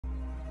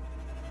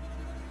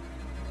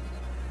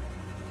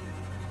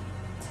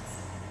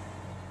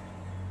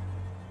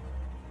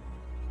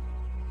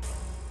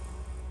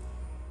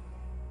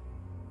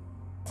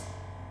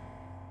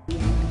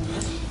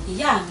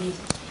ìyá mi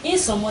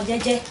ìsọmọ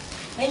jẹ́jẹ́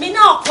èmi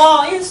náà kọ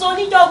ìsọ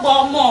oníjọgbọ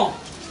ọmọ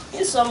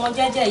ìsọmọ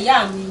jẹ́jẹ́ ìyá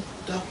mi.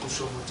 dákun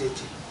sọmọ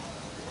jẹ́jẹ́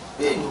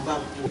bí èèyàn bá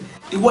kú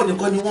ìwọ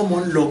nìkan ni wọ́n mọ̀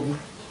ń lọgun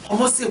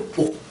ọmọ sì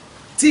pọ̀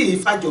tí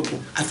ìfàjọgbọn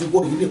àfiwọ́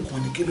yìí nìkan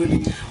ní kí ló dé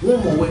wọ́n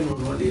mọ̀ wọ ẹnu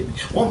ọ̀nà lẹ́nu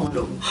wọ́n mọ̀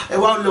lọ́gun ẹ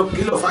wá lọ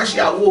kí lọ fún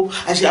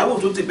àṣìáwò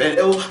tó ti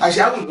bẹ̀rẹ̀ o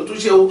àṣìáwò tó tún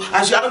ṣe o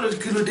àṣìáwò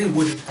kí ló dé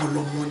ìwọ nìkan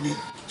lọ́mọ ni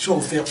ṣé o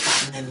fẹ́ pa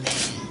mẹ́ni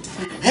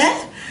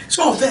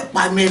ṣé o fẹ́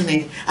pa mẹ́ni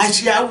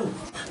àṣìáwò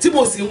tí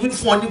mo sì ń wí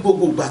fún ọ ní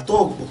gbogbo ìgbà tó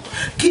ọgbọ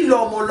kí lọ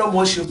ọmọ ọlọmọ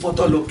ṣe fún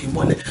tọ lọ kì í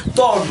mọ́lẹ̀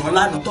tọ ọ̀nà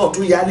lánàá tọ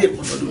tún yálé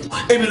ìkànnà lójú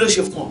èmi ló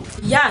ṣe fún ọ.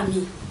 ìyá mi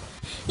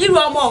irú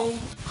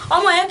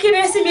ọmọ yẹn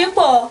kéré sí mi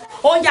pọ̀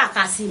ó ń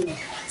yàkà sí mi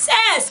ṣé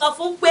ẹ sọ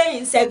fún pé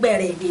ìṣẹ́gbẹ̀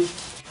rẹ̀ ni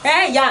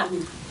ìyá mi.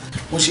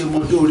 mo ṣe mọ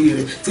lórí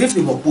rẹ tí fi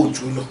mọ̀ pé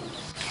ojú lọ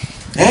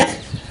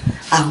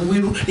àwọn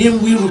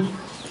wíru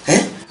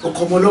ọkọ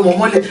ọmọ ọlọmọ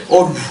mọ́lẹ̀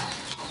ọlù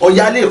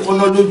ọ̀yálé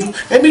ìkànnà lójú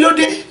èmi ló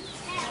dé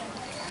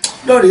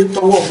lọ́ọ̀rẹ́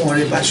tọwọ́ ọmọ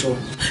rẹ báṣọ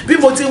bí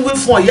mo ti ń wí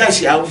fún ọ̀yá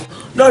ìṣàwọ̀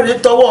lọ́ọ̀rẹ́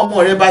tọwọ́ ọmọ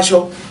rẹ báṣọ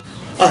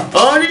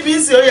ọ̀hún níbi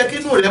ìsìn ó yẹ kí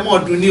inú rẹ mọ̀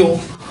dùn ní o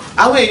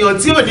àwọn èèyàn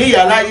tí ò ní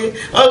ìyá láyé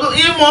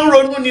ìmọ̀ ń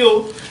ronú ní o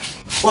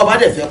wọ́n bá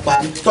dẹ̀ fẹ́ pa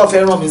mí tó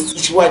fẹ́ rán mi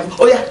síwájú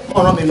ó yá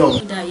mọ̀ rán mi lọ́wọ́.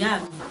 ìdàyà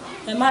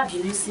mi ẹ má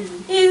bínú sí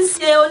mi ń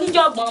ṣe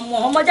oníjọ̀gbọ̀n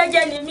ọmọ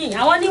jẹ́jẹ́ ni mí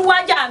àwọn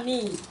níwájà mi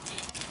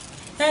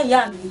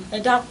ìyá mi ẹ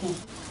dákun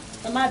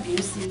ẹ má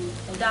bínú sí mi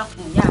ẹ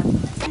dákun ìyá mi.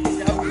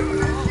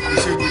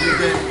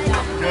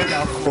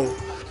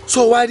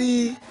 sọ wá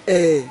rí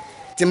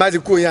tí má ti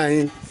kó yá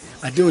yín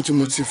àdéhùn tí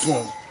mo ti fún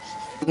ọ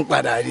ń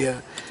padà rí ẹ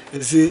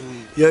ṣe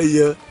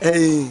yọyọ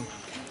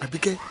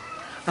Àbíkẹ́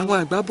àwọn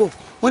àgbà bọ̀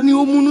wọ́n ní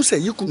ó múnúṣẹ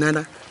yìí kù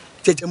náírà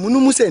jẹjẹ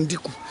múnúmúṣẹ ń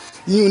dínkù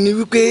yín ni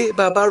wípé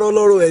bàbá rọ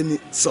lọ́rọ̀ ẹni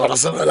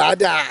sọ̀rọ̀sọ̀rọ̀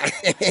ládàá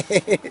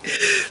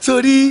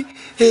sórí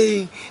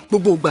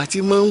gbogbo ìgbà tí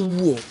máa ń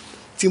wù ọ́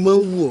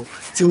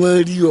tí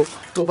wọ́n rí ọ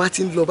tó bá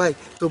ti ń lọ báyìí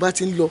tó bá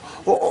ti ń lọ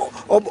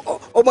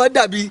ọmọ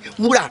dàbí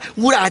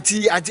wúrà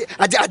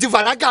àti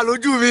fàdákà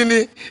lójú mi ni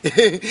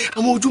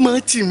àwọn ojú máa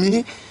ń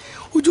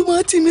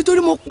tì mí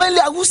torí mo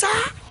pẹ́lẹ́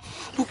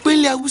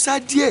Haúsá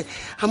díẹ̀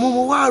àmọ́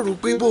mo wá rò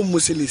pé bó mo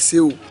ṣe lè ṣe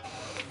o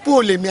bó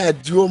lèmi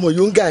àdìo ọmọ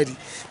yóngàrí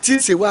tí ń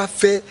ṣe wá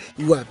fẹ́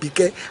ìwà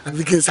Àbíkẹ́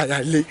àbí kí n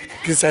ṣàyàlé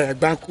kí n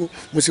ṣàyàgbáńkó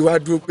mo sì wá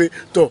dúró pé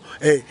tọ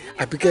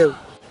Àbíkẹ́ o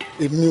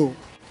èmi o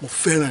mo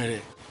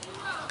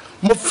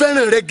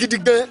fẹ́ràn rẹ gidi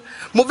gan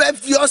mo fẹ́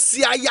fi ọ́ sí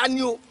aya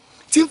ni o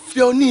tí ń fi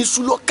ọ ní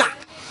iṣu lọ́kà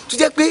tó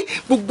jẹ́ pé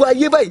gbogbo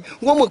ayé báyìí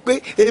wọ́n mọ̀ pé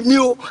èmi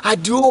o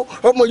àdìo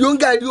ọmọ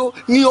yóngàrí o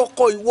ní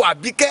ọkọ ìwọ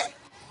Àbíkẹ́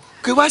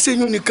kí wá ṣe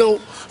yún nìkan o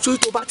sórí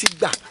tó bá ti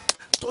gbà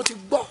tó ti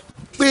gbọ́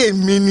pé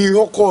èmi ni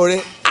ọkọ rẹ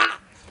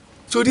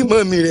sórí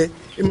mọ́ mi rẹ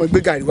ìmọ̀ gbé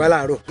gàrí wá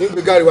láàárọ̀ ní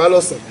gbé gàrí wá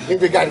lọ́sàn-án ní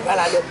gbé gàrí wá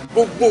lálẹ́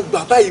gbogbo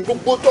bàbá yìí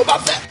gbogbo tó bá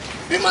fẹ́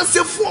bí máa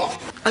ṣe fún ọ.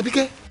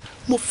 Àbíkẹ́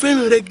mo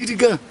fẹ́ràn rẹ gidi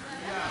gan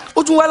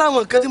ó tún wá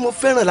láwọn nǹkan tí mo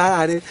fẹ́ràn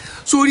lára rẹ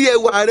sórí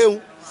ẹwà rẹ o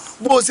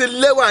bó o ṣe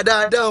lẹ́wà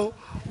dáadáa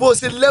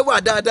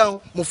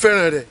o mo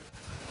fẹ́ràn rẹ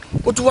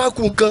ó tún wá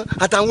kú nǹkan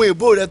àtàwọn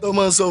èèbó rẹ tó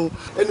máa ń sọ o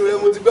ẹnu rẹ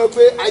mo ti gbọ́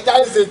pé ajá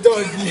ń ṣe tán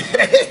ni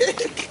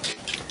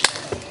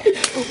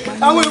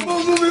àwọn èèbó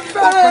mú mi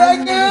fẹ́ràn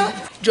rẹ gan.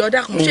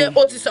 jọ̀ọ́dá kan ṣé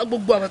o ti sọ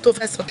gbogbo ọ̀rọ̀ tó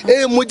fẹ́ sọ.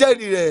 mo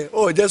jẹ́rìí rẹ̀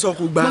ọ̀ jẹ́ sọ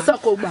kó gbà. mo sọ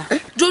kó gbà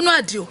jóná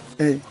àdìo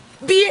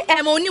bí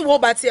ẹmọ oníwò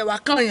bá tiẹ̀ wá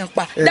kàn yàn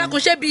pa dákun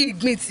ṣé bí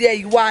ìgbín tiẹ̀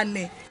ìwà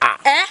ni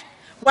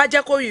wá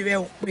jẹ́ kó rí rẹ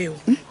ò pé o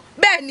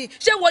bẹ́ẹ̀ ni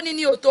ṣé wo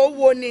ni òtó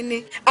wo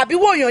ni àbí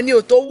wòyàn ni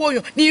òtó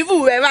wòyàn ní irú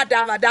rẹ̀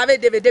rádaràdà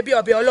rédèrèdè bí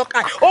ọbẹ̀ ọlọ́kà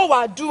ó wà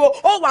dúró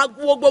ó wà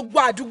wo gbogbo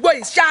àdúgbò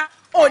ìṣá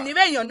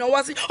onírè èèyàn náwó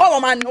sí ọ̀rọ̀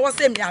máa náwó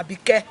sí èmi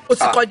Àbíkẹ́ ó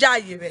ti kọjá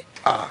àyè rẹ̀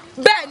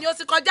bẹ́ẹ̀ ni ó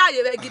ti kọjá àyè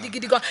rẹ̀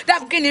gidigidi gan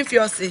dákun kí ni fi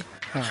ọ sí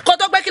kó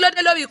tó pé kí ló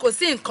dé lórí kò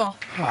sí nǹkan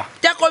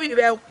jẹ́ kó rí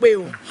rẹ pé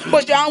o bó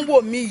ṣe à ń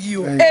wò mí yìí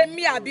o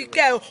èmi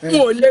Àbíkẹ́ o n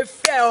ò lè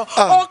fẹ́ ọ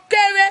o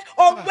kéré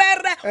o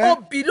wẹ́rẹ́ o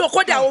bìlò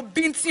kódà o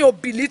bíntín o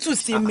bìlítù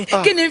sí mi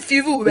kí ni fi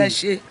irú rẹ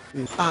ṣe.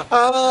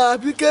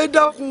 Àbíkẹ́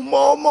dákun mọ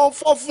ọmọ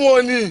fọ́ fún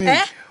ọ ni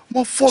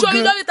mo fọ́ gan. sórí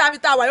lórí tàbí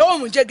tàwa yóò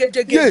rùn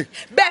jégejége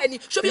bẹ́ẹ̀ ni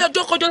sórí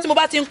ọjọ́ kọjọ́ tí mo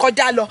bá ti ń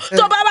kọjá lọ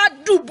tó bá wá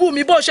dùbù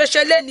mi bó ṣe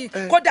ṣe lé ni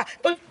kódà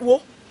wo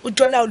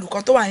ojọ́lá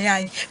olùkọ́ tó wà ní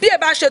àyìn bí ẹ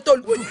bá ṣe tó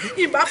lùdù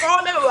ìbá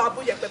fọwọ́ mẹ́wàá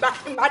àbúyẹ̀pẹ̀ bá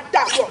ìbá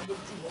dàgbọ̀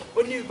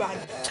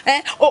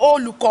oníbàárẹ̀.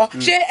 olùkọ́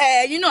ṣé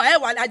ẹ̀yin náà ẹ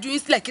wà lájú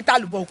yín sílẹ̀ kí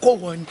tàlùbọ̀ kò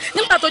wọ̀ ni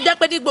nígbà tó jẹ́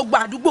pé ní gbogbo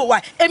àdúgbò wa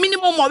èmi ni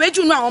mo mọ̀wé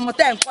jù nú àwọn ọmọ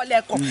tẹ́ ẹ̀ ń kọ́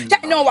lẹ́kọ̀ọ́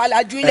ṣẹ́yìn náà wà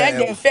lájú yín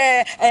lẹ́yìn fẹ́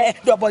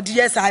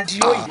dọ̀bọ̀dìyẹ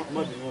sàdíò yìí.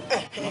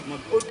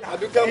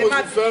 Àbíkẹ́ mo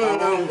ti fẹ́ràn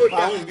rẹ.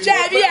 ṣé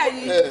ẹ rí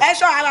ẹ̀yin ẹ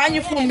ṣọ́ ara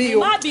yín fún mi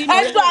o ẹ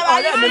ṣọ́ ara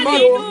yín fún mi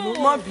o.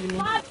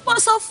 mo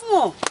sọ fún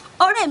ọ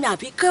ọ̀rẹ́ mi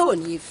Àbíkẹ́ ò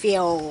ní fẹ́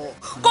ọ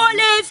kò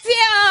lè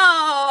fẹ́ ọ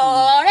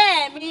ọ̀rẹ́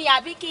mi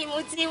àbí kí mo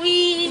ti wí.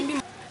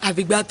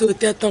 àfìgbà tó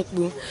tẹ́tàn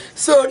pò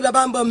sóòrì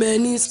bàbá ń bọ́ ọmọ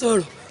ẹni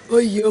sọ̀rọ̀ ó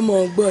yí ó mọ̀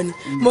ọgbọ́n ni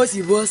mo sì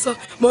bọ́ sọ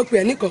mo pè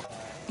ẹ́ nìkan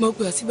mo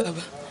pè ọ́ sí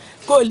bàbá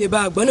kó o lè bá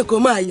àgbọ̀n ní kó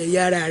máa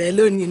yẹ̀yẹ́ ara rẹ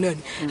lónìí náà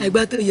ni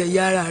àgbà tó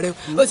yẹ̀yẹ́ ara rẹ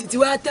o sì ti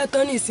wá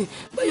tẹ́tàn nísìn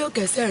bóyá ó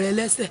kẹsẹ̀ rẹ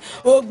lẹ́sẹ̀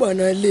ó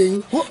gbọ̀nà lé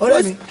yín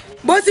ọ̀rẹ́ mi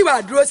bó sì wà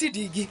dúró sí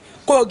di igi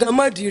kó o gan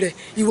mọ́ọ̀dì rẹ̀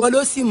ìwọ ló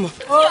sì mọ̀.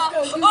 ó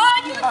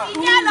ní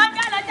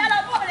jálọ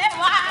bó rẹ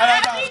wá.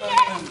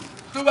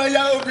 tó bá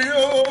yá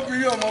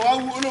obìnrin ọmọ wa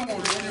wú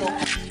olóhùn lórí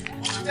ọkọ.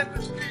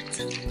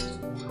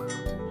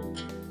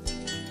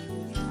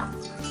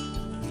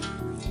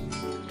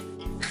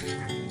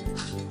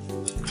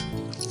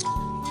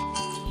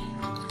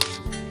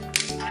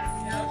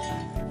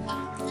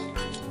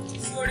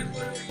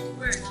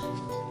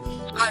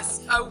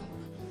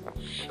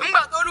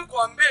 Ńgbà tó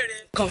lùkọ̀ ń béèrè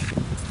kan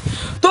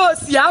tó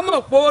sì á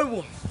mọ̀ pé ó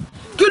wọ̀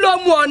kí ló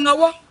mú ọ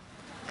náwó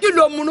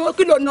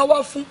kí ló náwó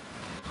fún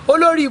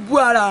olórí ibú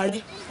ara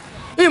rẹ̀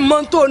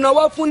ìmọ̀ tó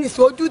náwó fún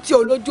nìṣojú tí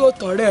olójú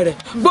òtọ̀rẹ́ rẹ̀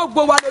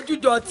gbogbo wa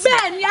lójújọ tí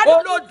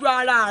olódù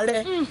ara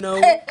rẹ̀.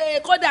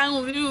 kódà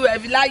ń rí rẹ̀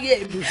fi láyé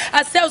mi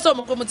àṣẹ ọ̀sọ̀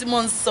mọ̀ pé mo ti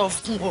mọ̀ ń sọ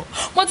fún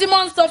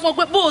ọ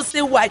pé bó o ṣe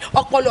wà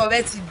ọpọlọ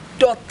rẹ ti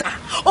dọ̀tà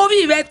orí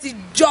rẹ ti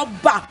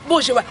jọba bó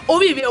o ṣe wà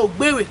orí rẹ ò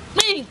gbèrè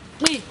pín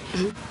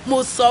mo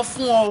sọ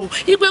fún ọ o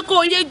ipe kó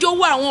o yé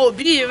jówó àwọn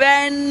òbí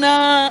rẹ ná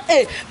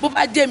bó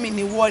bá jẹ́ mi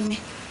nìwọ ni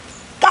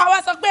ká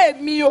wá sọ pé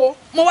èmi o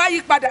mo wá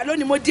yí padà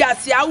lónìí mo di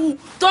àṣìáwù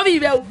torí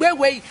rẹ ò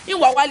gbéwèé yìí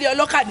ìwà wálé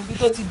ọlọ́kà níbi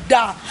tó ti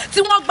dáa tí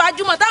wọ́n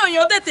gbajúmọ̀ táwọn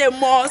èèyàn tètè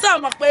mọ̀ sọ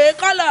mọ̀ pé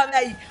kọ́lọ̀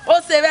rẹ yìí ó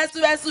ṣe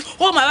rẹ́súrẹ́sú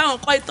ó máa ráwọn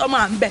kọ́ ìtọ́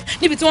máa ń bẹ̀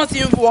níbi tí wọ́n ti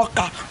ń ru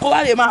ọkà kó wá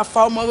lè máa fa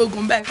ọmọ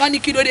ogun bẹ́ẹ̀ wọ́n ní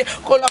kí ló dé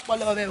kó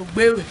lọ́pọlọ rẹ ò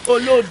gbéwèé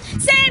olóòdù.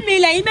 ṣé èmi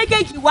lẹ́yìn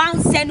méjèèjì wá ń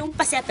sẹnu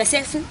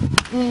pẹ́sẹ́pẹ́sẹ́ fún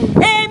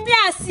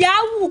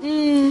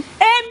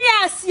èmi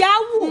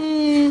àṣìáwù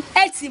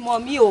ẹ ti mọ̀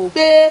mí o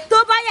tó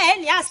bá yẹ ẹ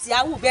ní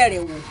àṣìáwù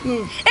bẹ̀rẹ̀ wò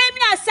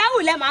èmi àṣìáwù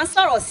lẹ máa ń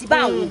sọ̀rọ̀ sí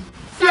báwọn.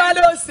 kí wá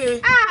ló ṣe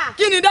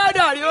kí ni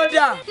dáadáa rí ó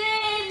dà.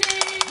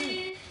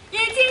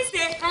 ìdí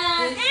ṣe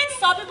ń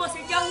sọ bí mo ṣe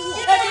jẹ́ wù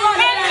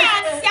èmi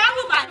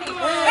àṣìáwù bà ní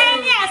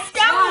èmi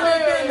àṣìáwù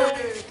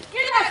kí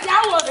lè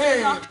ṣàwò sí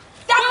lọ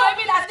jáwọ́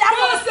èmi là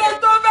ṣàwò ṣe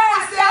tó bẹ́ẹ̀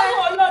ṣe ṣàwò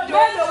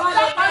olódò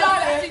lọ́pọlọ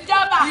rẹ̀ ti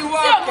jọba tí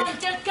òun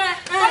jẹ kẹ́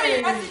orí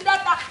rẹ̀ ti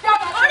dọ́ta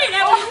jọba orí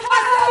rẹ̀ wọ́n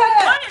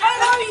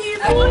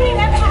orí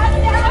rẹ̀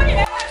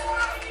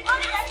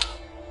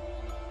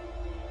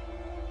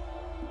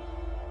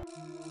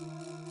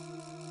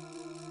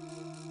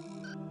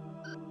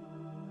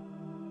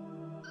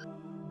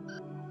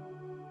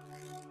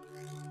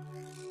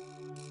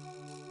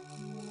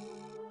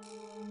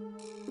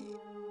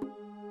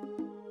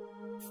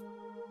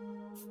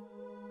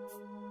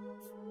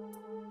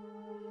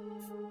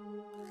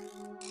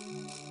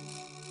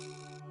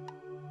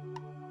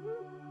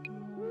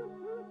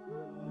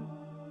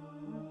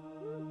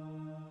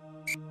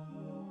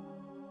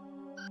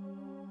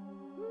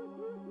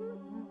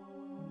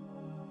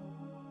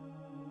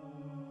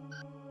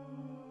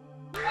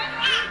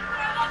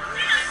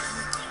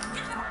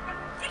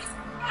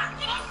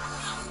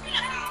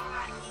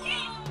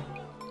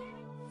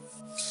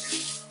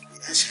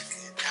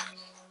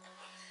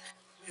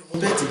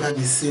bẹ́ẹ̀ ti bá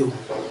mi ṣe o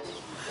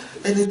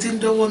ẹni tí ń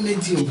dọ́wọ́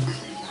méjì o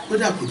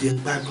kódà kò jẹ́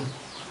gbádùn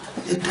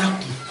ẹ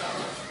dákun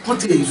wọ́n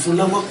ti èyí fún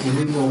lọ́wọ́ kan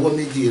nínú ọwọ́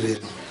méjì rẹ̀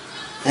nù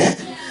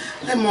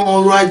ẹ mọ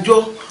ọrọ̀ àjọ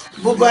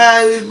bó bá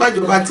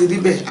bájọba ti rí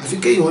bẹ́ẹ̀ àfi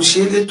kéèyàn ṣe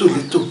é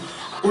létòlétò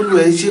olú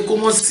ẹ ṣe kó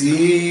mọ̀ sí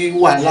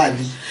wàhálà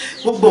ni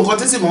gbogbo nǹkan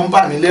tí sì mọ̀ ń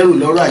bà mí lẹ́rù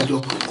lọ́rọ̀ àjọ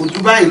kò ju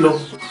báyìí lọ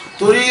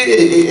torí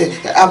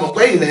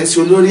àmọ̀pẹ́ yìí lẹ́ ń ṣe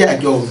olórí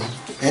àjọ ọ̀hún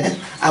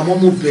àmọ́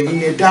mo bẹ̀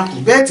yín ẹ dákun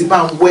bẹ́ẹ̀ tí bá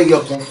ń wọ ẹyọ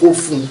kan kó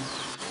fún un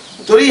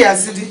torí ìyá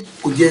sídí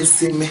kò jẹ́ ń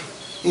sinmi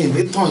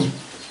ìmí tàn yìí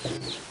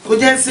kò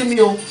jẹ́ ń sinmi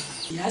o.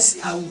 ìyá sí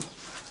àwò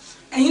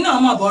ẹ̀yin náà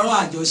mọ̀ bọ́rún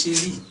àjọ ṣe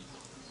rí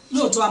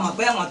lóòótọ́ àmọ̀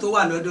pé àwọn tó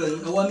wà lọ́dọ̀ yìí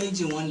ọwọ́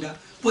méjì wọn ń dá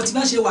bó ti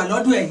bá ṣe wà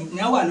lọ́dọ̀ ẹ̀yin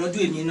ni wọ́n wà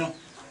lọ́dọ̀ èmi náà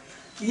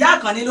ìyá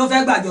àkànní ló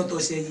fẹ́ gbàjọ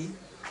tọ̀sẹ̀ yìí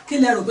kí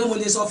lẹ rò pé mo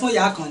lè sọ fún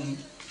ìyá àkànní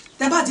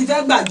tẹ bá ti fẹ́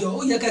gbàjọ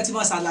ó yẹ kẹ́ ti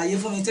mọ̀ ṣàlàyé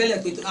fún mi tẹ́lẹ̀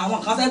pé àwọn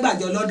kan fẹ́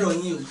gbàjọ lọ́dọ̀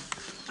yín o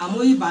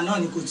àmọ́ ìbà náà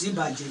ni kò tí ì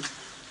bàjẹ́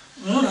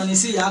ń ràn ní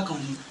sí ìyá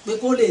àkànní pé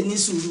kó lè ní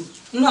sùúrù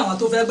nínú àwọn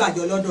tó fẹ́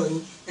gbàjọ lọ́dọ̀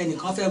yín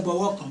ẹnìkan fẹ́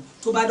gbọ́wọ́ kan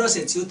tó bá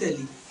dọ̀sẹ̀ tí ó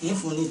tẹ̀lé yín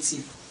fún ní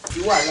tiẹ̀.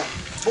 ìwàlà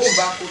bó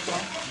bá kó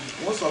tán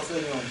wọ́n sọ fẹ́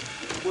yan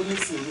kó ní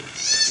sùúrù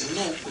òun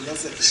náà kò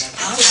lọ́sẹ̀ tó bá.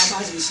 àwọn làbá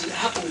ṣe ṣe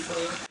àpò ìfẹ́.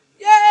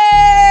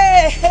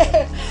 yéé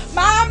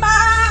màmá.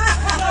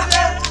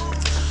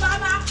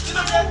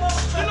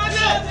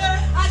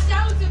 àti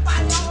àwọn ti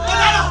pàdé wọn.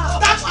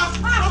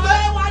 àwọn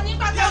ẹwà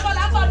nígbà tí ọkọ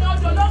látọ̀ ní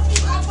odò ló fi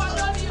ọkọ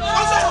lórí o.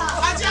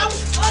 àti àwọn.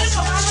 ó ní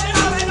kò máa ń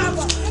bá ẹ máa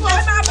bọ̀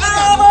ẹ máa bá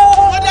o.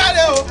 ó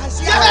dáre o.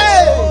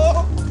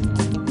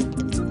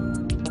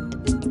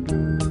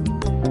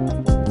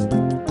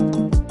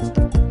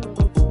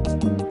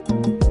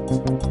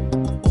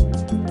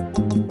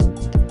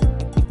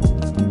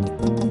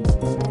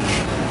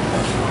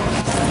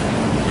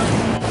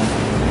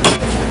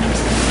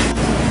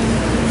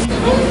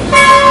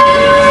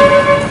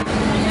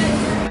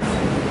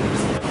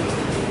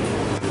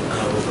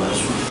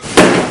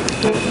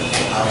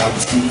 àwọn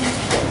tí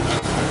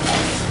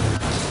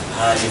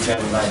ara lè fẹ́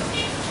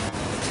báyìí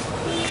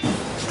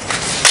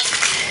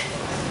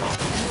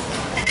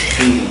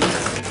kí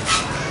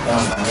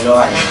ẹ̀wọ̀n gbà mí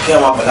lọ́wọ́ àyè kí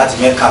ẹ̀wọ̀n pọ̀ láti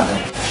mẹ́ka gan.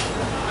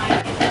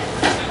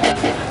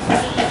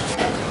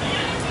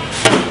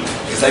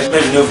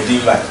 excitement ní òfìdí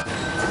báyìí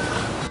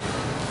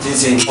tí ń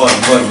ṣe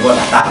ìbọn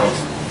látàárọ̀.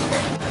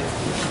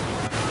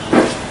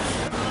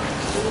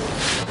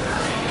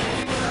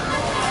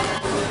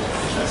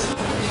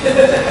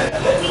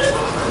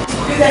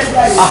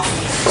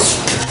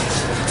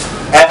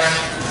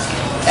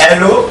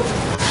 Hello,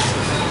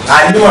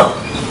 àlùmọ̀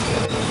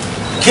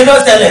kí ló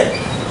ṣẹlẹ̀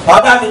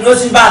ọ̀dà mi ló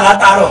sì bá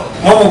àlátàrọ̀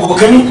mọ́ mú gò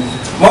kínní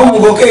mọ́ mú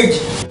gò kejì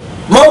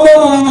mọ́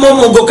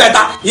mú gò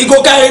kẹta ìgò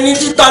kẹrin ní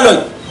títọ́ lọ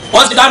yìí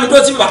wọ́n ti dá mi tó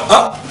sí bá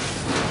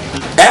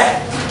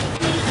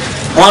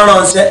wọ́n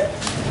rán ṣẹ́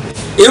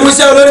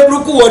irúṣẹ́ olórí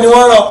burúkú wo ni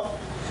wọ́n rán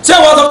ṣé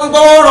wọ́n sọ pé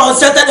wọ́n rán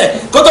ṣẹ́ tẹ́lẹ̀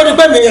kó tó di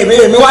pé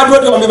èmi wá dúró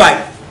de wọn mi báyìí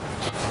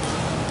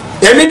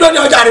èmi dúró de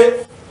ọjà rẹ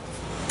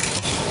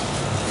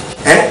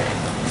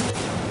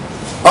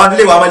ọdún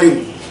lè wá wọlé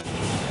mi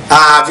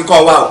àfikọ́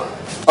wa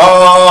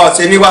o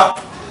ṣe ní wa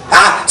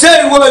ṣé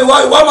ìwọ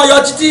ọmọ yọ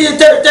títí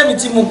tẹ́mi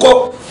ti mú kó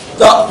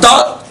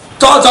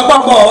tọ́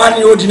sọpọ́npọ́ wa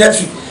ní odi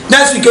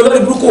next week olórí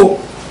burúkú o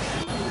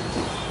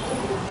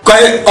kọ́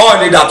ọ̀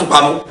lè dà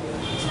tupa mú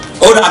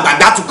ó dà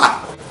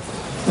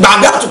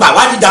gbàgbé àtùpà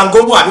wá di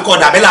dangomu àbí kọ́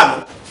dàbẹ́là mú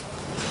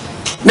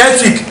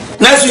next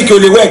week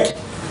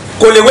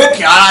kò lè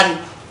wẹ́ẹ̀kì ara ni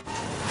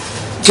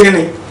kí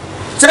ni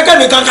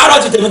sẹ́kẹ̀mì kan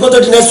kárọ̀tì tèmi kó tó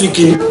di next week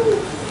ni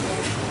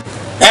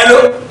hello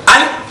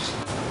ali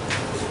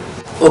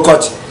o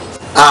kọ́ọ̀tì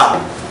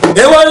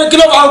èèwọ̀ ni kí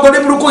ló wà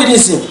gbọ́dọ̀ burúkú yìí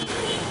nìsín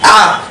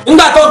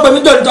nígbà tó ń pè mí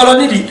jòlì tọ́lọ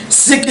nídìí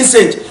sikin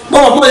sage mo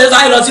mọ̀ fún mi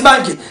ṣe lọ sí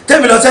báǹkì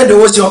tèmi lọ sẹ́ndì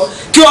owó sí ọ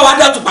kí wọ́n wá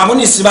dé àtùpà mú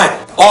ní ìsìn báyìí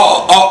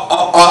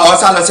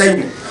ọ̀sá lọ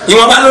sẹ́yìn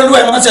ìwọ̀n bá lólu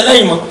ẹ̀ mọ́ ṣe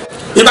lẹ́yìn mọ́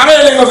ìgbà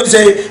mẹ́rin lẹ́yìn òfin ṣe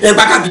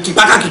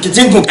pákàkìkì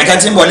tí ń gùn kẹ̀kẹ́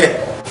tí ń bọ̀lẹ̀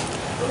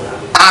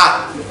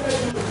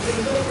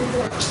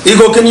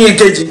ìgò kíní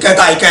ìkejì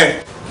kẹta ìkẹrin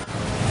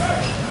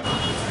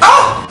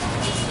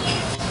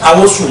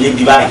àwọn oṣù lè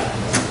bí báyìí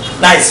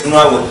láì sínú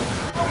àwẹ̀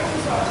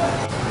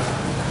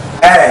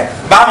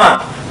bámà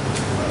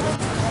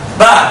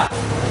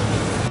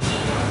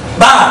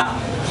bá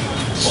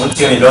òun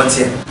ti rìn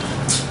lọ́tí ẹ̀.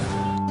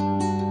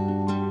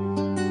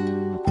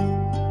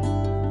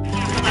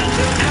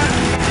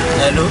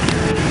 Hello.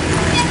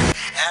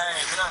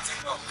 Èmi náà ti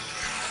gbọ́.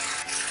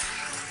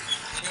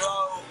 Irọ́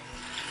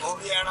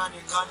orí ẹran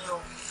nìkan ni o.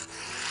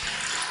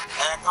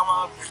 Ká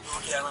máa gbèdé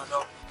orí ẹran lọ.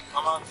 Ká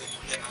máa gbèdé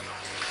orí ẹran lọ.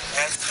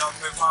 Ti lọ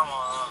pé fún àwọn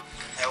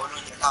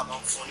olóúnjẹ tá a máa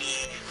ń fún ní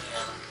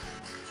ẹran.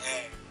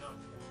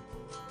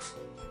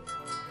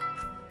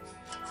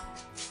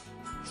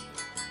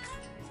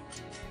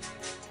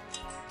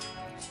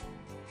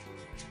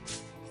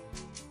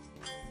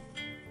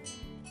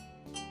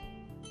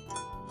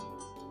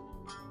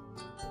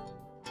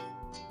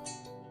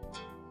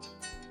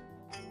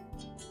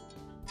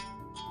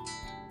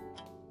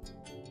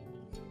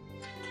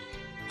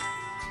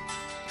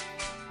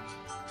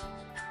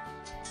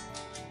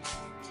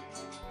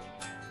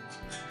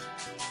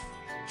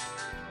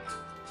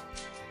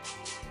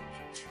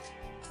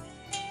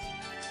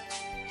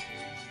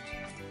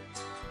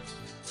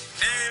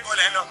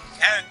 bọ́lẹ̀ lọ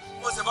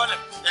bó ṣe bọ́lẹ̀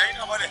ẹ̀yin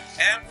náà bọ́lẹ̀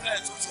múlẹ̀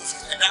tó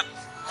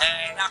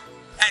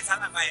dákun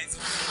sálàmà yẹn ti.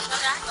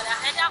 ọ̀dà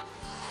ẹ dákun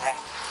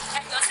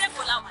ẹ̀jọ̀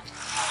ṣéèkó làwà yìí.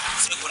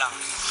 ṣéèkó làwà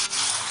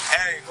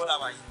èkó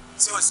làwà yìí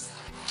sí òsì.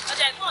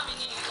 ọ̀dà ẹ̀gbọ́n mi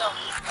ni ìlọ.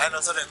 ẹ lọ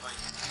sọ́dọ̀ ẹ̀gbọ́n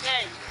yìí.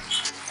 bẹ́ẹ̀ni.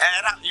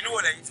 rà inú wo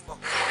lẹ́yìn ti bọ̀.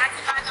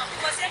 Àtìbàdàn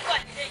mo ṣe bọ̀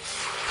nílé yìí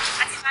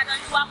Àtìbàdàn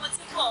ni wa mo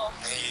ti bọ̀.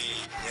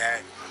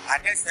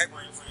 àdẹ́sì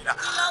ẹ̀gbọ́n yìí fún yín náà.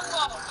 kí ló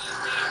wọ̀ mí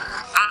pé.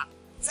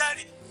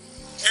 sẹ́ẹ̀rì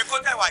èkó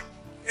tẹ̀wá yìí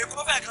èkó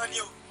fẹ́ kan ní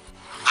o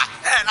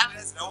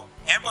ládẹ́sì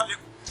lọ́wọ́ bọ̀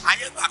lẹ́kọ̀ọ́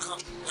ayé gbà kan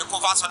èkó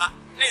Fáṣọlá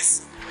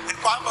níìsì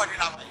èkó àbọ̀dé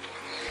làwọn yìí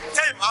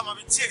tẹ́yìn mọ́ àmọ́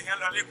mi tí èèyàn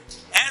lọ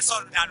lẹ́kọ̀ọ́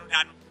sọ̀rọ̀ dànù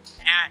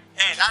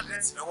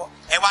ládẹ́sì lọ́wọ́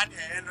wá ní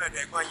lọ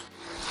ẹ̀dọ̀ ẹ̀gbọ́n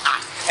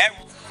yìí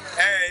wo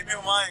èmi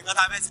ò mọ nǹkan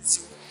tá a fẹ́ ti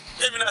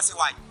wò èmi náà ṣe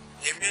wà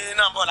yìí èmi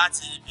náà ń bọ̀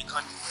láti ibì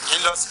kan kì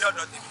í lọ sílé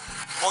ọ̀dọ̀ tèmi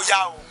ó yá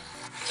o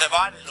tẹ̀bá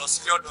wà lè lọ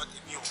sílé ọ̀dọ̀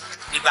tèmi o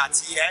nígbà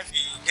tí fi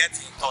get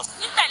in touch.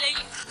 ní tẹ̀lé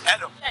yìí.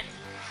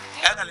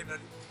 tẹ̀lé mi lọ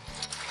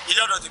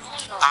ilé ọ̀dọ̀ tèmi.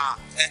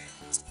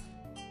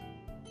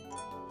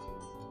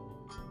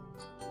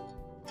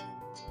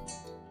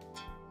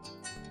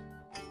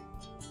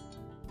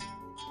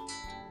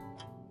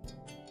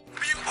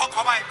 bí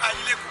ọkọ̀ bá ibà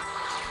yín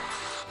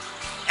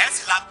lẹ́kọ̀ọ́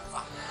sì lágbo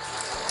fà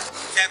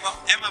ṣe gbọ́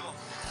má bọ̀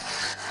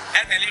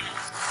tẹ̀lé mi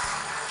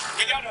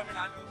ilé ọ̀dọ̀ mi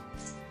là ń lọ.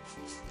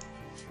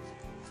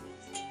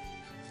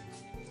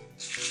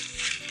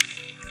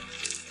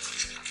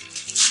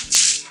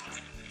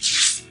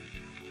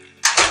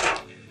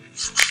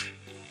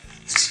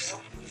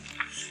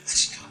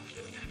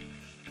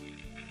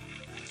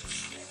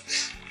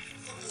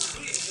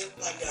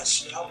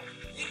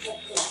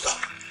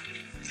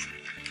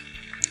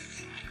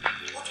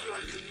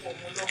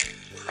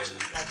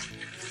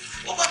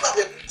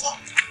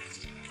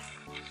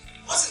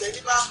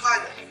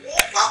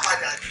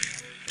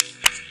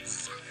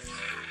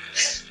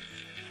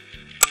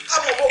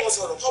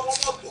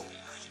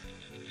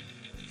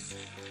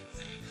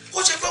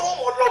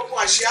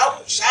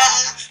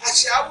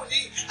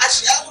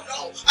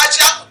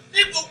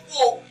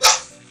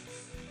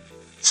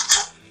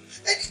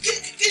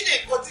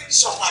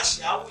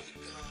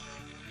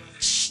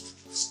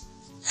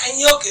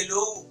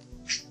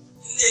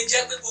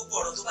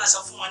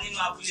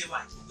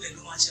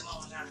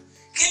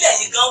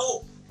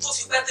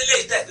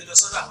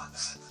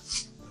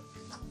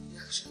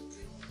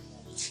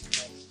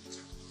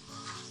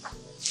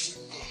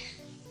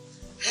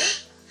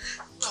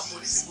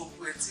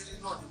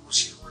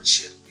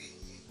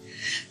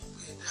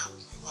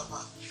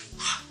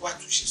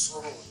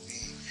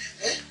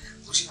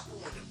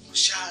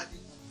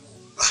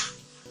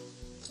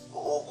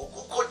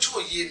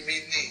 òye mi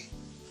ni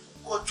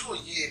kọjú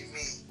òye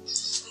mi.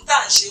 n tá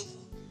à ń ṣe kù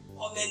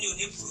ọmọ ẹni ò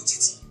ní burú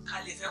títí ká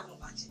lè fẹ́ kún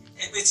bàjẹ́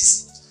ẹgbẹ́ ti sí.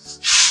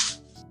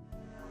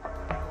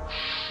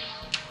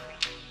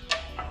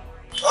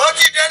 ó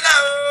ti délẹ̀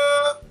o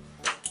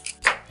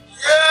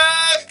yé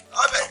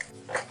ọbẹ̀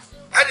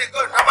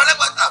ẹnìkan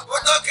ọmọlẹ́gbọ̀ta ó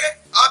tó ké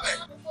ọbẹ̀.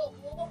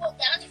 gbogbo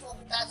ìjà láti fọ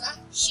òkúta tán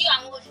sí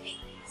àwọn olùdè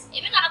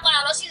èmi náà padà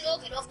lọ sí ìlú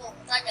òkè lọ fọ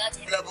òkúta jà jẹ.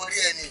 ilé borí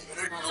ẹ ní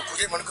olórí burúkú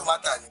ṣé mo ní kó má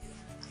tà ní.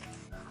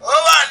 ó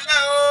wà ní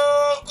o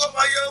kó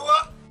mọ iye owó.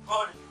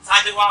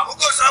 sáájú wa.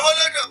 kó sanwó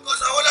lọ́dọ̀ kó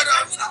sanwó lọ́dọ̀.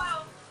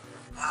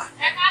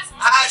 ẹ ká sọ.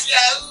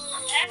 àṣẹ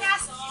ẹ ká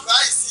sọ.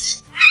 báyìí.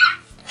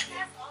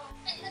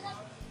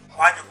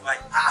 wájú kò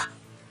báyìí.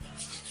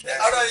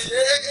 ọ̀rọ̀ yìí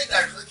ẹ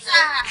dàgbò.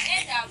 ẹ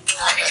dàgbò.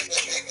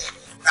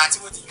 ìgbà tí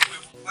mo ti yíwèé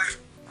fún pé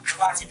tó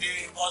bá ti dé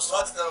bọ́ọ̀sì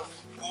láti náà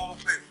mo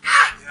pè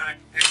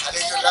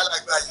àlejò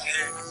lálàgbà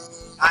yìí.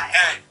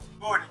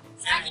 bóòlù.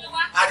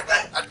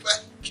 àdúgbò.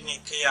 kí ni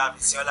kí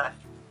Abísọ́lá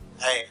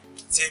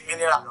tí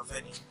mineral lọ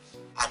fẹ́ ni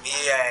àbí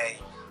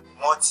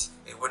mọ́ọ̀tì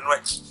èwo nú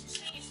ẹ̀.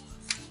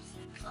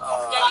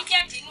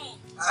 jẹ̀díjẹ̀dí nù.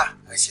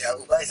 àṣẹ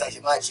àbúgbà ìṣàṣe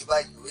máa ṣe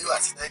báyìí òwe wà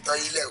sí tọ́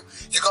ilé o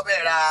tí kò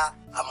bẹ́ẹ̀ ra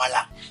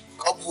àmàlà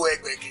kọ́ bu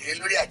ẹgbẹ̀gìrì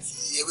lórí àti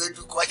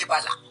ewédú kọ́ ṣe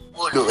bàlà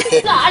bóòlù.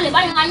 nígbà a lè bá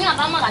yín ayé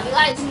àbámọ̀ àbí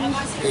láìsí.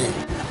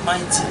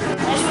 máìtì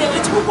kí ló dé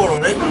tí gbogbo ọ̀rọ̀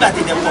rẹ nígbà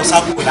tí ẹ pọ̀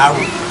sábò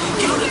láàrú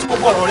kí ló dé tí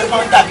gbogbo ọ̀rọ̀ rẹ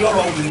máa ń dàbí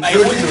ọ̀rọ̀ òwe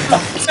àìwọ́ ìlú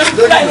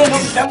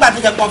nígbà tí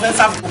ẹ pọ̀ fẹ́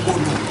sábò gbogbo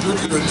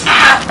lò.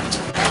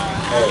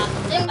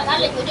 ṣé ń bàtà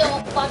lejò dé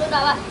wọn pupa tó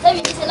dára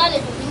sẹ́mi ti ṣe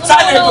lálejò bí mo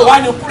sálejò wá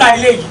ní kúrà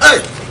ilé yìí.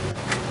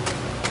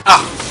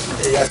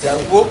 èyí àti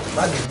àgbo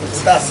má lè fi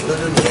kúta sí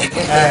lọ́dún nìyẹn.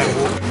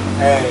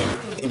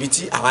 ibi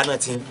tí àwa náà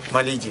ti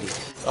mọ́lé jèrè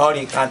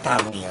ọ̀rìn káńtà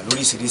àwọn èèyàn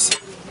lóríṣiríṣi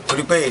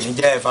torí pé èyí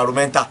jẹ́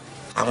environmental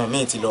àwọn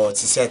míì ti lọ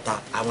ṣiṣẹ́ ta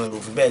àwọn èrò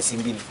òfin bẹ́ẹ̀ sí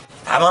ń bí ni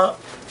àmọ́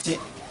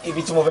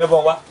ibi tí mo fẹ́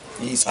bọ̀ wá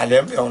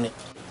ìsàlẹ̀ ń bẹ̀ wọn ni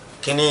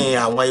kí ni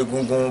àwọn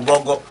egungun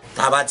bọ́gọ́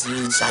tá a bá ti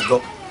ṣàjọ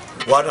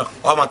wọ́nà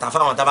ọmọ tà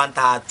fáwọn tá a bá ń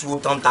ta túwó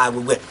tó ń ta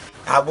gbogbo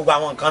ẹ̀ gbogbo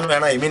àwọn nǹkan náà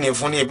ẹran èmi ní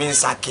fún ní èmi ń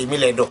sàkè mí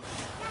lẹ́dọ̀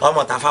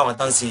ọmọ tà fáwọn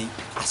tó ń ṣe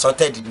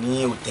assorted ní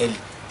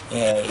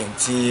hòtẹ́ẹ̀lì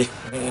ti.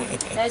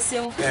 ẹ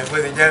ṣeun. bó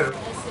ṣe jẹ́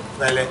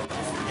pẹ̀lẹ́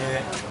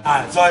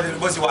sọ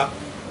bó ṣe wà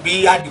bí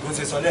Àdìgún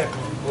ṣe sọ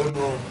lẹ́ẹ̀kan ó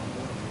nu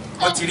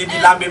ó ti rí bí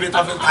lámbébé tó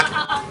fi ń ta.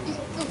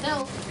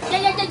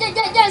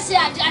 jẹ́ ṣe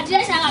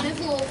àdírẹ́sì ara mi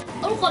fún o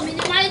orúkọ mi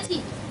ní máìtì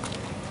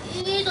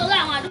nítorí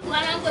àwọn àdúgbò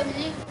ara ń pè mí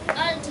ní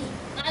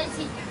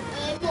máìtì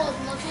mi ò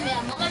mọ̀ tún mi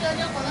àmọ́ lọ́dọ̀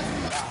ọjọ́ kan lọ́sùn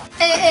mi.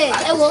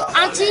 ẹ wo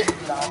àǹtí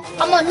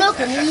ọmọ ìlú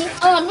òkè ni yín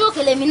ọmọ ìlú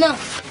òkè lèmi náà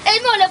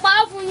èmi ò lè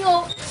parọ́ fún yín o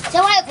ṣé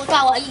wá èkó tó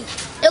àwọ̀ yìí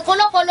èkó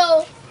lọ́pọ̀lọ́ o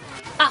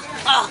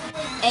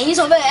ẹ̀yin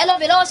sọ bẹ́ẹ̀ ẹ lọ́ọ́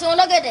bẹ̀ lọ́wọ́ sí wọn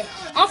lọ́gẹ̀dẹ̀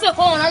wọ́n fẹ́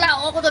kọ́ wọn lọ́la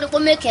àwọn kó tó di pé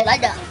mẹ́kẹ̀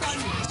lájà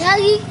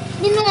ṣáárí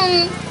nínú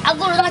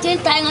agolo láti ń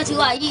ta ẹran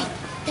tiwa yìí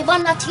tí bá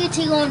ń dá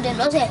 300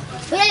 lọ́sẹ̀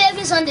bóyá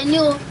every Sunday ni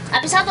o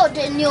àbí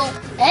Saturday ni o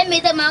ẹ̀ẹ́mì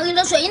tẹ máa rí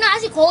lóṣù ẹ̀yin náà á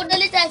sì kó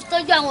délé tẹ́ fi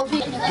tọ́jú àwọn òbí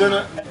ẹ̀. jọ́nà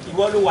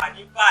ìwọ ló wà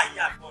ní báyìí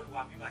àbí ìwọ ló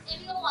wà ní báyìí.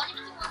 èmi ló wà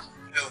níbi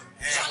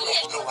tí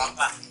wọ́n ló wà ń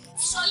bà.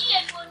 sọ yí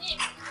èmi ò ní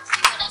èmi.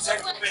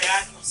 sẹ́kù bẹ́ẹ̀ á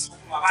ní ìsìnkú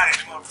bàbá rẹ̀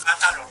ní mọ̀ọ́rù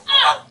látà lọ.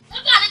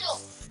 lọ́jọ́ àlejò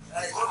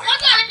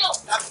lọ́jọ́ àlejò.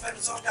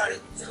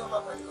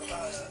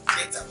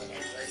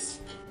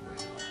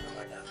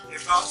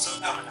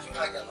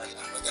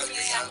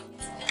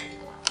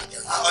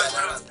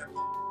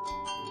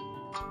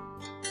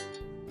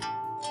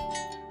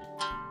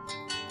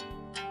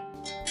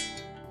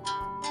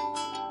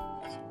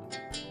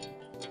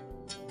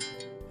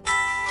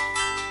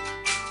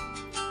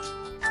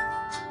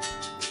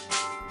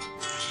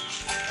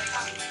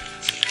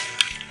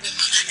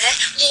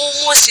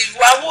 mo sì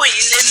wá wò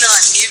yín lé náà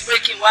ní pé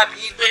kí n wá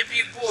bí pé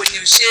bíbò ni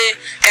ò ṣe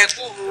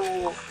ẹkú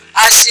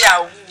àṣẹ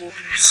àwùwò.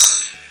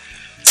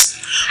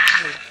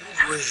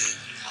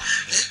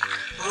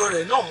 ọ̀rọ̀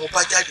rẹ̀ náà mo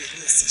bá jáde ní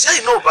ìsìn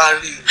sẹ́yìn náà bá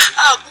rí i.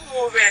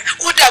 àbúrò rẹ̀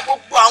kódà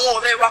gbogbo àwọn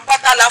ọ̀rẹ́ wa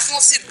pátá la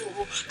fún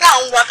sígboro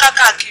táwọn wa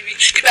káàkiri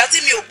ìgbà tí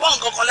mi ò gbọ́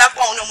nǹkan kan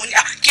lápá òun náà mo ní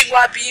kí n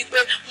wá bí pé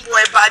ń bọ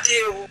ẹ bá dé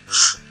o.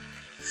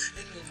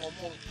 nínú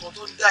ìmọ̀mọ́ nǹkan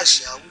tó ń dà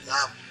ṣe àwùlà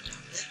àmọ́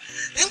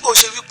nígbà ó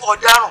ṣe wípé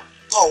ọ̀daràn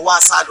tó wá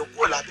sá lọ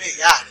kúrò lábẹ́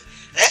ìyá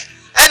rẹ̀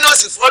ẹni ó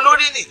sì fọ́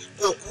lórí nì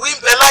òkú ń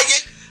bẹ láyé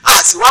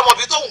àti wá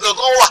mọbi tóun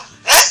gangan wà.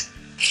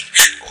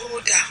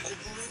 kódà kò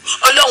burú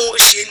ọlọ́run ó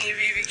ṣe ní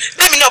rírí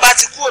bẹ́ẹ̀mi náà bá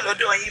ti kúrò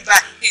lọ́dọ̀ yín bá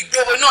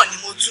ìgboro náà ni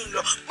mo tún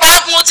lọ bá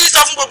mo ti sọ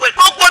fún gbogbo ẹ̀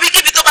gbogbo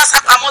ibikíbi tó bá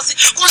sápamọ́ sí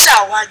kó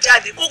ṣàwá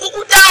jáde kó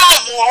kúkú dáhùn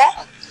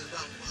mọ́.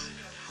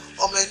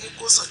 ọmọ ẹni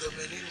kó sọ̀dọ̀ ọmọ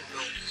ẹni nù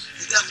lọ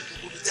ìdá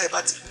gbogbo ibi tẹ́ ẹ bá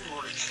ti kúrò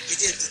rẹ̀ ẹ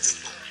jẹ́ tètè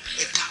pọ̀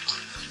ẹ dákun.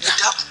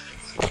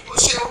 ó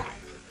ṣeun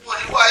wọn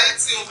ní wá ẹ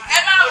tí o. ẹ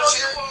má ro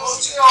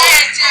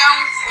ẹ jẹun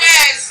ẹ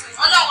sùn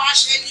ọlọ́run á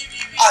ṣe ní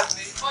rírí.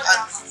 àmín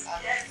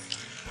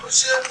ó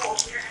ṣeun o.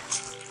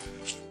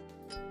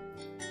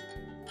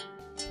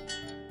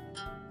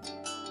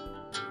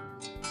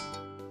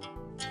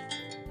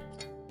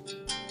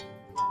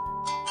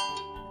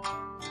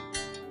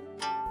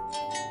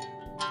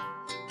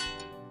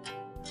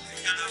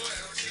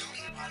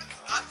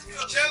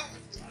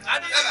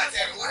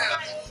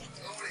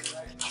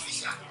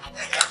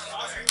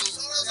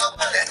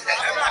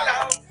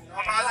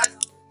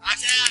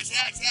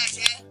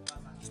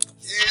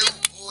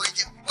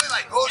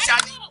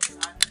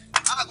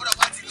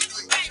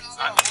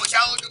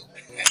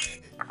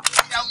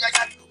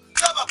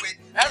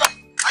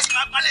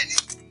 lẹ̀ ní.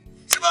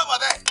 Ṣé bá wà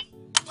bẹ́ẹ̀?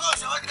 Tó o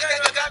sọ̀rọ̀ ní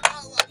gẹ́gẹ́ bá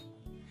wà.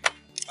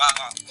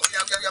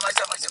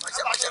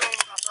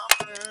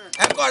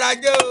 Ẹ kọ́ra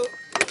jẹ́ o.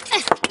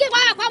 Kí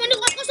wàá àpá mo ní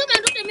kó sọ́mọ́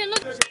ẹ̀dùn tèmi lọ.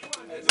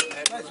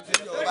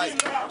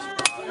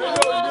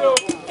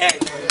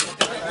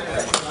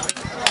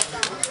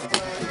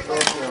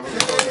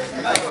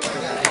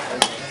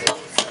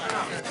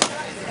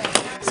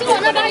 Sí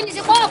wọn náà bá yín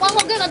sí kọ́ ọ̀pọ̀ ọmọ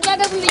gẹ́gẹ́ tó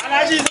bá fún mi.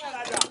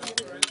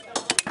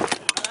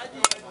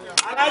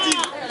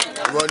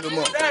 Ìwọ ló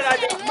mọ̀.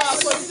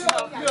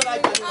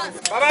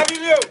 Bàbá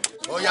bíbí o.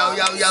 Oya.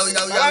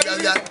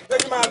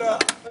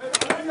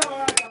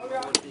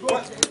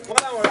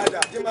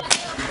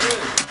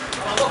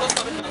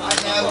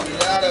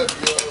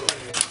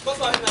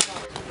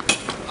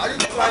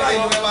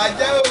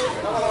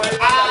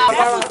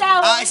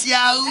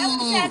 Aṣáú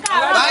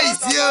báyìí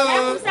sí o.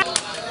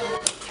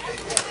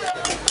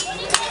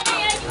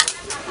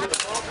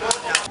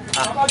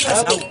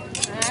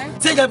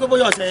 Ṣé ìjẹ́ pé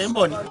bóyá ọ̀sẹ̀ ń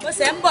bọ̀ ni?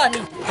 Ọ̀sẹ̀ ń bọ̀ ni.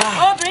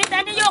 Obìnrin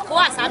tẹ́ni yóò kó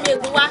àsámi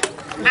egun wá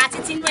àti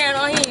tinú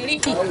ẹran yìí rí.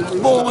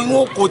 Bó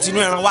wọn kò tinú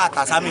ẹran wá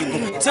àtàsámi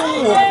egun. Ṣé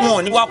wọn ò kún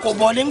ọ ní wá kó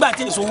bọ nígbà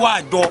tí èso wà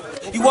jọ?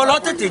 Ìwọ lọ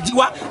tètè jí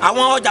wá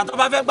àwọn ọjà tó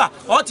bá fẹ́ gbà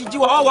ọ ti jí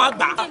wá ọ wá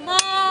gbà.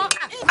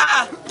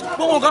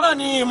 Gbogbo nǹkan náà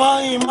ni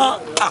ìmọ̀.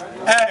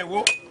 Ẹ wo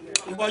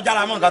ìwọ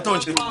jára mọ́ nǹkan tó ń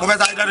ṣe. Mo fẹ́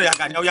sáré dọ́dọ̀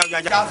yàgà ni ọ̀yá. Mo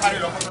fẹ́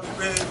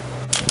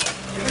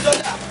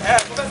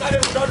sáré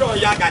dọ́dọ̀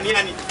yàgà ni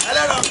ẹni.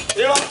 Ẹlẹ́rọ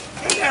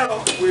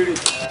wèrè.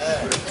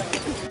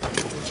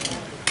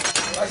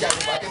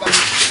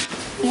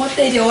 Wọ́n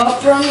tẹ̀lé wa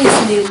promise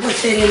ni bó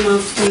tẹ̀lé máa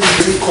fún mi.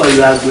 Ní kọ́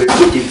ìlú agbẹ̀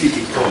tó di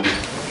fìdí tọ̀ mí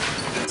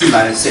tí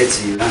màá ń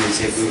sẹ́ẹ̀tì láti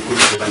ṣe pé kó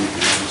lè bá mi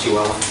ṣe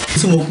wá wá.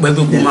 Tí mo pẹ́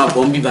pé kó máa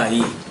bọ̀ ń bíbá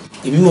yìí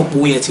èmi mọ̀ pé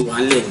owó yẹn ti wà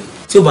ńlẹ̀ ni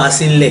tí ó bá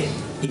sí ńlẹ̀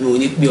èmi ò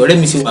ní pé ọ̀rẹ́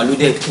mi ti wà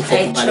lóde tó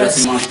fọkàn balẹ̀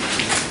sí máa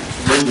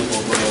lẹ́yìn mi kò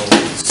gbọ́dọ̀.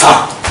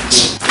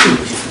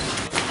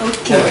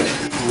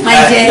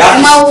 Máa jẹ ẹ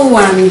máa wò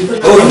wà mí.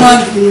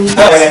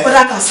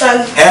 Kódà Kàsálí,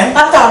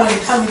 látàwọn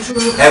ìka mi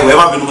dúró. Ẹ wẹ̀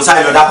má bínú mo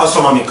sáré lọ dá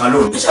kọ́sọ́mọ̀ mi kan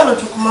lónìí. Iṣẹ́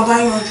lọ́jọ́ kò máa bá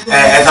yàn jù.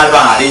 Ẹ ká ló bá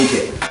àárín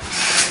jẹ.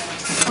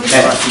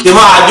 Ṣé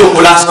máa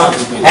jókòó lásán?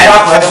 Ẹ bá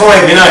kọ́ ẹ fún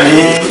ẹ̀mí náà ní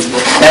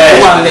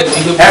fún mi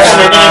ní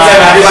Fẹ́mi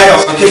Adébáyọ̀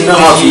kan kí náà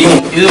wọ́n fi yún.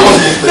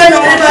 Fẹ́mi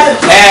Adébáyọ̀.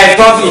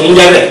 Tọ́fì ní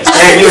jẹ́bẹ̀.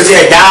 Ní o ti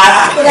ẹ̀ já.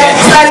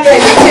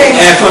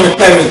 Fún mi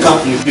Fẹ́mi kan.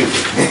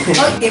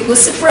 Ok, kò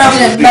sí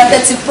problem gba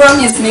tẹ́tí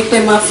promise mi pé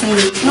máa fún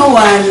mi. No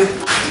wàhálà.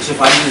 Ṣé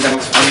fàájì ní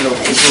ìdájọ́ àmì lọ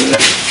kó tó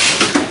lẹ̀.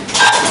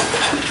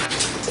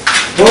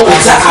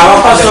 Àwọn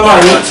kọ́sọ́mọ̀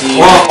yìí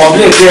wọ́n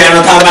kọ̀ọ̀bílẹ̀ pé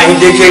ẹran tá a bá yín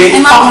dé kéré. Ẹ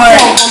máa mọ̀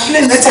rẹ̀.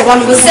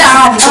 Kò sí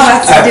àwọn àmì tó bá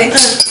ti dé.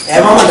 Ẹ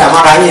má mọ̀ dààmú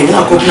ara yín èmi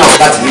náà kó bí náà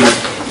láti rí i.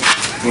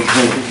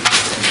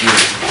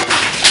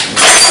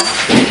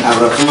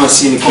 Àrò tó mọ̀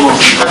sí ni kọ́ mọ̀.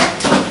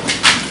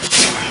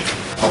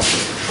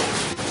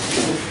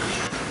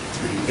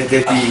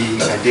 Gẹ́gẹ́ bí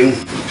àdéhùn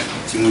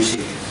tí mo ṣe.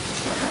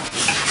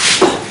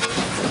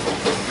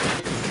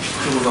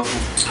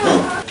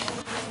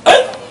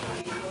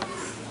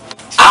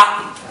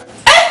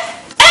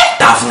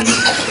 Dá fún yín.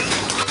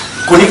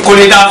 Kò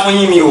ní dá fún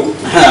yín mi o.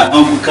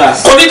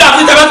 Ọ̀bùkásì. Kò ní dá fún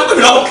yín tẹ́lẹ̀ tó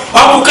kébì lọ́wọ́.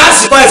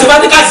 Ọ̀bùkásì kọ́ ẹ̀ tí bá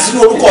ní káàsì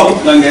sínú orúkọ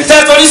mi.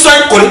 Tẹ́tọ́ ní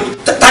sọ́yìn kò ní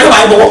táyọ̀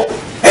máa ń bọ̀wọ̀.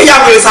 Ẹ yá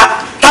wẹ̀rẹ̀ sá.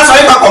 Tásọ̀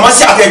yín papọ̀ mọ́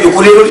sí àtẹ̀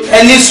ìjòkó lé lórí.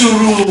 Ẹ ní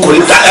sùúrù. Kò ní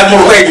ta ẹ mú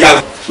orúkọ ìyá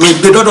mi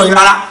gbé dọ́dọ̀ yín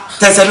rárá.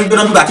 Tẹ́sẹ̀ ló gbé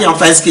dọ́dọ̀ nígbà tí yàn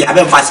fẹ́ síkè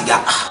abẹ́ ń fa sìgá.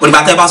 Òdìbà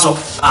tẹ́ bá sọ.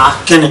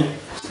 Kí ni?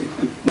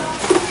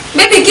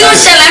 Bébì kí ló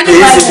ṣẹlẹ̀ ń Kì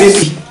í ṣe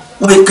bébì.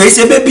 Kì í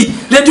ṣe bébì.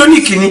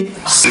 Rédíónìkì ni.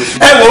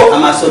 Ẹ wo. A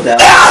máa sọ dáa.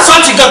 Ẹ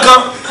asọ́ọ̀tì kankan.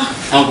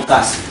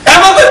 Ọ̀bùkásì. Ẹ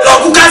má gbé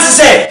blọọkù káàsì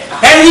sẹ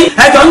ẹyin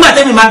ẹjọ ńgbà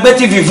tẹ́mi máa gbé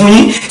tv fún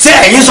yín ṣé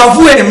ẹ̀yin sọ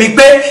fún èmi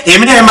pé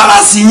èmi náà máa ra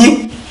sí yín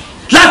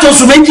láti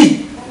oṣù méjì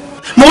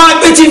mo máa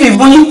gbé tv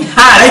fún yín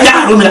ààrẹ já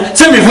àrùn mi la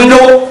ṣé mi fún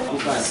lówó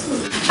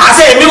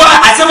àṣẹ èmi wá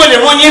àṣẹ mo lè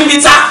mú yín bí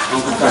ta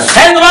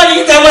ẹni tó bá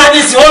yí tẹ́ múra ní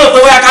ìsìn ó rò pé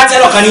wọ́n yà ká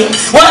tẹ́lọ̀ kan ní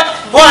wọ́n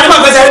wà ní màá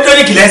gbèsè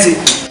rédíònìkì lẹ́sìn.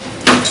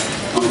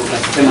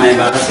 Ẹ máa yẹ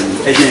bá aláṣẹ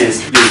ẹ jẹ́ ẹ̀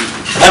sí pé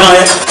ẹ máa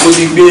yẹ. mo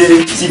ti gbé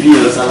tv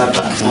yẹn lọ sálábà.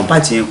 Àwọn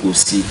pàtì yẹn kò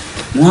sí.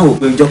 Mo wá wò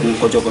pé ọjọ́ kan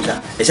kọjá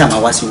ẹ ṣáà máa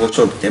wá sí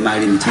workshop tẹ máa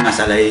rí mi tí màá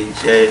ṣàlàyé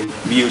iṣẹ́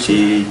bí ó ṣe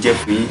jẹ́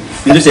fún yín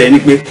ní tó ṣẹlẹ̀ ni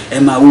pé ẹ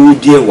máa wó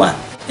díẹ̀ wá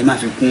ẹ máa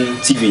fi kún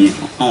tv yẹn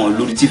hàn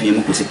lórí tv yẹn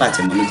mo kò sí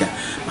pàtẹ mọ́ lọ́jà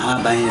máa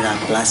bá yín ra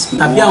plasma.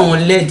 Tàbí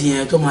àwọn led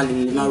yẹn tó máa lè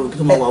máa rò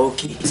tó máa wà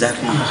ókè.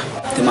 exactly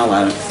tẹ máa wà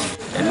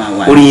ẹ máa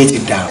wà. Orí yẹn ti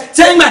dà.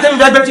 Ṣé nígbà tẹ́mi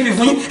fẹ́ gbé tv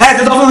fún yín ẹ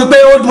ti sọ fún mi pé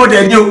old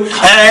model ni o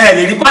ẹ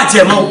lè rí pàtì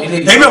ẹ̀ mọ́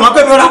èmi ò mọ̀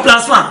pé mi ò ra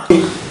plasma.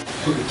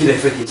 Kí lẹ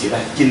fẹ́ kí n ṣe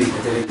báyìí kí ni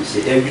nǹkan tẹ́lẹ̀ kì í ṣe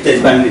ẹ bí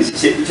tẹ́lẹ̀ bá mi lè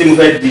ṣe ṣé mo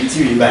fẹ́ di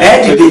tv báyìí. Ẹ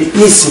dìde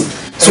nísìn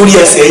sórí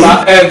ẹsẹ̀ yìí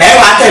ẹ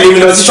wá tẹ̀lé mi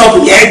lọ sí ṣọ́ọ̀bù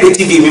yẹn ẹ gbé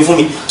tv mi fún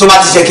mi tó bá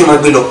ti ṣe kí n máa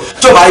gbé lọ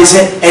tó bá yẹ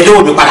iṣẹ́ ẹ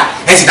dẹ́wọ̀ mi padà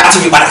ẹ sì dá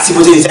tv padà sí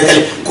bó ṣe ṣe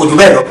tẹ́lẹ̀ kò jù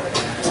bẹ́ẹ̀ lọ.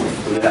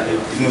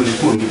 mi ò lè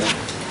kú òní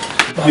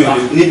mi ò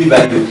lè níbi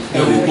báyìí mi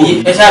ò lè kú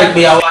òní. Ẹ ṣáà rí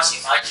pé àwa ṣe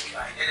fàájì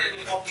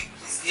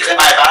ẹ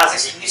máa bá a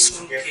ṣe ní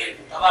sùúrù kẹ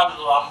bàbá mi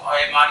lọ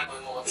ẹ máa rí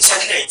pẹ̀lú ọ̀rọ̀. iṣẹ́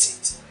kílẹ̀ yìí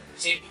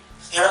ti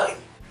ẹ̀rọ yìí.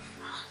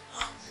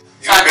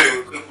 yóò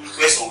bẹ̀rẹ̀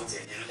pẹ̀sùn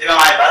òtẹ̀ ẹ bá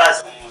máa bàrà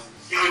sí wọn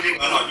kí ló dé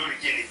gan-an lórí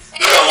kíni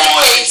lórí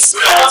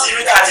àwọn tv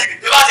àti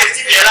tó bá tẹ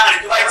tv yẹn láàrin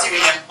tó bá tv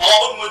yẹn àwọn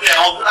old model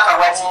àwọn black and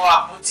white àwọn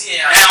àpótí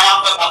yẹn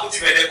àwọn àpótí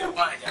bẹ̀rẹ̀ kó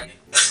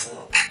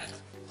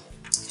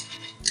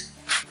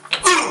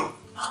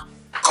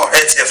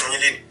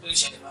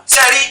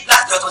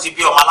látijọ́ tó ti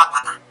bí ọmọ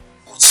alápàtà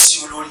kò sí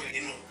olórí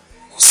nínú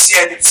kò sí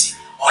ẹni tí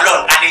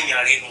Ọlọ́run dá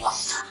léèyàn rẹ̀ nù wa.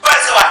 bẹ́ẹ̀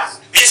sẹ́ wà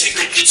bí èsì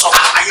gbé kí n sọ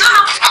fún ayé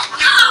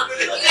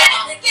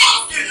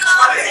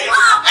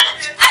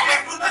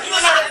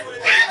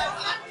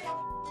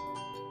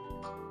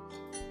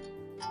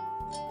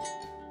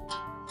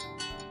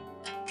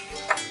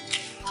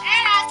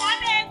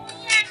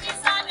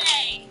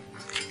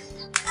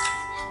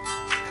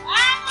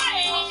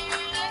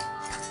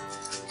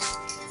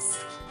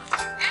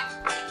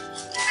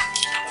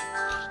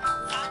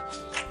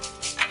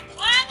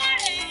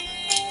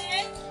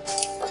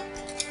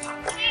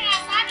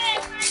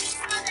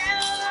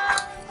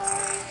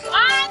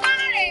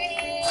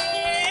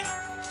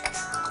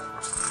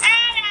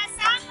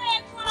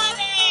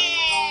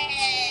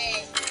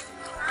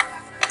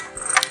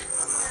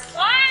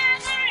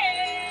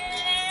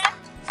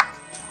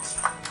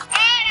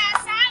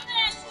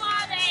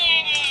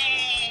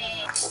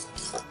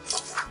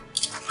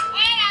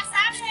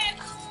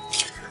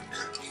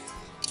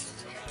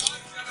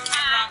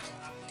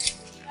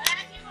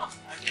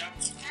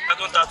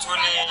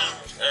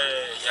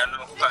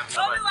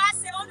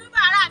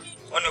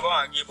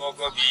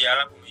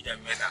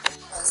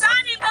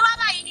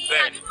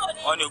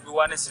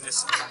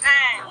nísinsìnyí.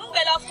 ń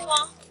gbé lọ fún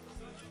wọn.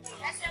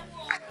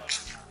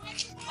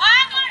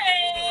 ọmọ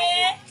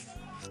rèé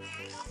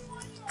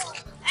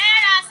ẹ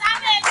rà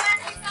sábẹ́ ìgbẹ́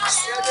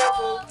ìsọ̀lẹ̀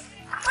o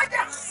ẹ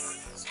rà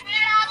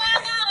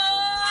bàbá o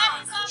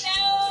ìsọ̀lẹ̀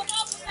o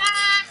lókùtà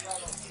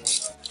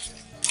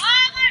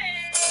ọmọ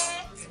rèé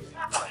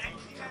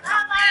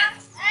ọmọ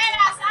ẹ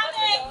rà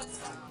sábẹ́.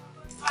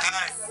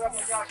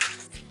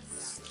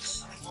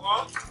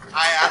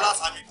 Ay,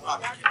 alásàmì fún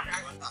àbíkí.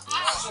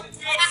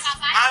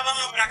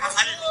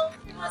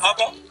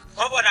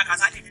 Ọbọ̀ da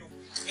kàsálì mi o.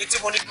 Etí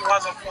mo ní kí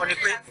wọ́n sọ fún ọ ni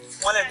pé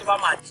wọ́n lẹ́nu tó bá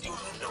máa di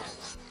olúdọ̀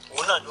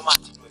òun náà ló máa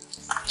di lọ.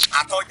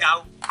 Àtọ́jà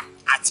o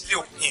àti ilé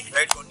òkú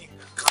ìfẹ́ lọ ní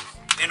kankan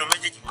nínú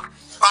méjèèjì mọ́.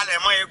 Palẹ̀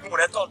mọ́ eégún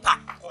rẹ̀ tọ̀ ta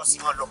kọ́ sí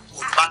wọn lọ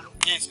olùbá lọ.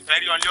 Kí n sì fẹ́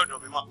rí ọ ní ọ̀dọ̀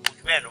mi mọ́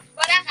òjú bẹ́ẹ̀ lọ.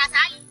 Bọ̀dá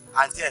Kàsálì.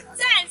 Àǹtí ẹ̀.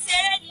 Ṣé ẹ̀ ń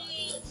ṣeré ni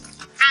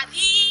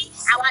àbí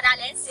àwàdà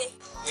lẹ̀ ń ṣe?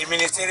 Èmi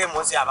ni ṣeré mo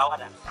ń ṣe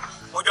àbáwádà.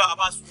 Mojọ́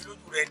abáṣu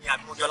lójú rẹ ni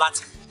àbí mojọ́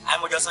láti àbí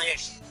mojọ́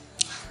sanyẹ̀rì.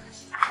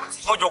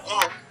 Mojọ́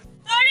kúnnù.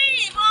 Torí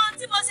ìmọ̀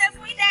tí mo ṣe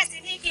fún ìdẹ́sì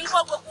ní kí n kó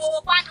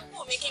gbogbo pàdùkù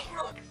mi kí n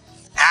kúrò.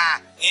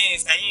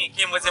 Sẹ́yìn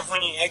kí mo ṣe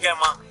fún yín ẹgẹ́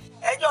mọ́.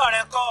 Ẹjọ́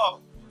rẹ kọ́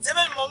ṣé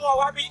bẹ́ẹ̀ ni mo mú ọ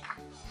wá bí?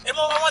 Èmi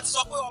wọn ti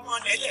sọ pé ọmọ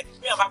lẹ́lẹ̀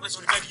bí wọn bá gbé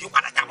sórí bẹ́ẹ̀ yóò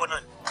padà jábọ́ náà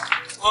ni.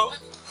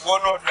 Wọ́n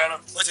náà lu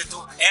ẹran ó ti tó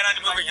ẹran ní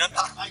gbogbo èèyàn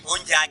ta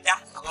oúnjẹ ajá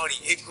àwọn rè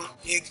eégún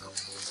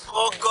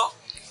ọgọ́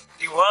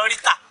ìwọ́n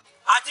ríta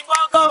àti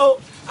bọ́gọ́ o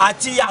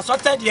àti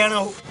àsọtẹ́ẹ̀dì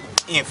ẹran o.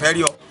 Ìfẹ́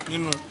rí ọ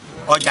nínú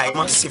ọjà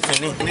ìmọ̀ sí fún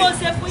ní. Mo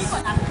ṣe fún yín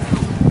kọ̀tà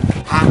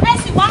ẹ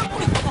sì wá ń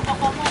kúrì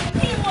kọ̀kọ̀kọ̀ mọ́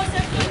kí mo ṣe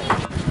fún yín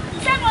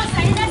ṣé mo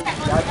ṣẹ̀yìn lẹ́sẹ̀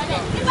kan tẹ́lẹ̀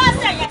bí bá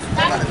ṣẹ̀yìn ẹ̀sìn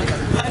dájú.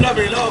 Ẹ lọ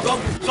bèrè lọ́wọ́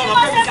gọ́ọ̀mù sọ̀rọ̀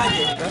pé mi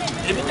kájẹ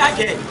èmi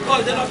kájẹ kọ́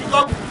ọ̀dẹ́ lọ fi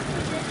gọ́ọ̀mù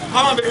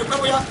ọmọ bèrè pé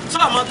bóyá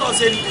sọ̀rọ̀ mọ́ tọ́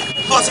ṣe ni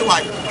tọ́ ṣe wà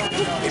yìí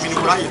èmi ni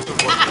kúrò ayé tó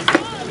kọ́.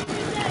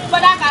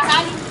 Bọ̀dá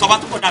Kàsálì. Tọ́ba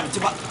tó kọ̀ dàbí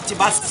tí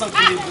bá sàn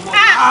kí lè gún mọ́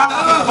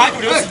wájú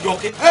rẹ̀ ó sì jọ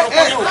ké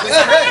ọkọ̀ yẹn ò pé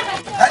sí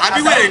àbí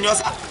wèrè ni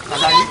ọ̀sà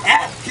Kàsálì ẹ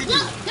kíjì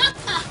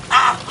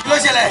kí ló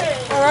ṣẹlẹ̀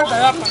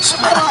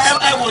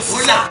ẹ wò sí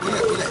sá.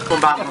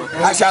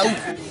 Àṣàwù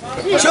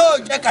ṣé o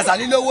jẹ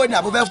Kàsálì lówó ni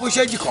àbúfẹ́ fún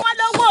ṣéjì kan. wọ́n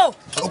lówó.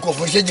 o kò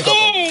fún ṣéjì kankan.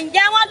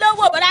 ǹjẹ́ wọ́n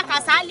lówó bọ̀dá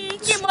Kàsálì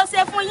kí mo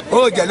ṣe fún yín.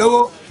 o jẹ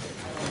lówó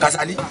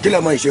Kàsálì kí lè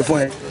mọ ìṣe fún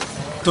ẹ.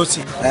 tó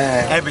sì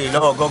ẹ bèrè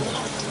lọ́wọ́ gọ́gùn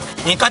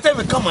nǹkan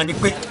tẹ́mi kàn mọ̀ ni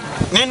pé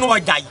nínú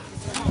ọjà yìí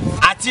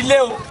àti ilé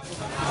o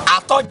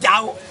àtọ́jà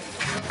o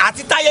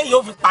àti táyé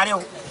yóò fi parẹ́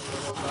o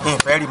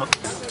ìfẹ́ rí mọ́.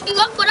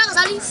 ìwọ bọ̀dá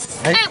Kàsálì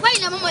ẹ pẹ́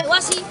ilẹ̀ mọ́mọ́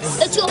ìwá sí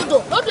etí odò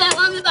lódò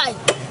ẹ̀wọ̀n mi báyìí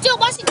tí o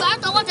bá sì gbà á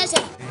tọwọ́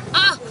tẹsẹ̀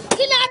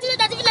kí lè àti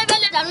lẹ́dàá tí fi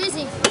lẹ́fẹ̀ẹ́ lẹ́dàá lórí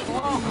sí.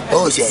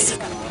 ó ṣe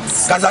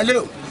Kàsálì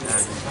o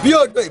bí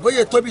odò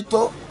ìbóyè tóbi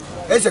tó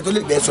ẹsẹ̀ tó lè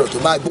bẹ̀ sọ̀rọ̀ tó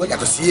máa gbọ́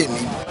yàtọ̀ sí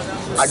èmi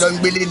àjọ ń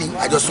gbélé ni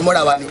àjọ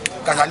súnmọ́ra wa ni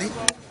Kàsálì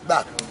gbà.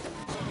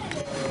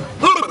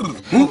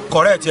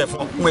 kọ̀rẹ́ tiẹ̀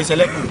fún un ẹsẹ̀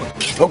lẹ́kùn.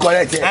 ó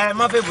kọ̀rẹ́ tiẹ̀. ẹ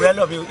má fẹ́ èbúrẹ́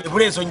lọ mi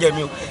èbúrẹ́ èso ń jẹ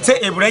mi o ṣé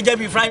èbúrẹ́ jẹ́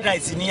bí fried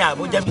rice ní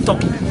àbó jẹ́ bí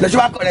tọ́kì. lọ́sọ̀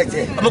bá kọ̀rẹ́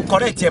tiẹ̀. mo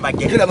kọ̀rẹ́ tiẹ̀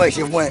bàjẹ́. kí ló máa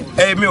ṣe fún ẹ.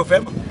 èmi ò fẹ́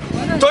mọ̀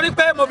torí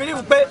pé mo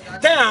believe pé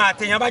téèyàn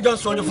àtèèyàn bá jọ ń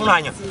sọrí fún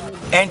àyàn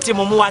ẹni tí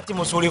mo mú wá tí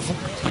mo sọrí fún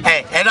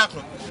ẹ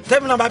dákun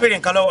tẹ́mi náà bá béèrè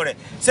nǹkan lọ́wọ́ rẹ̀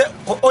ṣé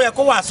ó yẹ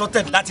kó wà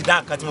sorted láti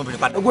dá nǹkan tí mo béèrè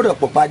padà. ó gbọ́dọ̀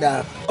pọ̀ padà.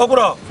 ó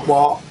gbọ́dọ̀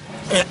pọ̀.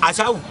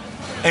 Àṣàwù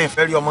ẹ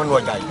fẹ́ rí ọmọ nù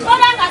ọjà yìí.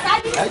 bọ̀dá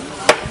Kàsálì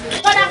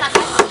bọ̀dá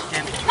Kàsálì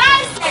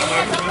láìsẹ̀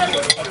yẹn sọ pé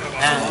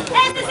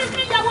ẹ ti ti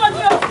fi yọwọ́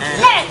mi o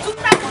ẹ tún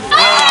tà.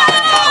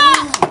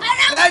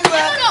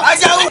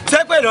 Àṣàwù.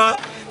 sépè náà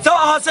tó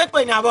ọ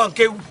sépè ní abọ́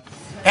nkéwu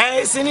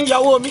ẹ sì ní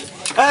yọwọ́ mi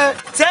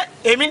ṣé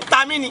èmi ń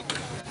ta mí ni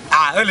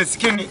ó lè sí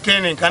kí ni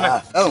nǹkan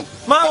náà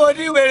máa wo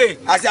ní wèrè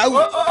Àṣàwù.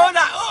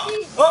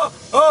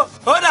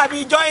 ó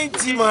dàbí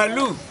jọ́ìntì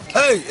màálù.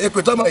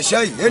 èpè tọmọ ìṣe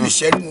yìí èlì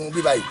ṣẹ nínú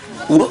bíbá yìí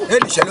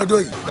èlì ṣẹ lọ́dọ̀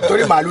yìí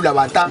torí màálù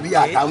làwọn àtà bí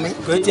àtàmí.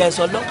 kò tiẹ̀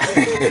sọ lọ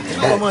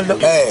ọmọ lọ.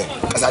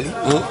 Kàsálì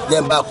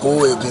jẹ́ n bá kó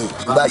egun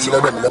n bá ṣe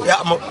lọ́dọ̀ mi lọ.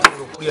 mo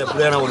rò pé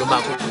ẹ̀bùrẹ́ ẹran wo ló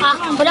máa kó.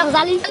 bọ̀dá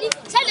Kàsálì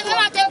sẹ́ni fẹ́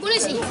máa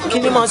kí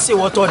ni mo ń ṣe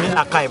wọ́tọ̀ ní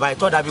làkà ìbá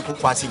ìtọ́ dàbí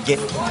kókó àti jẹ́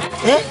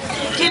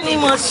kí ni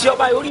mo ń ṣe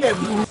ọba orí ẹ̀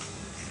burú.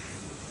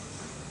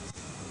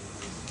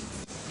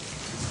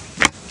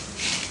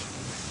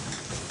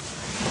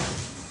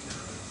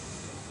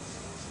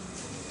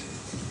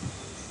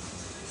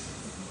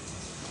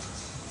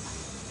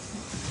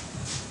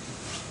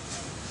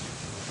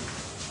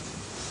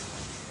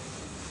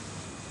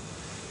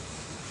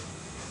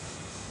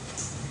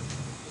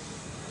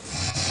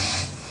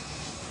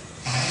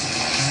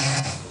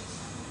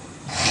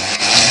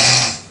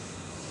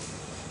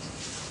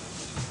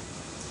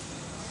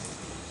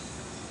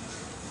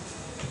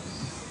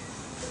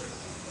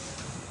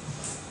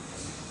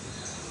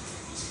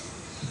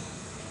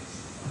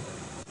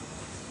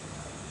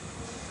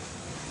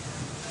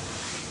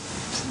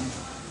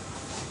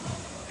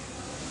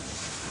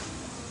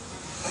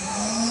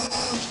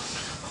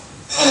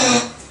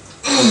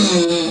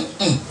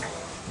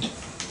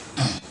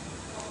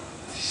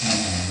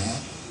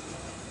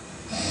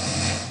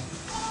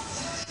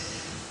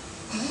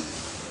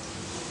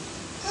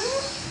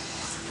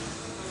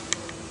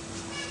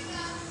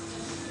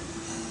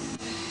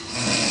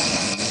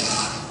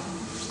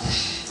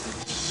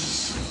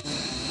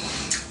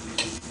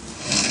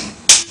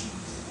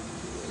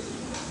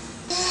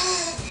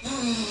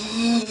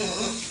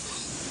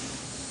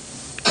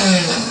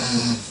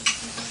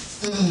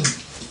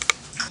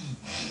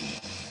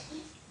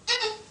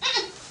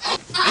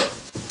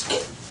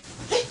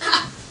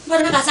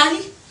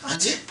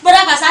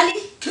 Bọ́dá Kàsálí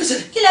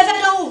kí lẹ fẹ́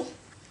dánwò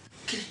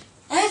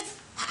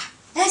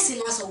ẹ sì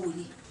lásọ wò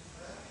ni.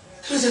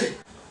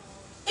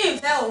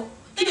 ìfẹ́ o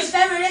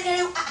ìfẹ́ rere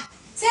kéré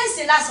ṣé ẹ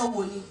sì lásọ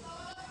wò ni.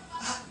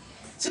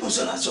 tí mo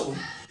sọ lásọ wò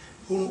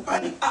orun pa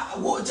ni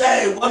àwọ̀ jẹ́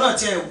ìwọ náà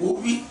tí ẹ wò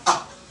wí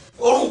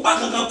orun pa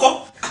kankan kọ́.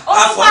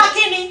 orun pa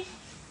kí ni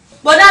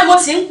bọ́dá mo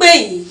sì ń pè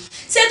yín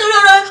ṣé torí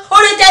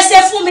oore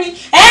tẹ́sẹ̀ fún mi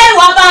ẹ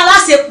wà bá a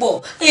láṣepọ̀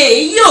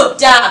èyí yóò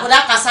dáa bọ́dá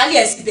Kàsálí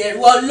ẹ̀ sì bẹ̀rù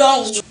Ọlọ́run.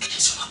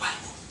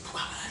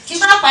 kí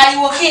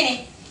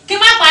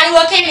má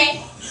pariwo kí ni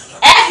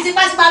ẹ fi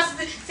tipátipá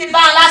fi bá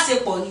a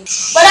láṣepọ̀ ni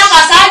bọ́dá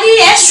Kàsálí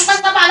ẹ fi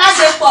tipátipá bá a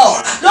láṣepọ̀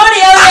lórí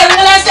oore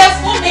èwo lẹ́sẹ̀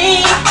fún mi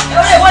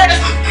oore èwo lẹ́sẹ̀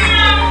fún mi.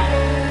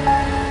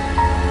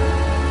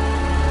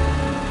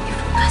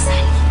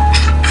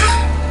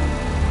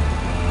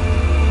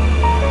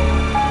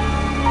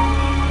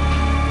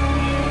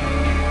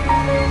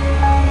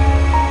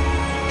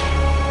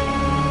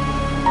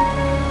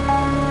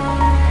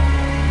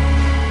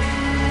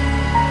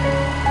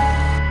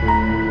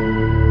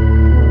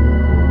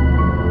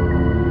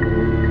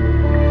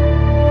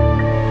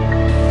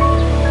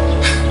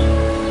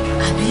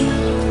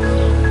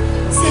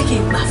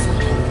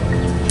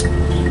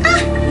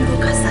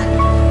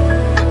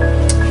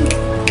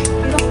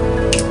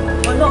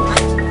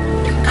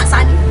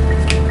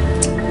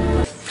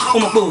 ó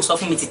mọ̀ pé o sọ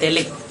fún mi ti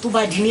tẹ́lẹ̀ tó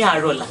bá di ní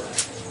àárọ̀ la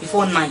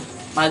before 9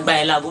 máa gba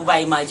ẹ̀ láàbò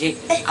báyìí máa jẹ́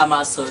a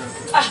máa sọ̀rọ̀.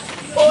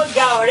 ó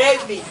ga ọ̀rẹ́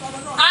mi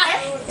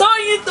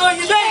tóyin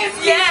lóyún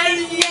ti ẹ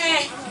yẹ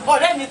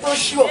ọ̀rẹ́ mi tó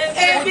ṣú ọ.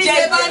 èmi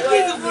lè máa ń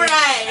kíkù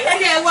fúnra ẹ̀ ó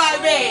ní ẹwà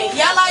bẹ́ẹ̀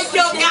yálà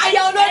jọ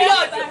káyọ̀ olórí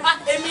ọ̀dọ́.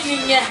 èmi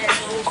nìyẹn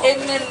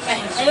èmi nìyẹn.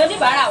 ẹ̀yin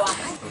oníbàárà wa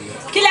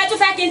kí lẹ tún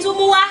fẹ́ kí n tún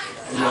mú wá.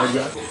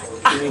 ìyájà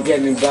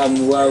kíníkẹ́ni bá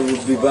mu wá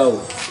bí báwo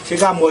ṣé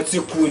ká mọ tí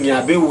kú ni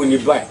àbẹ̀wò ní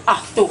báyìí.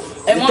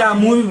 níta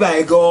mú bíbá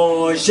ẹ̀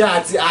gan-an ṣá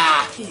àti.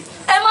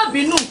 ẹ má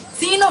bínú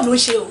tí iná ló ń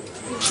ṣe o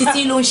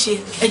títí ló ń ṣe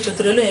ẹjọ́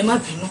tẹ̀lé ló ẹ má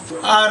bínú.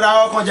 ara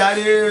ọkàn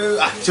jáde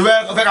ṣe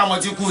fẹ́ ká mọ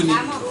tí kú ni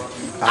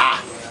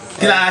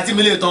kí lára tí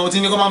mi lè tán o ti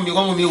ní kọ́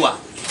mọ́ mi wà.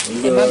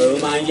 ó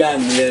máa ń yà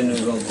mí lẹ́nu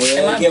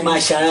gan-an kí ẹ máa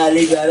ṣara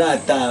lébi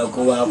aláàtà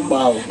kó wa pa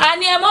o. a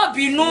ní ẹ má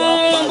bínú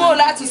bó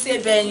láti ṣe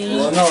bẹ́ẹ̀ ni.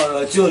 wọn náà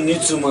ọ̀rọ̀ tí ò ní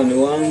túmọ̀ ni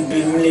wọ́n ń bí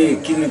mílẹ̀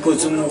kí ni kó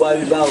tún mú wá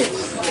bí báwo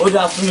ó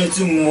dáa fún mi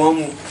tí mo mọ̀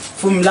mu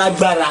fún mi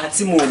lágbára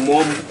tí mo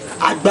mọ̀ mu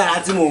agbára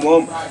tí mo mọ̀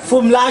mu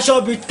fún mi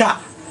láṣọ bí ta.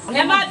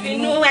 ẹ má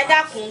bínú ẹ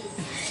dákun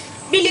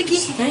Bílíkì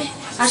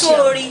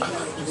sórí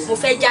mo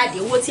fẹ́ jáde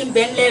owó tí ń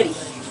bẹ ń lẹ́rìí.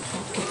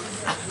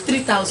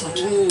 3,000.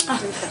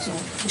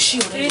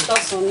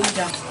 3,000 ní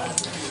ìjà.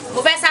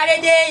 mo fẹ́ sáré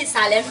dé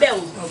ìsàlẹ̀ ń bẹ̀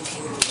wọ́n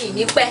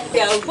ìní pẹ́.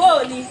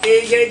 ìyàwó ni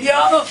èyí ni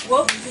ọ́ wò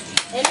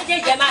èmi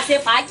jẹjẹ máa ṣe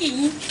fàájì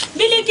yín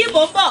Bílíkì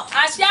mò ń bọ̀.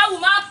 àṣẹ́wù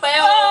má pẹ́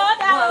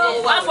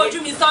o wá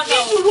fojú mi sọ́nà.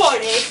 nítorí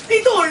ọ̀rẹ́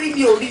nítorí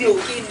mi ò rí o.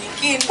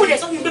 kí ni kó lè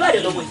sọ fún mi pé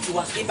Ìbàdàn lọmọ ìtì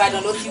wa.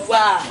 Ìbàdàn ló ti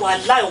wá.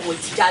 wàláhì ọmọ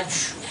ìtì já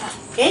jù.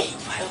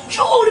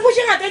 ṣé o rí bó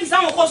ṣe ń àtẹ́lì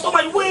sáwọn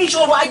kọ́sítọ́mà ìwé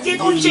ìṣòro ajé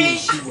tó ń ṣe.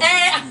 ṣé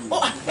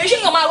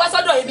èèyàn máa wá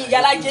sọ́dọ̀ èmi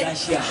ìyálájé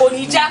kò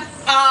ní já.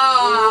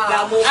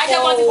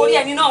 ajẹ́kọ̀ọ́ ti forí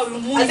ẹni náà mú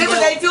mi.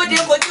 àtẹ́kọ̀ọ́ tí ó dé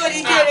kò tí ò ní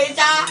kéré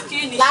já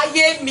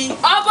láyé mi.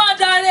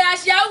 ọgbọ́dọ̀ rẹ̀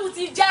àṣẹ́wù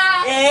ti já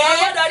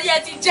ọgbọ́dọ̀ rí ẹ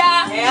ti já.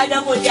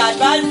 ajẹ́kọ̀ọ́ ti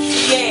àgbáǹtì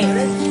yẹ.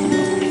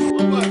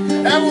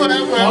 ẹwọ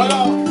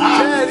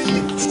ṣe rí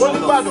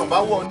oníbàdàn bá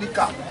wọ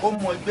oníkà ó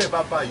mọ ẹgbẹ́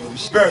bàbá yìí ó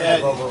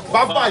ṣe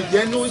bàbá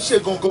yẹn ló ń ṣe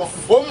gangan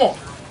ó mọ̀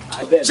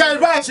ṣe rí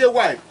báyìí ṣe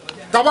wà ẹ̀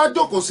tàbá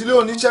jókòó sílé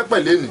oníṣẹ́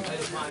pẹ̀lẹ́ ni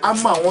a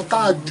mọ àwọn tá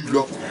a jù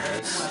lọ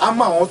a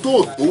mọ àwọn tó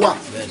wà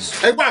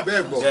ẹgbẹ́ àbẹ́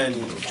gbọ́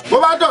bó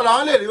bá dọ̀rọ̀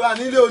àwọn lè rí wa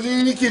nílé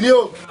oníkíní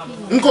o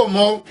n kò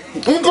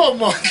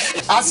mọ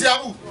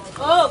àṣìáwù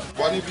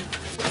wọ níbí.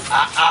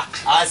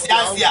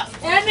 àṣìá.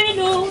 èmi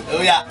nu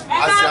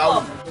àṣìáwù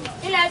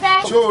ilẹ̀ fẹ́.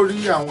 ṣé o rí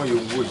àwọn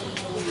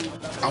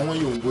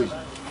yòǹgbò yìí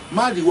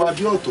má rí wa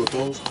bí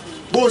ọ̀tọ̀ọ̀tọ̀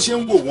bó o ṣe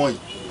ń wò wọ́n yìí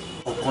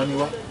ọ̀kan ni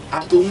wá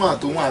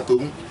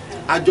àtòhún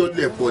àjọ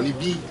lẹ̀pọ̀ ní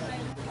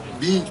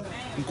bí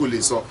n kò lè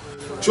sọ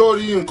ṣé o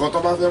rí nǹkan tó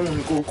bá fẹ́ mú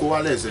ni kó wá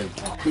lẹ́sẹ̀.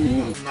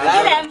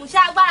 ilẹ̀ mú ṣe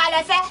agbára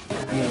lẹ fẹ́.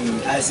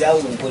 àṣìá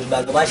òun kò gbà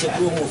tó bá ṣe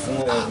promo fún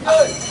ọ ó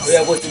yẹ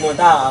kó ti mọ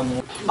tá a mú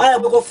má yẹ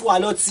pé kó fún wa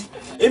lọ́tí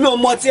èmi ò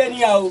mọ tí ẹ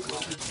níyà o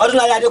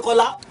Ọdúnláyé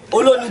Adékọ́lá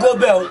olóòní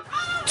gómìnà o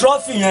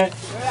trọ́fì yẹn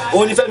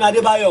òun ni Fẹ́mi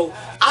Adébáyọ̀ o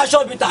aṣọ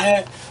bìtà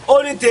yẹn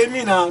ó ní tèmi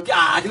náà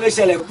kí ló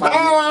ṣẹlẹ̀ pa.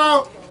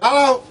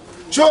 ara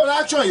ṣé o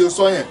reaction yóò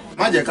sọ yẹn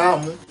má jẹ́ ká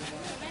mú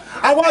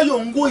àwa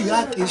yòǹgbò yìí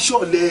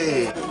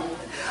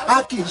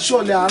a kì í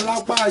ṣọ̀lẹ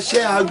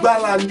alápáṣẹ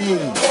agbára ni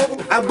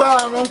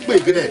agbára ló ń pè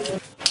bẹ́ẹ̀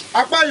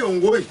apá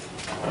yòǹgbò yìí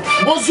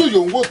mọ́sù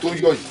yòǹgbò tó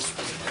yọ yìí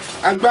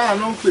agbára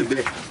ló ń pè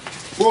bẹ́ẹ̀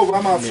bó o bá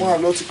máa fún wa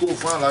lọ́tí kó o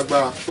fún wa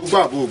lágbára tó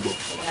gbà bó o gbọ́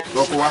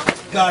lọ́kọ̀ wa.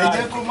 ẹ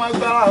jẹ́ kó má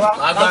gbára wa.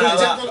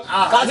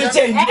 ká tún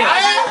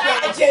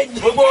change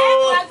gbogbo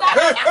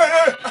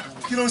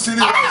kí ló ń ṣe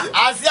ní ìwádìí.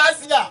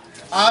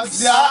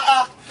 àṣìá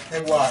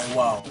ẹwà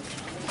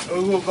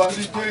owó kan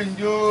ti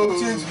change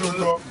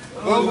o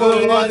gbogbo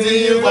wọn ti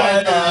yí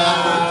padà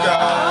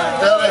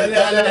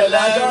tẹ́lẹ̀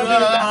lájọ́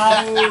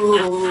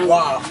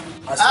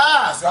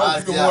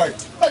bí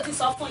ó ti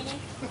sọ fún yín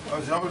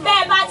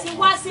bẹ́ẹ̀ bá ti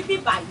wá sí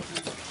bíbáyìí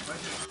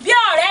bí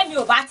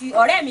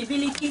ọ̀rẹ́ mi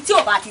Bílíkì tí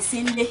ò bá ti sí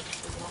nílé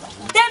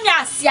tẹ́mi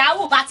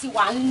Àṣìáwù bá ti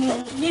wà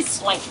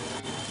nísùn ẹ̀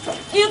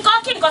nǹkan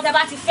kí nǹkan tẹ́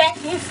bá ti fẹ́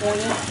ní fún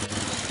yín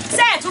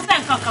ṣé ẹ̀ tún fẹ́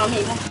nǹkan kan mi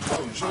mọ́.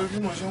 ṣé bí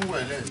mo ṣe ń wọ̀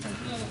ẹ́ lẹ́ẹ̀kan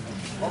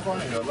wọ́n kọ́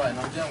ní ìyọ̀bá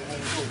iná jẹ́ nǹkan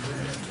tó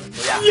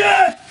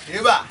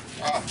yébà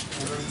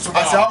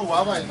Àṣìáwù wà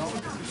báyìí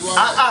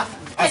náà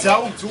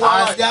Àṣìáwù tí wọ́n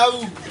wà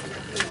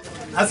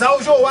Àṣìáwù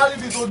ṣó wá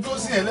níbi tó dó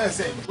sí ẹ̀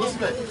lẹ́sẹ̀ yìí tó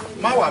síbẹ̀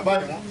má wà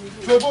báyìí wọ́n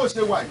ṣé bó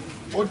ṣe wà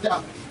yìí ó dáa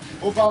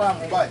ó bára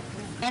mu báyìí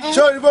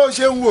ṣé o rí bó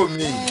ṣe ń wò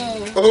mí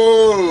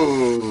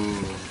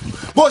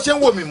bó ṣe ń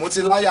wò mí mo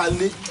ti láyà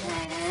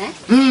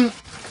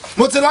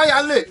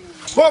lé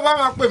bó o bá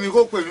máa pè mí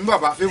kó pè mí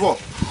bàbá Favour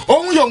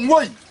òun yóò ń wò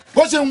yìí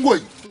bó ṣe ń wò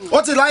yìí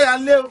ó ti láyà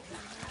lé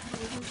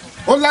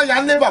ó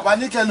láyà lé bàbá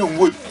níkẹ́ ló ń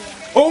wò yìí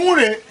òun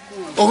rèé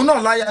òun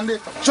náà láyà lé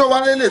ṣé o wá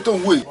lélẹ̀ tó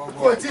ń wò yìí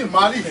kó o tí ì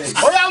má rí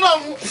ó yá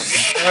lọ́hùn.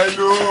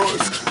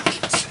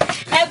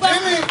 ẹ̀gbọ́n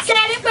ṣe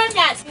rí pé mi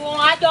àti wọn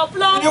àjọ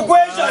plọ́ọ̀mù.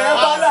 equation yẹn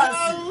balance.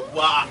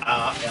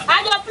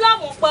 àjọ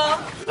plọ́ọ̀mù pọ̀.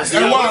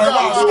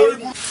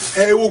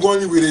 ewo gan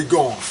ni wèrè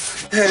gan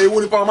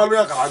ewo ni paramá lórí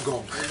àkàrà gan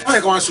wọn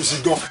yẹ kí wọn ṣòṣì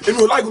gan èmi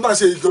ò láìgún náà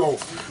ṣe yìí gan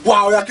wà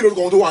ọ̀yà kí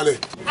lórúkọ wọn tó wà lẹ̀.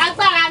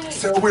 agbára ni.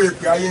 ṣe owó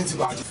èpè ayé ń ti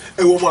bàjẹ́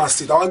ẹ wo ọmọ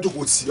àṣẹ táwọn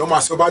jókòó tì ọmọ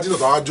àṣẹ ọba dínà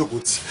táwọn jókòó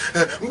tì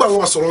nígbà tí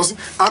wọn sọ̀rọ̀ sí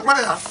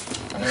agbára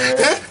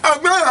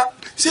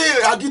ṣé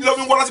agídí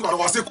lọ́mí wọ́n láti bàrọ̀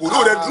wá sí kò ní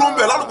òde dúró ń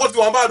bẹ̀ lálùkọ́ tí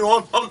wọ́n bá ní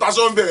wọ́n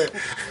taṣọ ń bẹ̀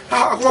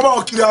àkọ́kọ́ bá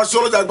wọn kiri aṣọ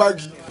ọlọ́jà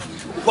gbági.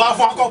 wà á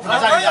fọ akọ́kù náà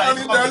sáré yára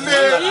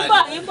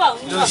ìbọ̀.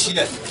 ló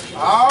ṣílẹ̀.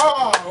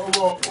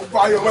 ọkọ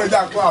ayọ̀ ọmọ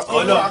ìjà kan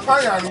àtọ́jú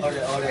apáyà ni.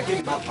 ọ̀rẹ́ kí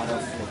ni bá padà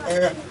fún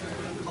ọ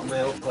ọmọ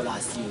ẹ ó kọlà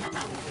sí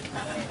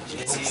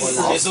o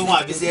ṣe sọ wọn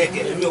àbí sí ẹkẹ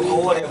mi ò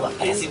kọwọ́ rẹ wà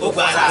ẹsìn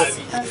gbogbo ara mi.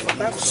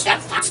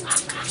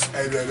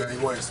 ẹ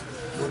ìwọ ẹsìn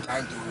no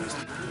time to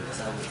waste.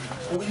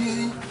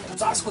 oye kò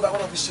tó àsìkò táwọn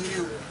náà fi ṣeré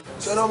o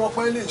ṣẹlẹ̀ ọmọ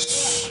pẹ́ lè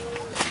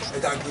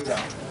ẹja gbéra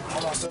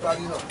àwọn asọ́gbà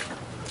nínà.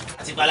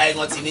 àti bala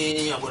igan ti ní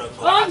ọgbọdọ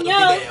gbọ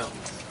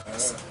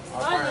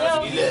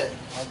ilẹ̀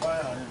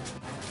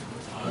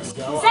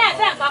ṣé ẹ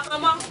fẹ́ nǹkan kan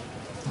mọ́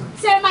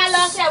ṣé máa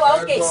lọ ṣe wà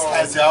ókè.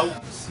 Àṣìáwù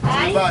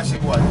tí bá a ṣe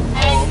wà ní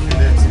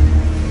ọ̀kẹ́lẹ̀ tí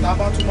tá a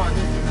bá tún máa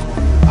ní ìdíkọ̀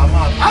a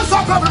máa. Hands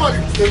up everybody!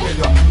 Stay where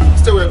you are.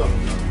 Stay where you are.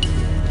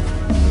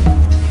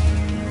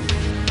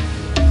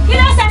 kí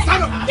ló ṣẹlẹ̀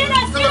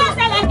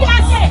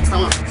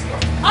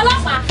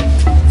ọlọ́pàá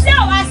ṣé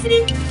ò wá sí.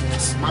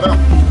 Madam,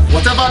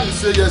 whatever you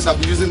say yes, I'll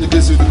be using the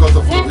case because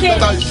of you.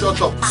 Better you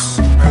shut up.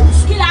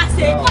 kí la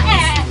ṣe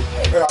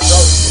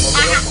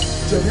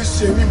jẹ̀bi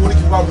ṣe mí mo ní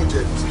kí n wá ló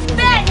jẹ.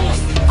 bẹ́ẹ̀ni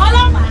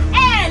ọlọ́pàá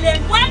lè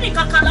mú ẹnì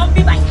kankan lọ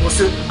bí báyìí.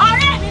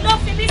 ọ̀rẹ́ mi ló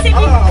fi mí síbi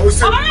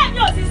ọ̀rẹ́ mi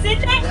ò sì sí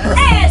dé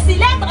sì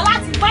lẹ́tọ̀ọ́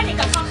láti mú ẹnì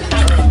kankan bí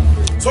báyìí.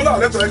 sọ́dọ̀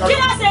lẹ́tọ̀ọ́ ẹ̀ka. kí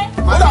ló ṣe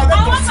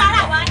àwọn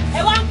sára wa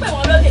ẹ wá ń pè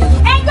wọ́n lóde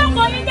ẹjọ́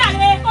kò ní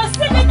jàre kò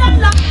síbi tó ń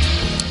lọ.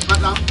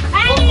 Madam,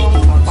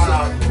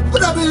 ó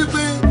dàbí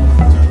pé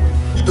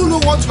you don't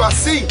know what you are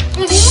saying.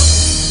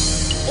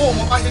 Ó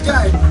mọ̀ bá ṣe jẹ́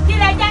ẹ̀. kí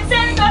lè jẹ́ ṣé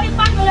nítorí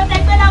pátó ló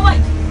tẹ́gbẹ́ lọ́wọ́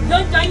yìí ló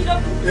ń jọ yín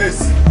lókun.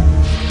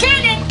 kí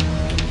ni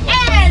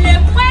lè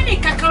mú ẹnì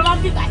kankan lọ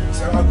bí báyìí.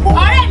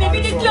 ọ̀rẹ́ mi bí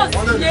ní kí o sì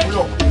lé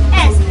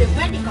sì lè mú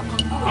ẹnì kankan.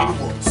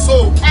 So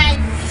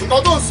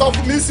nǹkan tó ń sọ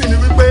fún mi sì ni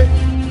wípé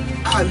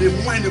a lè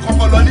mú ẹnì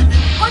kankan lọ níbí.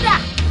 kódà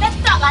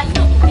dókítà wa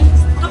yóò pè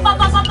é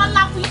pápápápá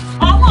lápú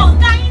àwọn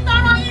ọ̀gá yín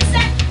tọrọ yín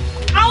sẹ́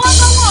àwọn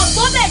ọmọ wọn ò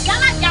tó bẹ̀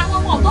jálàjà àwọn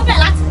ọmọ ò tó bẹ̀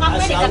láti máa mú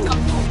ẹnì kankan.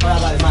 ọ̀rọ̀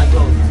àbálẹ̀ máa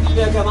gbọ́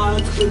ilé ẹ̀kẹ́ máa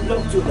rántí pé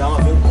blọọkì tí ò dá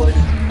wọn fi ń kọ́ ni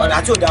ọ̀dà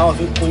tí ò dá wọn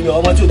fi ń kun ilé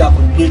ọmọ tí ò dá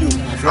kò gbé lò.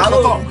 àlọ́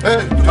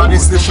ìjọba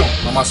station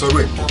mama sọ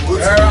rẹ̀.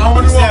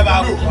 àwọn ni wọ́n lò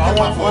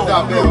àwọn ọ̀dà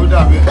bẹ́ẹ̀ ó dà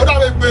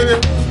pé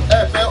ẹ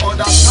fẹ́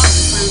ọ̀dà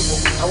láti pé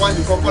àwọn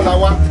nìkan kọ́ la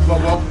wá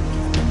gbọ̀gbọ́.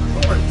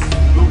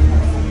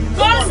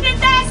 kò sí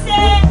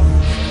tẹ̀sẹ̀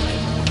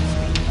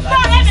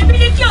bọ́ọ̀rẹ́ mi bí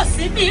ní kí o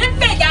sí bí ń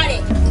gbèjà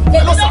rẹ̀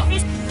èmi ló fi.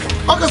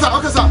 Okay sir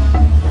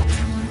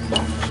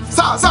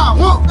sir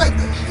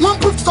wọ́n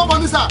put stop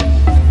on this sir.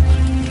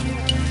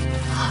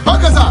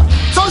 Okay sir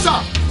Soja.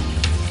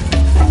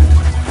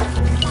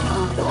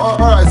 All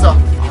right sir.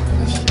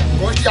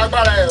 Kò ń ṣe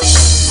agbára ẹ̀ o.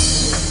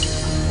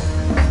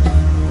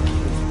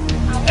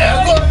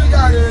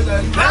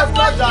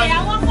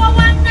 àwọn kọ́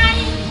wá ń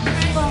náyì.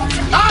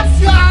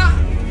 Asia.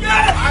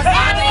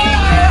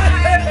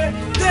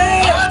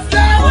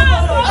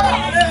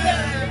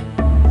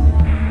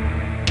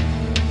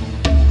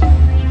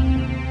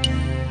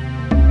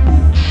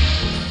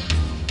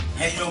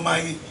 ẹ̀yin ọmọ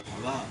ayé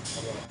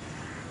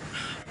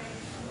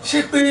ṣé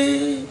pé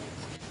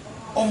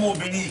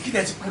ọmọbìnrin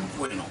ìkílẹ̀ ti kúrú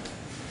pọ̀ ẹ̀nà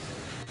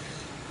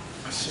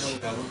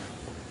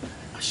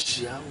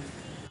àṣìáwó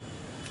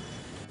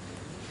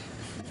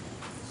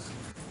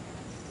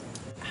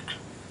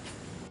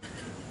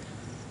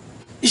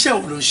iṣẹ́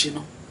wo ló ń ṣe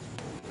náà?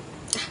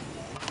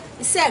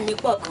 iṣẹ́ mi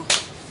pọ̀ gan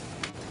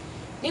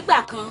nígbà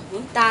kan mo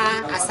ń ta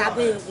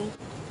àsábẹ́ egun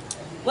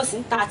mo sì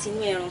ń ta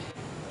tinú ẹran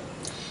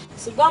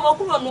ṣùgbọ́n mo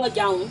kúrò ní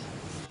ọjà ọ̀hún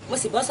mo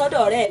sì bọ́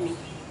sọ́dọ̀ ọ̀rẹ́ mi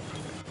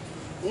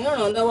ń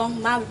ràn lọ́wọ́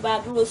máa ń bá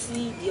dúró sí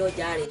ìdí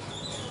ọjà rẹ̀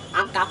à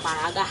ń ta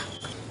pàrágà.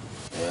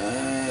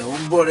 ó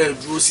ń bọ̀ rẹ̀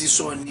dúró sí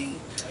sọ ni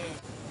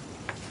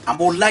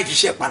àmọ́ láìkí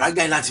iṣẹ́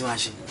pàrágà yìí láti máa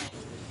ṣe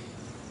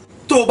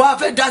tó o bá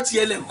fẹ́ dá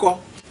tiẹ̀ lẹ́ǹkọ́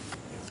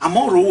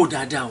àmọ́ rò ó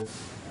dáadáa o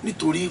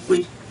nítorí pé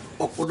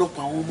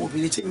ọ̀pọ̀lọpọ̀ àwọn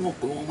ọmọbìnrin tí mọ̀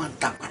pé wọ́n máa ń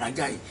ta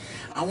pàrágà yìí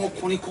àwọn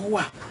ọkùnrin kan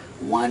wà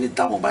wọ́n á ní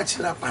táwọn bá ti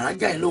ra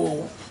pàrágà yìí lọ́wọ́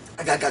wọn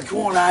àgàgà kí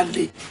wọ́n ra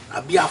lè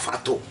àbí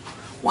àfàtọ̀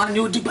wọ́n á ní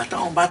ó dìgbà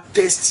táwọn bá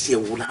tẹ́sítì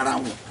ẹ̀ wò lára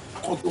wọn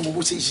kó tó mọ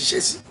bó ṣe ń ṣiṣẹ́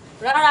sí.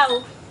 rárá o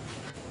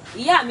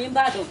ìyá mi ń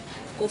bàdàn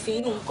kò fi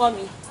inú kọ́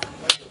mi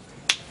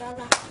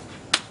rárá.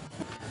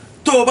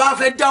 tó o bá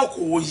fẹ́ dá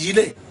okòwò yìí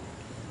lẹ̀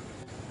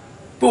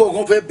pé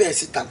oògùn fẹ́ bẹ̀ẹ̀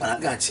sí ta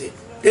pàrágà tiẹ̀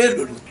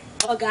èèlò ló.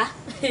 ọ̀gá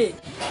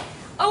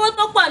owó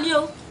tó pọ̀ ní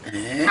o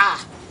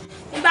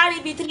n bá rí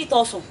bíi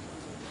 3,000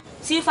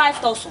 sí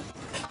 5,000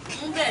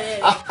 ń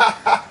bẹ̀rẹ̀ rẹ̀.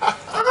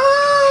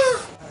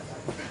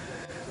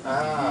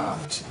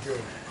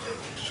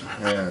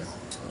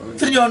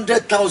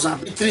 300,000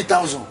 àbí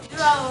 3,000.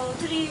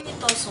 3,000 ní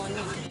 3,000.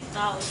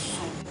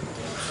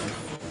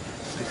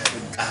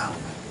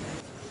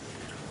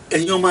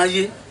 ẹ̀yin ọmọ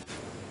ayé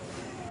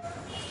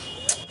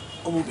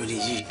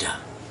ọmọbìnrin yìí dá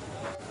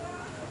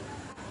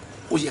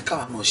ó yẹ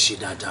káwa náà ṣe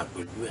dáadáa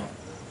pẹ̀lú ẹ̀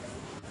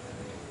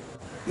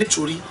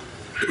nítorí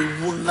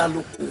ewu ńlá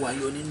ló kó wa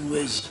yọ nínú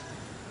ẹ̀ yìí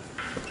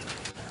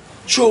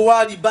ṣó wá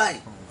rí báyìí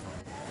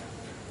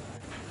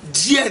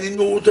díẹ̀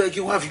nínú owó tó yẹ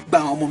kí wọ́n á fi gba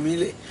àwọn ọmọ mi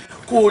lẹ̀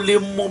kó o lè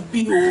mọ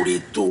bí oore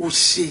tó o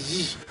ṣe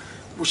yìí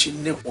bó ṣe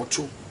nẹ́pọ̀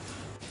tó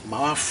màá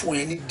wá fún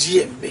ẹ ní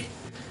díẹ̀ ń bẹ̀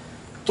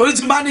torí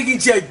tí n bá ní kí n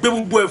tiẹ̀ gbé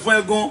gbogbo ẹ̀ fún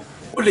ẹ gan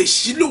o lè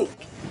ṣílò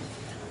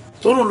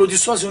tóró lòdì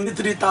ṣọ́ọ̀ṣì ní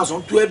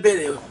 3,000 tó ẹ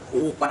bẹ̀rẹ̀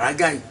owó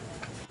pàrágà yìí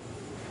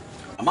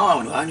àmọ́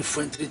àwọn ọ̀nà wa ní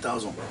fún ẹ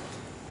 3,000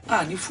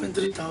 a ní fún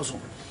ẹ 3,000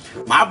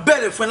 màá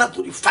bẹ̀rẹ̀ fún ẹ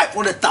látòrí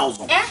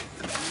 500,000.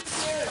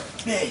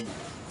 bẹ́ẹ̀ni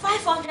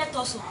 500,000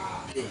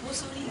 mo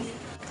sọ rí ni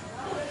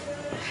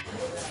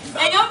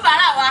èèyàn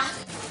bàrà wa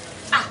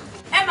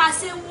ẹ máa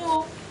ṣe wú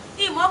o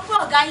ìmọ̀ pé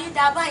ọ̀gá yín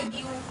dá báyìí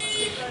o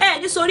ẹ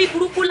ní sórí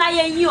burúkú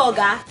láyé yín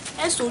ọ̀gá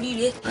ẹ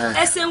sóríire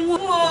ẹ ṣe wú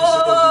o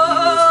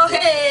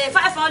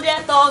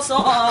 500,000.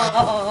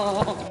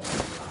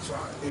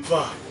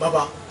 ìfà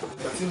bàbá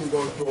ìgbà tí mo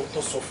gbọ́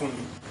tó sọ fún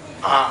mi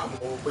mo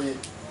rò pé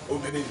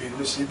obìnrin ìbèrè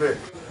ló ṣe bẹ́ẹ̀.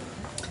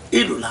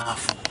 èlò làá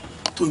fún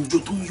tó ń jó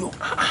tó ń yọ.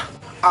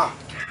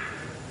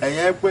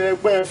 ẹ̀yẹn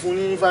pé fún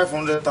ní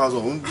 500,000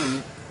 ó ń dùn mí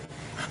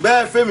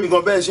bẹ́ẹ̀ fẹ́mi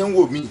gan bẹ́ẹ̀ ṣe ń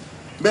wò mí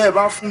bẹ́ẹ̀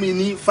bá fún mi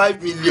ní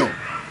 5 million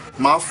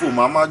máa fò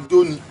máa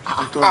jó ni.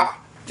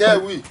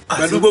 kẹ́wì.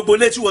 pẹ̀lú gbogbo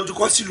létí wọ́n ti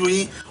kọ́ sílùú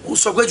yín ó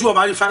sọ pé tí wọ́n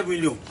máa rí 5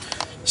 million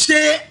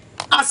ṣé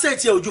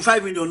asset yẹ ojú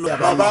 5 million lọ.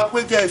 bàbá pé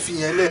kẹ́ ẹ fi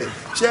yẹn lẹ̀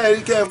ṣé ẹ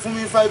rí kẹ́ ẹ fún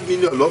mi 5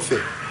 million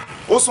lọ́fẹ̀ẹ́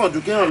ó sàn ju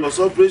kéèyàn lọ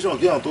sí operation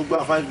kéèyàn tó gba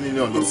 5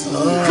 million lọ.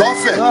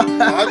 lọ́fẹ̀ẹ́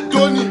máa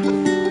jó ni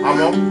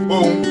àmọ́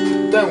ohun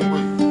tẹ̀wọ̀n pé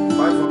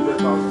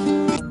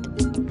 500,000.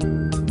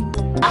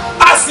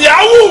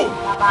 àṣìáwù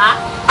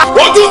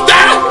ojú tẹ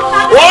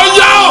ó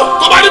yá o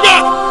tó bá níbẹ̀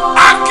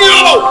akí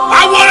o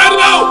àwọn ọ̀rẹ́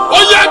náà ó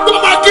yẹ ẹgbẹ́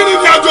máa kiri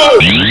ní àjò.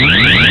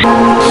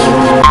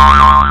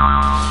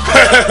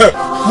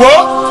 wo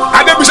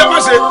adébísẹ́ má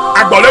ṣe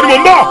àgbọ̀lẹ́ ni mo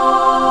ń bọ̀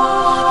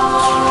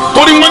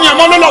torí wọ́n ní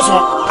ẹmọ́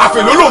lọ́lọ́sàn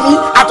àfẹ̀lólòmú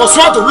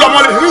àtọ̀sún àtòlú ọmọ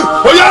rẹ̀ rìn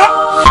ó yá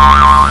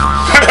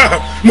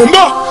mo ń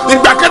bọ̀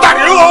ìgbà kẹta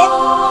rèé o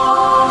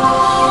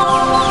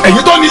èyí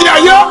tó ní ilé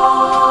ayé.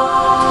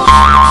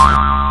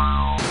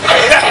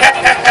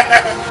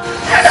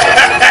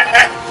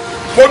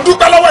 mo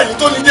dúpẹ́ lọ́wọ́ èyí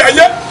tó ní ilé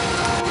ayé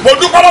mo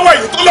dúpẹ́ lọ́wọ́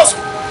èyí tó lọ́sàn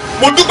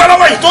mo dúpẹ́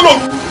lọ́wọ́ èyí tó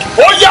lòrù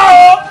ó yá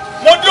o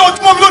mo dé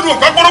ojúmọ́ mi lónìí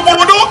ògbà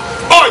gbọdọgbọdọ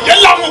ọ̀yẹ́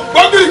làwọn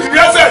gbọ́ gírígírí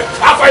ẹsẹ̀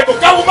àfàìmọ̀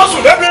káwọn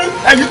mọ́sùn lẹ́bi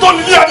ẹ̀yìn tó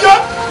nílé ayé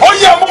ó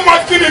yẹ mo máa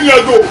kiri ìrìn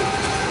àjò.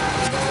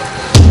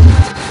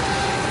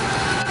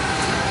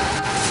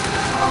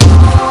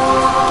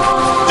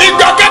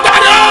 ìgbà kẹta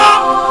ni ó.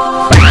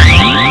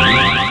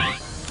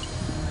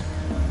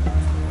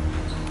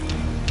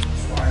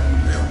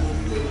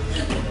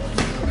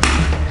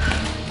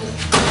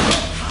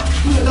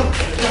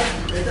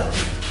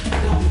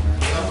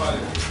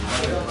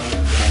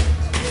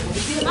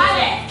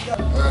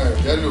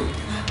 Hello,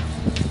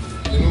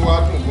 inú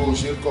wa dùn bó o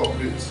ṣe ń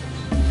cooperate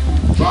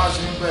bá a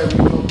ṣe ń bá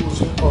ẹ̀wù lọ bó o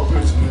ṣe ń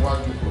cooperate inú wa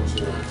dùn bó o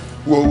ṣe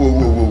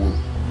wo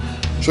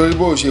sórí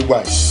bó o ṣe wà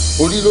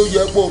yìí orí ló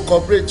yẹ bó o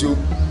cooperate o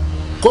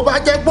kó bá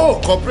jẹ́ bó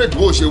o cooperate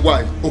bó o ṣe wà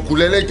yìí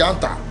òkùnlẹ́lẹ́jà ń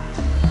tà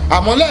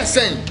àmọ́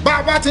lẹ́sẹ̀yìn bá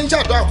a bá ti ń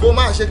ṣàdúrà kó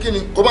máa ṣe kíni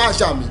kó máa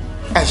ṣàmì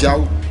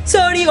àṣàwò.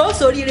 sórí o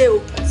sóríire o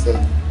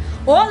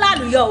ó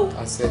lálùyọ o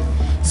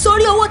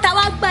sórí owó tá a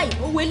wá gbà yìí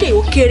owó ilé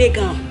ó kéré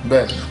gan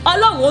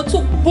ọlọ́run ó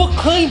tún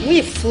bókan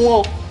ìmí fún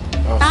ọ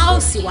a ó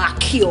sì wá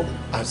kí ọ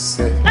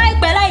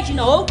láìpẹ́ láì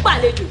jìnnà ó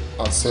gbàlejò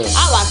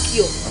a wá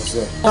kí ọ.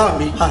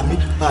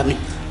 àmì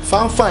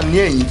fáńfà ní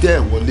ẹ̀yìn tẹ́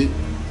ẹ̀ wọlé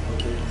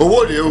owó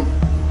rèé o.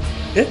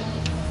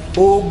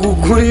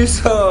 Ògùngùn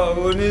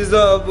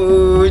onísọ̀bù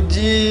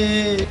jí.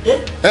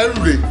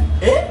 ẹrù rè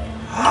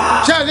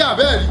ṣé ẹ ní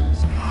abẹ́ẹ̀ rí.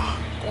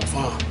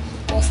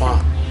 confam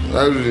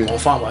ẹrù rè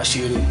confam wá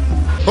ṣeré.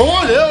 owó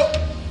rèé o.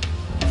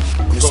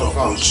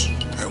 onísọ̀bù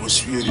ẹ̀wọ̀n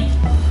síbíẹ̀rì.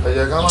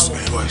 ẹ̀jẹ̀ ká máa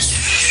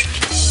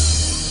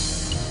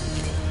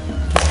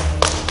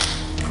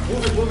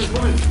Move it.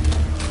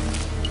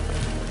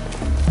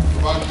 Tó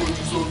bá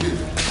gbójú sókè,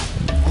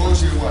 bó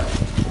ṣe wà,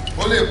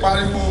 ó lè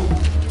pariwo,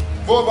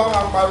 bó bá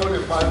máa pariwo lè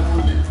pariwo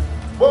lè,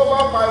 bó bá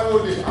pariwo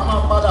lè, a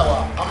máa padà wá,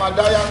 a máa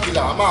dá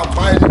yàkìlà, a máa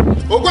pa ẹni.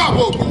 Ogún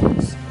àbò ògùn,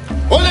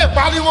 ó lè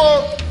pariwo.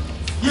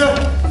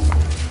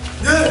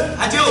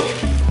 Ajé o!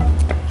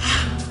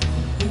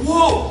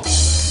 Wo!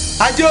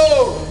 Ajé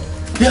o!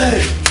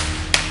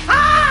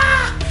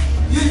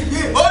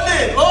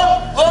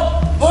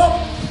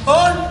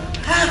 Ó.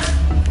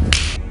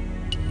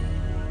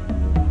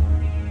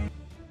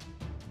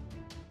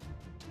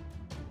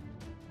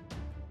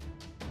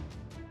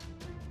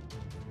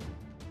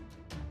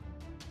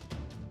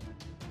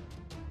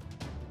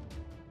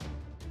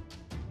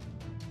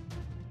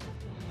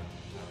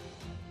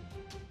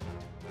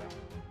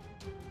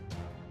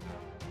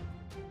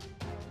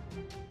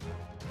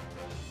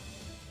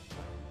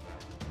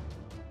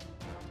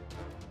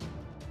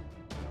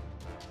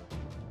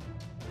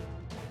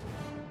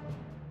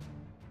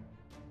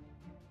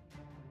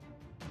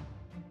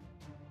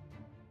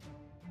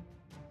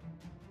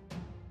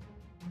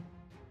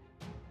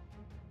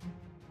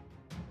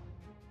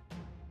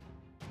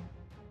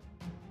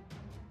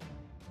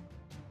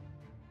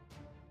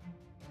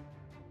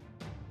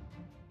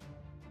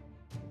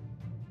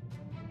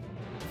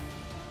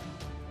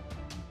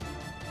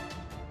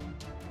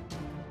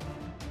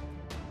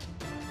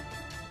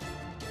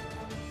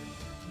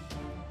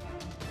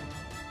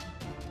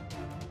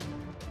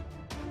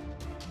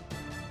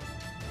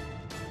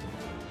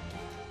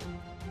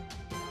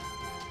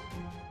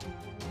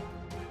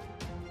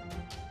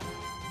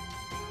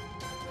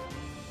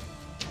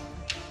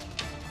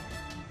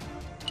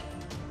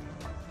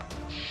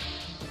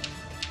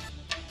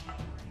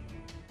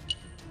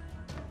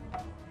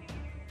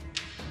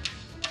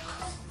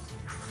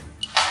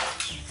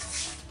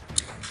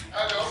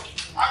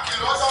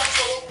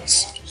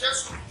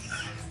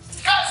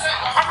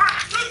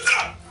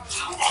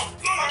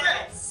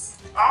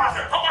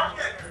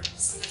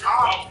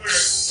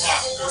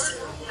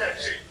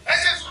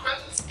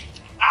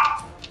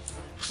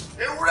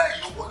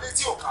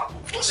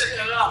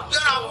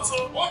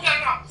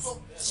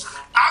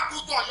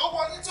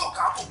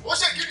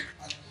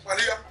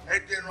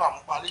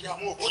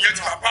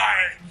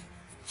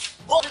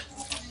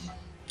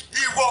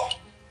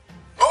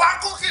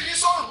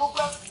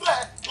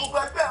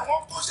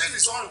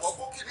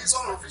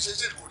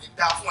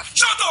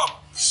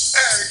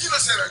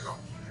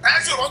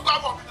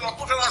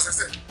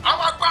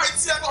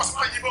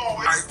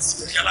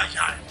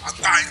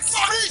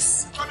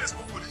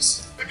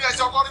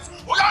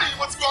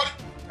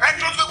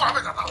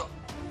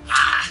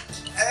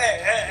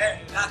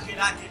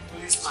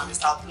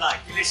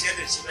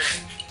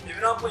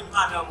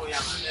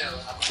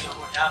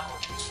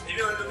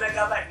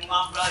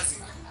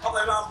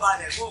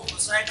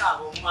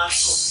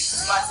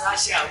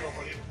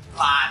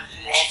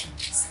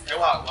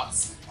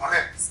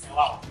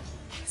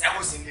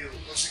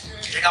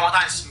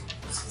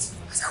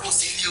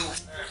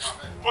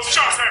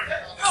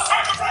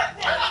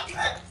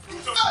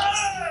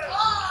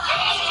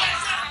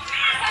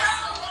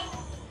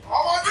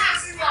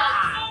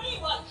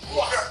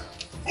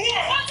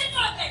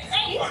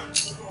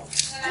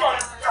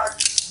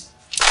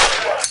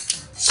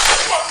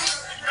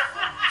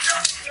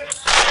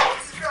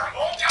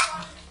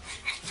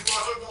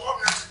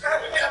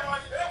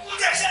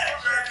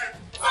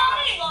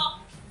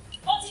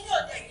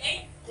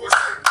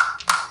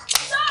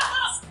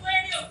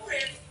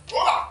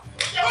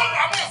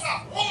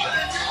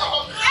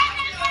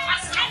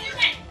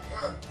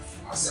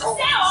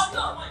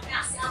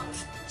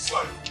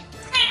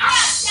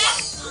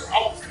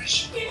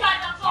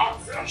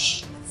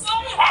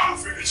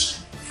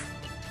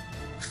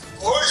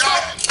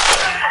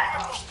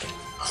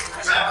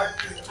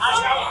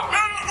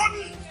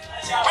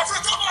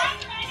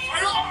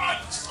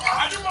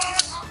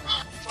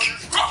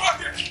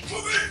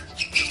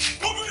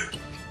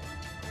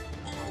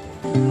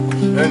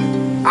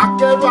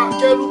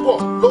 akẹ́rù bọ̀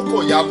ló kò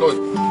yá lọ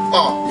yìí.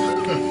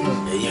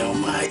 ẹ̀yin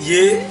ọmọ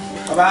ayé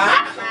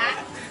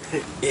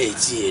ẹ̀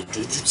tí ẹ̀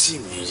dojú tì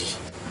mí rí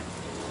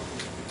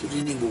torí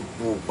ní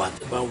gbogbo ìgbà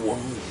tó bá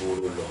wọnú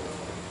ìgboro lọ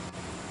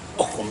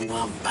ọkàn mi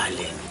máa ń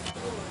balẹ̀ ni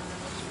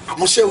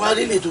àmọ́ ṣé wàá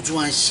rí lè tó tún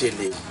wá ń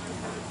ṣẹlẹ̀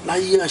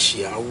láyé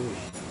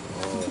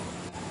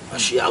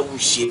àṣìáwù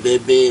ṣe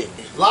bẹ́ẹ̀.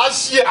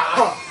 láṣìá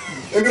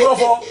èmi kò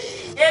fọ.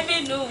 èmi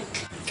nù.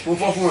 mo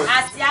fọ fún ẹ.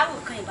 àṣìáwù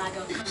kan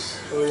ìbàdàn kan.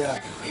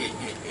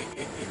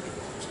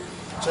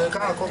 ṣe ká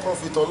kọ́kọ́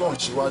fi tọ́lọ́run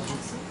síwájú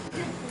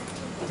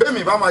bẹ́ẹ̀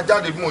mi bá máa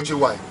jáde bí mo ṣe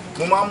wà yìí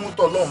mo máa ń mú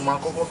tọ́lọ́run máa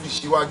kọ́kọ́ fi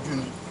síwájú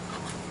ni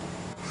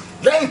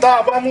lẹ́yìn tá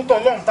a bá mú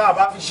tọ́lọ́run tá a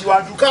bá fi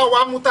síwájú ká wá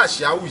mú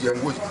tàṣíáwù yẹn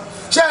wò yìí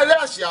ṣé ẹ rí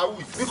àṣíáwù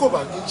yìí bí kò bá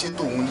kí n ṣe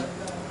tòun ni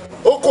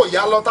ó kò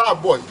yá lọ tá a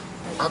bọ̀ yìí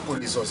a kò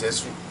lè sọ̀sẹ̀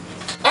sùn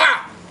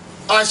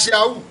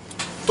àṣíáwù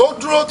tó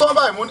dúró tán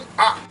báyìí mo ní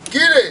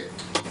kíre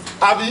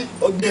àbí.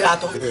 ó gbéra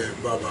tán. ẹ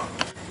bàbá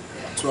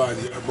tó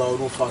àlè àgbà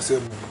ọdún fàṣẹ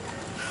mu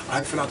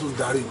àìfẹ́lá tó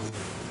darí mi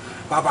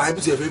bàbá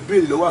ẹbí tiẹ̀ fẹ́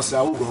béèrè lọ́wọ́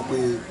àṣíáwù gan pé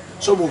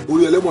sọ́mọ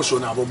ògbórí ẹlẹ́mọ̀ṣọ́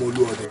ní àbọ̀mọ̀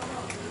olú ọdẹ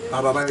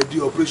bàbá báyẹn dí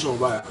operation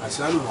báyà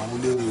àṣíáwù àwọn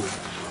léwu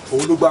o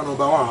òun ló gbà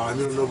nọ́mbà wọn àwọn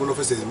àmì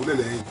lọ́fẹsẹ̀ ìwúlẹ̀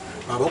lẹ́yìn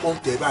bàbá kan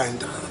tẹ̀ báyìí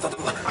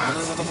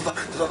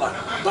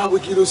báwo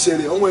kí ló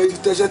ṣẹlẹ̀ ọmọ yẹn ti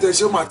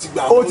tẹ́ṣẹ́ ó máa ti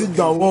gbà wọ́n. ó ti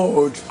gbà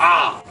wọ́n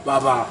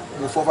bàbá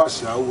mo fọ́ bá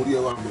ṣàwó orí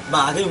ẹ wà mí.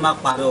 bàbá kí ni máa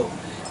parọ́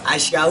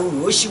àṣàwò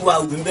ó sì wà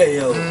wù bẹ́ẹ̀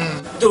yẹn o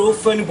nítorí ó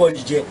fẹ́ ní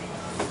bọ́ọ̀dì jẹ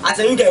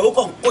àtẹnudẹ ó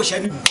kàn kó ṣẹ́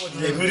ní bọ́ọ̀dì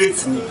rẹ̀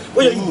mírètì ni ó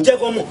yẹ jẹ́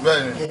kó mọ̀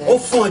ó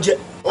fún ọ jẹ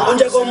ó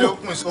jẹ́ kó mọ̀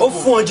ó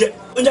fún ọ jẹ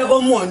ó jẹ́ kó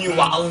mọ̀ ni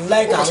wà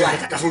láìka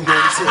láìka.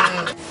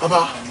 bàbá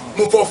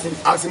mo fọ́ fún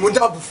àti mo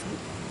dáàbò fún.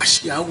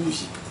 àṣìáwù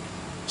yìí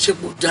ṣé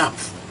kò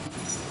dáàbò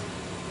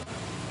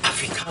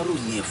àfi kárò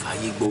ní ẹ̀fà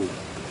ayé gbọ́ o.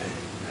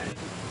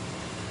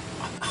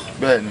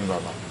 bẹ́ẹ̀ ni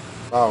bàbá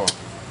báwa.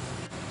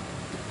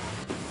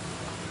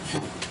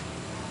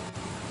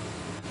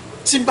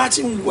 tí n bá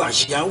ti ń wo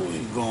àṣìáwù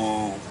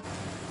gan-an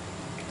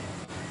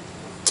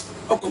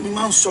ọkọ mi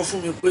máa ń sọ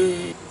fún mi pé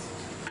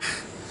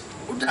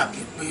ó dàbí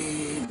pé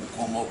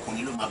nǹkan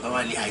ọmọkùnrin ló máa bá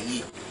wálé ayé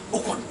ó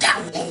kàn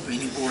dáwọ́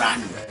obìnrin bóra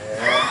nù.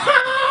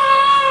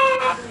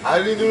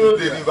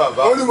 àrídúródè ni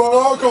bàbá.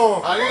 olùmọ̀ràn ọkàn.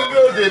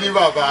 àrídúródè ni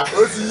bàbá.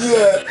 ó ti yí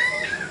ẹ.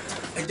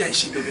 ẹ jẹ́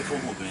ìṣe bẹ̀bẹ̀ fún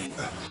ọmọbìnrin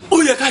ó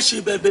yẹ ká ṣe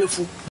bẹ̀bẹ̀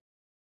fún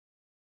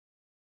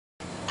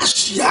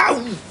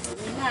àṣìáwù.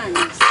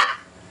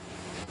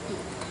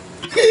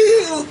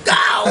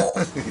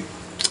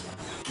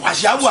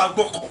 àṣìáwù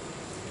àgbọ̀kọ̀.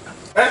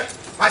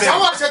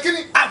 àṣàwọ̀ àṣẹ kí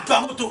ni. àgbà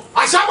mọ́tò.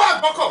 àṣàwọ̀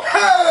àgbọ̀kọ̀.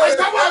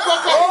 àṣàwọ̀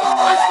àgbọ̀kọ̀.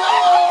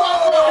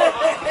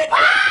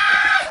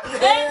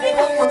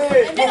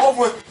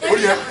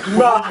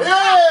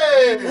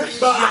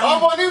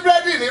 ọmọ ní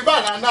búrẹ́dì ní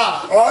bànánà.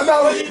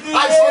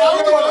 àṣìáwù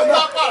ló ń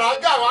bá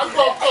pàrágà wá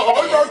gbọ̀kọ̀.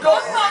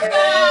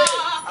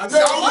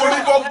 àṣìáwù ní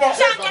gbọ̀gbọ̀. bàbá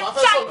fẹ́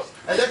sọ̀rọ̀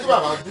ẹ jẹ́ kí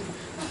bàbá dùn.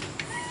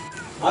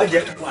 wọ́n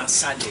jẹ́ kí wọ́n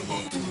sálẹ̀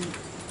yẹn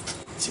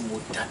tí mo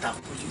dáadáa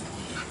kú yìí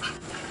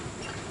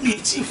mi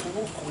tí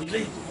ìfowópamọ́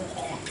lẹ́yìn tó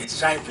kọ́ tẹ̀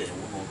ṣáìbẹ̀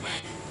wọn ọgbà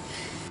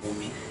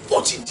omi ó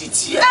ti di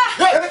tiẹ̀.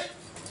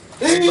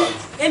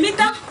 èmi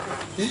tán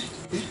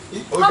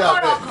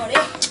kọ́kọ́rọ́ ọkàn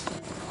rẹ̀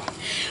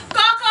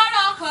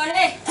kọ́kọ́rọ́ ọkàn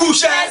rẹ̀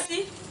kúṣẹ́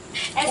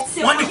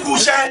wọ́n ní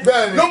kúṣẹ́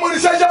ló mú ní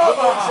sẹ́jọ́.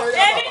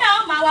 èmi náà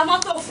máa wa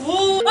mọ́tò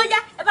fún ó yá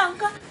ẹ bá ń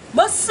kọ́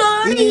mo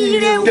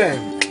sóríire o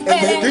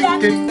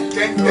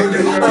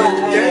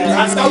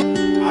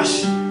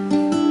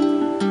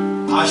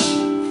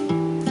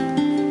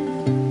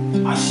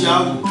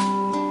àṣìáwù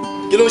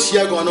kí ló ń ṣe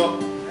ẹ gan-an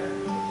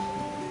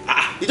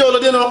ìjọ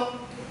olóde náà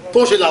tó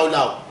ń ṣe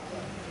làwùlàwù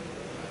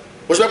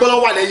òṣèlú pẹ́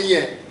lọ́wọ́ wà lẹ́yìn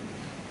ẹ̀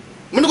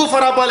mo ní kó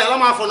fara balẹ̀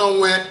alámàfọ̀nà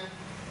òun ẹ̀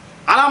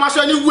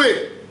alámàṣẹ́ ní wè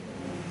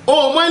o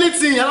mọ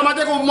anything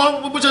alámàjẹ́ kó mọ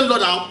bó ṣe ń lọ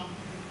dàn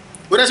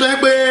ó dẹ́ sọ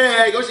pé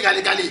ẹ̀ yóò ṣe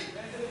kàlẹ́kàlẹ́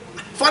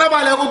fara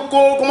balẹ̀ kó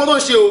mọ́ tó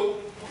ń ṣe o.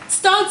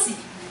 stunty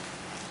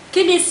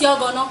kí ni ìsìn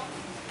ọgàn náà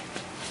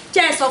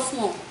jẹ́ ẹ sọ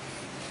fún ọ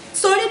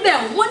sórí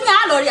bẹ́ẹ̀ wọ́n ní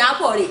àlọ́ rẹ̀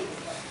àbọ̀ rẹ̀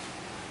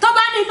tó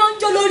bá ní iná ń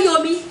jó lórí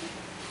omi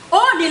ó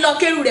ní lọ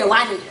kẹrù rẹ̀ wá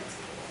ni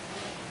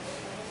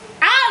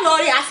àlọ́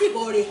rẹ̀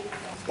àsìbò rẹ̀.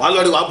 wà á lọ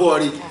rí wàá bọ̀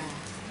rí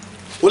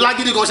o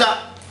lágídí kan ṣá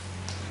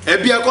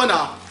ẹbí ẹkọ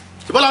náà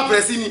ìbọ́lá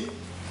pẹ̀rẹ́sì ni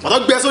màtọ́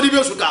gbẹ sórí bí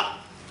oṣù ká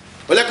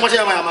ọlẹ́kùn ṣe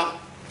yamayama.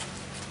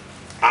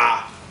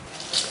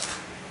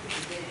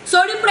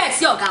 sórí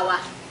pẹ̀rẹ́sì ọ̀gá wa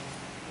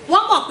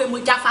wọ́n mọ̀ pé mo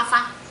jáfáfá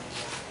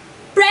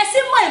pẹ̀rẹ́sì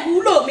mọ̀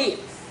ìwúlò mi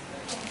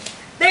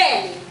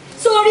bẹ́ẹ̀ ni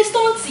sórí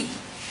stonti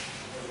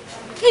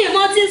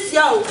ìmọ̀ tí ń ṣe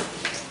ọ́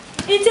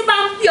ní tí bá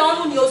ń pè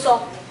ọ́nù ni ó sọ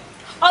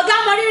ọ̀gá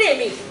mọ rírè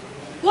mi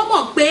wọ́n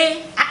mọ̀ pé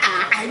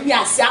àmì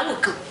àṣìáwò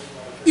kan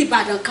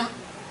ìbàdàn kan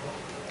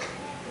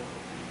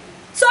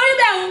sórí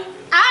bẹ́ẹ̀ ń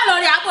àárọ̀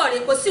rẹ̀ àbọ̀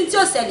rẹ̀ kò sí ní tí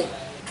ò ṣẹlẹ̀.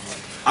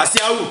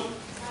 àṣìáwò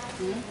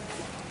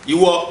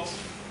ìwọ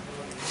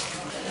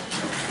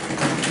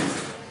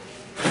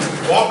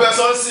wọ́n bẹ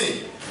sọ́nsìn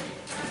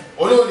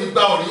olóòní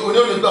gbà òní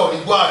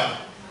gbọ́ àyè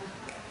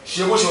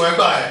ṣe bó ṣe wọ́n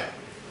gbà ẹ̀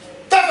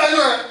tẹ́fẹ̀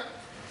inú ẹ̀.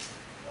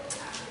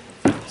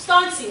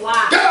 stọ́ǹtì wà.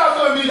 kẹ́lá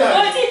tó mi dà.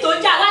 ojú tí tó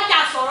jà wájà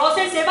sọ̀rọ̀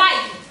ṣẹṣẹ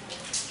báyìí.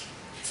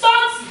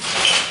 stọ́ǹtì.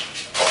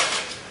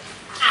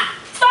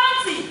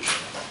 stọ́ǹtì.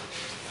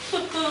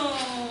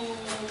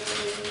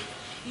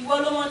 ìwọ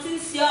ló mọ tí ń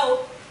ṣe ọ́ o.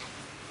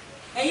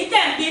 ẹ̀yin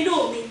tẹ̀ ń bínú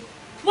mi.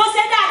 mo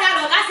ṣe dáadáa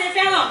lọ́gá ṣe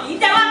fẹ́ràn mi.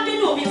 tẹ́ wá ń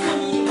bínú mi fún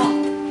mi ìmọ̀.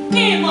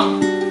 ní ìmọ̀.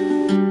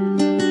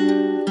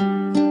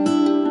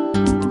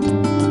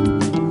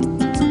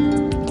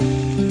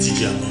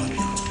 tíjì àná àbí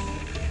ọ̀tọ̀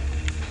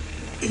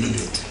inú mi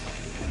ò dùn.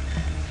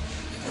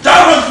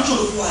 dáhùn ìlú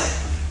ṣòro fún wa ẹ̀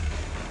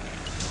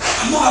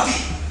àmọ́ àbí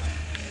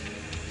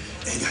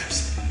ẹ̀ guys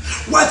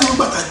wáyé tó ń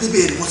gbàtà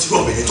débẹ̀ ni wọ́n ti rọ̀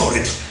ọ̀bẹ̀rẹ̀ tó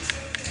rẹ̀ dì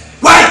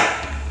wáyé.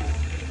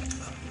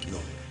 no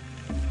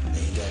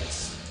ẹ̀yin guys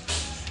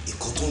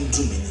nǹkan tó ń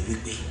dùn mí ni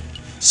wípé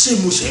ṣé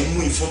mo ṣe ń mú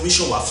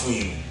information wá fún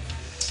yín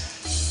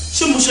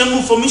ṣé mo ṣe ń mú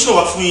information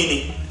wá fún yín ni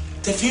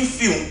tẹ fi ń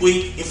fi hàn pé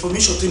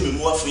information tèmi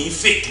mú wá fún yín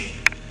fake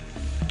ni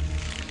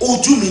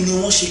ojú mi ni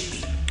wọ́n ṣe pè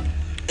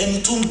ẹni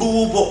tó ń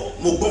gbowó bọ̀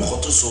mo gbọ́ nǹkan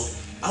tó sọ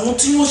àwọn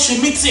tí wọ́n ṣe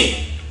meeting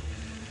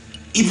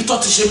ibi tó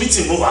ti ṣe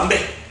meeting mo wà ń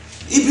bẹ̀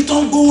ibi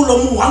tó ń gbowó lọ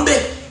mo wà ń bẹ̀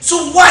so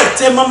why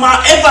tẹ mama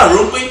ever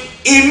rò pé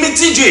èmi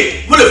TJ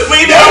mo lè fún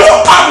yín ní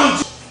ọwọ́ àrùn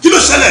kí ló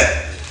ṣẹlẹ̀.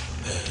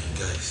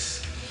 guys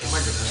ẹ má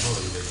jẹ́ ká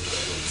sọ̀rọ̀ ilẹ̀ nígbà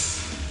tó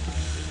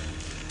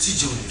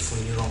TJ ò lè fún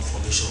yín ní wrong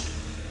information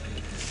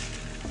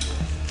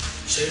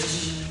ṣe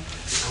rí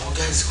àwọn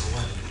guys kan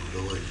wà nínú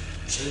lọ́wọ́ yìí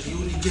ṣe rí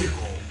ó ní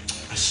gẹ̀ẹ́kan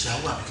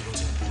àṣìyàwó àbíkí ló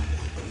ti ń bọ́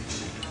ọmọ ìpàdé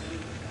jù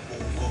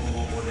òun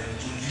gbọ́gbọ́gbọ́ lẹ́nu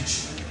tó lè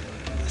jù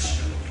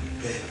àṣìyàwó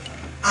bẹ́ẹ̀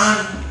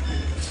and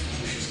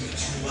ìpínlẹ̀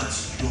tí ó wà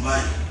tí ló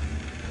báyìí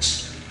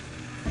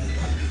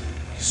nígbà pé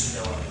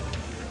ìsúnyà wà lọ.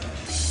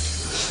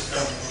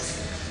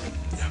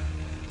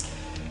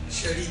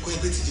 ṣe rí ikọ́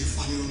ẹgbẹ́ TJ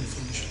fún àmì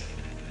information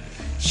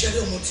ṣe rí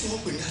ọmọ tí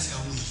wọ́n pè ní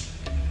àṣìyàwó yìí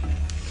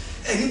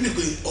ẹni bí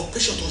pé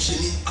operation tó ń ṣe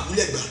ní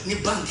abúlé ẹgbà ní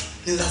bank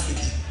ní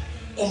láfíríkì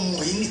ọmọ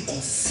yìí nìkan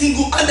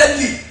single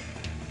handedly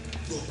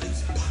ló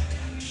operate bank.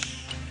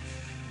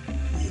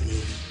 èmi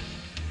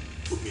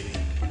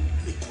obìnrin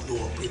nìkan ló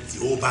operate the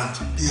whole bank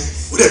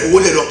ó dẹ̀ gbowó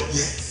lẹ̀ lọ.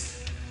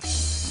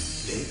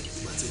 then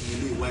ìgbà tí mo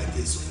ní ìwà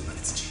ẹ̀tẹ́ sọ fún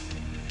láti TJ.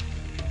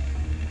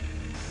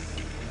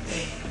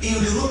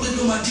 èèyàn lè rọ pé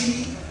ló máa dín ní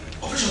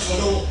operation tó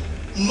lọ́wọ́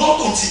not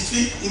until tí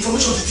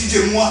information ti TJ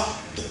mú wa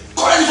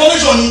correct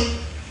information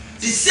ni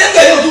the same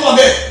guy yóò tún wà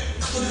bẹ́ẹ̀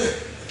kátó débẹ̀.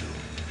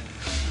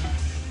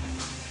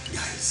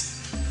 guys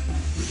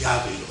we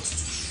have a lost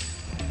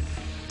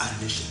a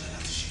nation na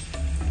láti ṣe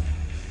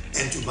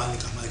ẹni tó bá ní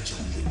ká máa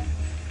jẹun lé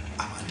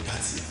a máa dá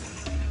sí ẹ̀fọ́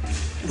náà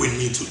we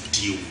need to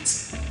deal with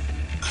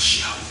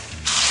àṣìyàwó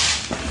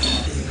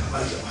ẹni ká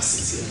máa jẹun àṣì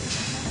sí ẹ̀fọ́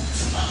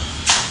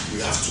we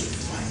have to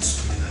find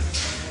something like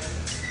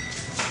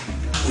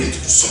that we need to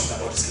do something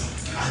about this guy.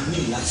 a ní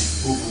láti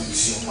gbógun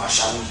ti ọmọ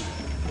aṣáwó yìí.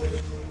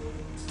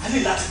 a ní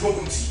láti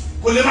gbógun ti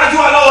kò lè má dí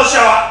wa lọ́wọ́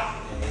ṣẹ́ wa.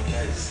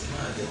 guys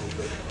máa jẹ́ kó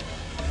pẹ́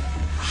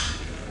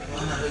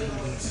wọ́n náà fẹ́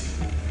gbógun ti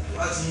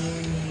wá ti ń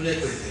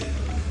rẹ́pẹ̀tẹ̀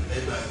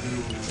ẹgbàá bí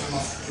o fẹ́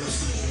máa fọ́ lọ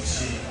sí ìlú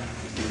ṣe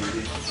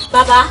ìdèrè.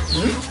 bàbá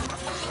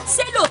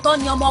ṣé lóòótọ́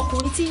ni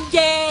ọmọkùnrin tí ń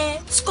jẹ́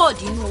scott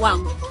inú wa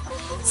ń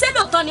ṣé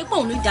lóòótọ́ ni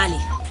pòun ló jalè.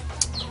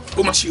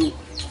 ó má ṣe o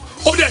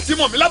ó dẹ̀ ti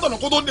mọ̀ mí látọ̀nà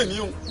kó tó dè ní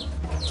o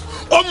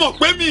ó mọ̀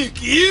pé mi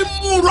kì í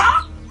múra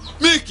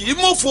mi kì í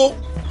mọ̀fo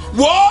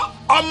wọ́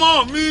ọmọ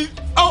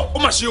mi ó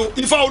mà ṣe o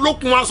ifá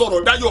olókun wa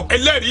sọ̀rọ̀ dáyọ̀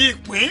ẹlẹ́rìí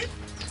ìpín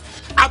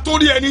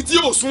àtòrí ẹni tí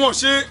ò súnwọ̀n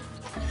ṣe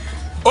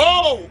ó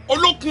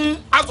olókun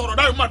asọ̀rọ̀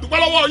dáyọ̀ mà dúpẹ́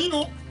lọ́wọ́ yín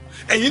o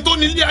ẹ̀yin tó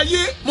nílé ayé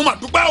mo mà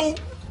dúpẹ́ o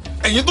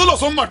ẹ̀yin tó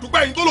lọ̀sán mo mà dúpẹ́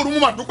ẹ̀yin tó lòru mo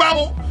mà dúpẹ́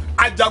o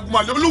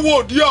àjàgùnmàlẹ̀ olúwo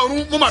òdi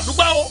ọ̀run mo mà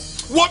dúpẹ́ o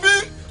wo bí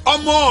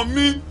ọmọ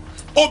mi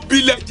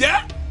òbílẹ̀ jẹ́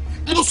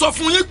mo sọ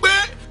fún yín pé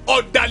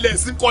ọ̀dàlẹ̀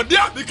sìnkọ̀dé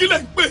àbí kílẹ̀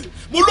ń pè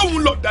mo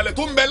lóun lọ ọ̀dàlẹ̀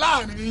tó ń bẹ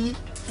láàrin yín.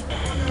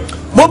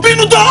 mo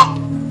bínú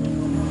tán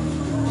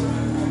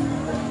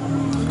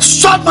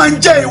sọ́ọ̀mà ń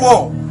jẹ́ ìwọ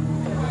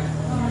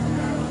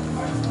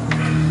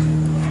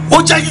ó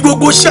jẹ́ kí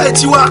gbogbo iṣẹ́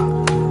tiwa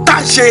tá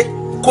a ṣe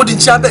kó di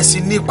tí a bẹ̀ sí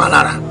ní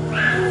ìpalára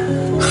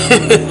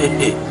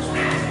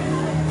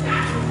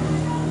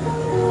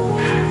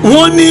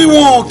wọ́n ní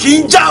wọn kì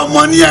í já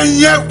ọmọ ní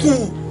ẹ̀yìn ẹkùn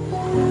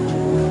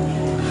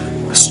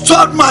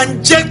sọ́ọ̀mà ń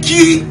jẹ́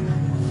kí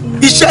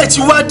iṣẹ́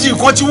tiwa di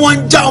nǹkan tí wọ́n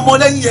ń já ọmọ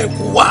lẹ́yìn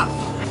ẹkùn wa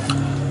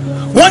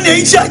wọ́n ní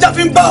èyí tí ajá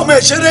fi ń bá ọmọ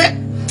ẹ̀ ṣeré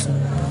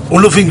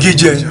olófin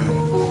gíjẹ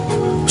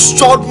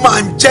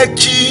Swordman jẹ́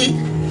kí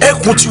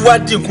ẹkùn tí wá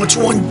di nǹkan tí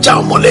wọ́n ń já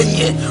ọmọ lẹ́yìn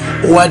ẹ̀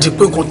ó wá di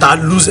pé nǹkan tá a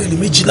lose ẹni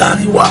méjì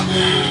láàrin wa.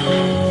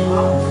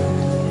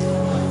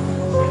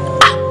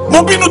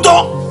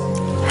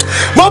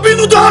 mo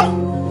bínú tán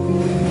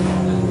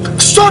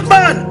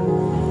Swordman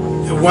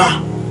ẹ wá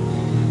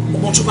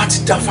ọmọ tó bá ti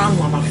da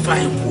fáwọn àmàfífà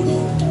ẹ̀ wò ni.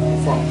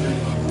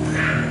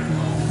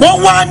 wọ́n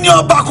wá ní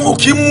ọba kan ò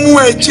kí ń mú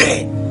ẹ̀jẹ̀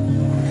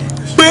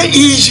pé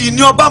iyì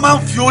ni ọba máa ń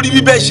fi orí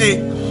bíbẹ́ ṣe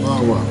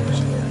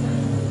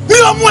mi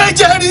ò mú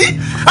ẹ̀jẹ̀ rí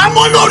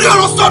àmọ́ lórí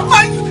ọ̀rọ̀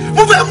Swordman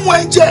mo fẹ́ mú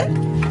ẹ̀jẹ̀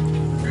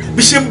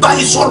bí ṣe ń bá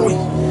yín sọ̀rọ̀ yìí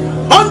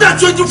under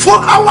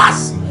 24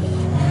 hours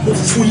mo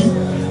fún yín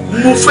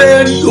mo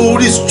fẹ́ rí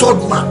orí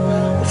Stockman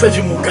mo fẹ́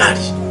fi mú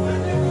gààrí.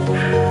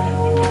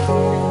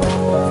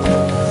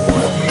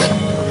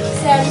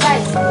 sẹ́ẹ̀rì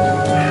báyìí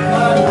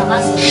ọ̀rọ̀ ni bàbá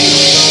sọ.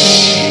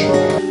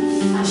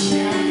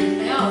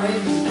 àṣìyàn ọ̀rẹ́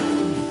mi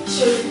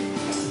ṣe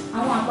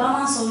àwọn àgbà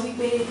máa ń sọ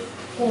wípé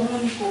kò mú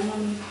ni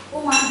ó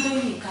máa ń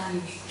dóyè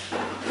ìkànnì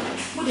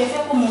mo dẹ̀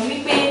fẹ́ kó mọ̀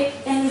wípé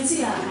ẹni tí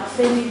àgbà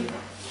fẹ́ nílùú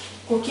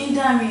kò kí ń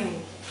dárin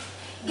o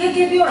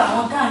gẹ́gẹ́ bí ọ̀rọ̀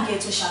àwọn gáàngẹ̀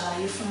tó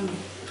ṣàlàyé fún mi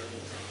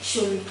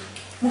ṣòrí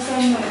mo fẹ́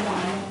mú ẹnu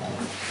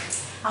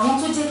àwọn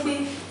tó jẹ́ pé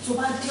tó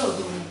bá dé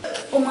ọ̀dọ̀ wọn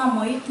ó máa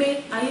mọ̀ wípé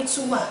ayé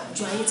tún wà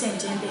ju ayé tẹ̀ ń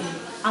jẹ́ bẹ́ẹ̀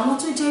àwọn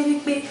tó jẹ́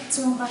wípé tí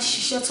wọ́n bá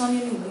ṣiṣẹ́ tán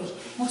nínú ìlú yìí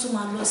wọ́n tún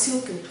máa lọ sí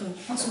òkè òkun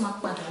wọ́n tún máa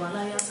padà wá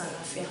láyé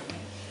àtàlàáfíà.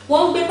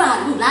 wọ́n ń gbé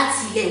bàálù láti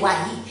ilẹ̀ wa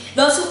yìí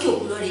lọ sókè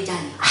òkun lọ́rẹ̀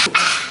jalè.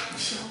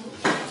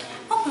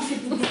 wọ́n kàn fi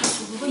gbogbo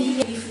ìṣòro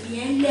ilé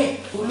ìfìyẹn lẹ̀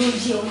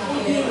olóyè ọmọ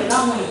ẹgbẹ́ pẹ̀lú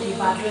àwọn èdè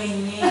Ìbàdàn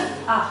ẹ̀yìn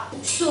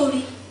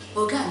sórí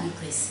ọ̀gá mi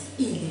pẹ̀sì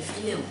ilé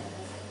ìfilẹ̀ o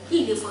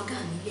ilé fọ̀gá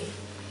mi lẹ̀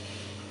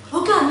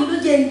ọ̀gá mi ló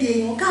jẹ́ ń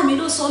dèèyàn ọ̀gá mi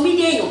ló sọ mí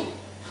dèèyàn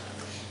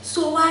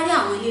so wá rí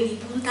àwọn eléré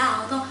burú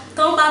táwọn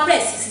tó ń bá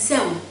pẹ̀sì ṣiṣẹ́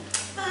wọn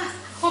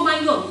wọ́n máa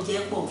ń yọ̀ mí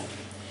jẹ́ pọ̀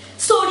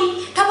sórí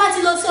ká bá ti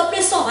lọ sí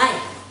ọpẹ́sọ̀ báyìí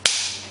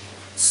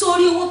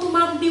sórí owó tó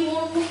máa ń bí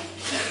wọn mú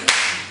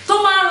tó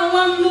máa ń ran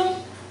wọn mú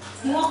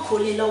ni wọ́n kò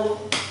lè lọ́wọ́.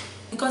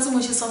 nǹkan tí mo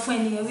ṣe sọ fún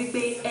ẹnìyẹn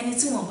wípé ẹni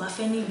tí wọ́n bá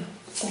fẹ́ nílùú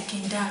kò kí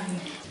ń dá mi.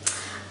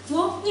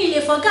 wọ́n ní ilé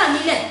fọ̀gá mi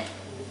lẹ̀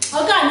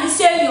ọ̀gá mi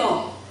ṣèyàn.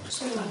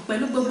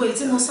 pẹ̀lú gbogbo èyí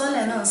tí mo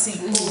sọ́lẹ̀ náà sì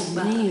kó o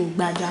gbà. ní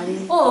ìgbàjáre.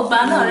 ó gbà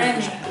náà rẹ̀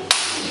mi.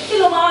 kí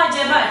ló máa wá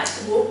jẹ báyìí.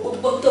 wo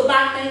gbogbo tó bá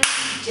ń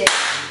jẹ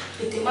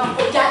tètè máa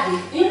kó jáde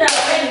nígbà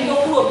ọ̀rẹ́ mi ló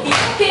kúrò bí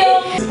kí ó.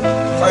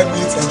 5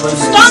 minutes and 5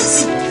 minutes.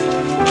 stọ́ọ̀tì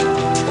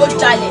ó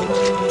jalè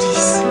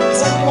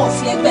wọ́n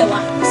fi ẹgbẹ́ wa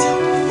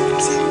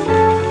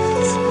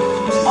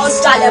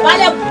ọ̀jalè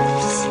balẹ̀ kù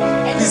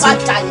ẹni bá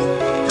jalè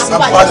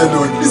àbúbalẹ̀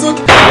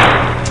lónìí.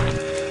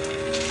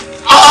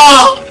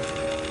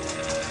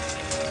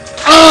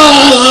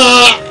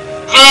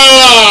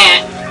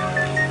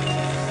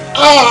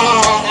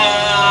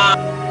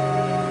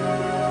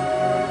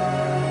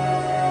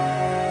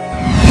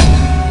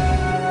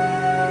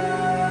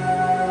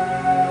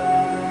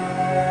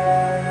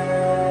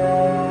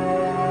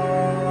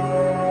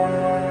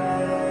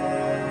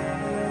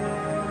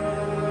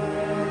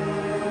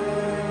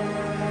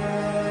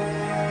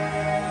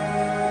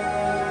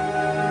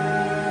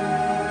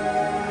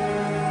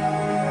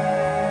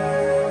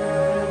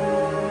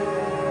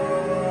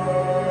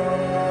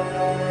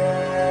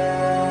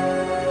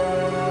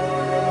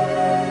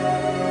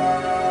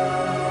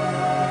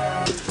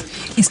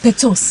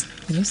 Inspectors.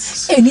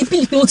 Yes. Any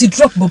people want to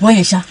drop Bobo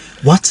Yesha.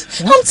 What?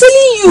 I'm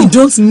telling you. You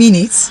don't mean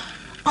it?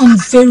 I'm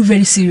very,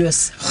 very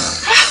serious.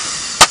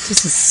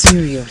 This is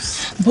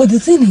serious. But the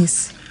thing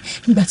is,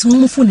 nígbà tí wọ́n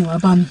mú fóònù wá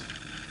bá mi.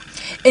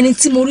 Ẹni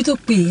tí mo rí tó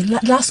pè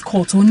last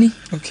call tó ní.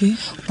 Okay.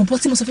 Bobo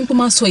tí mo sọ fún pé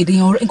máa sọ èdè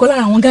yẹn nǹkan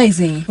lára àwọn guys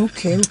yẹn.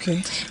 Okay, okay.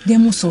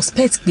 Then mo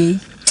suspect pé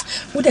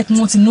ó dẹ̀ pé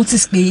wọ́n ti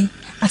notice pé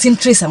a ti ń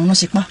trace àwọn náà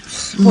ṣe pa.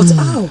 But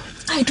how?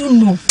 I don't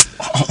know.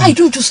 I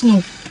don't just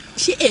know.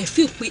 Ṣé ẹ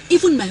feel pé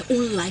even my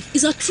own life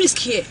is at risk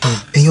here.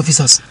 Ẹ̀yin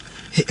officers,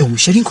 ẹ wò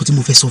ṣe rí nǹkan tí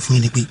mo fẹ́ sọ fún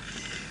yín ni pé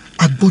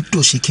a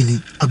gbọ́dọ̀ ṣe kíni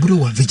a gbọ́dọ̀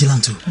wà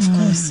vigilant o. Of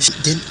course.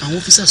 Then àwọn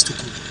officers tó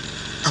kù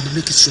a máa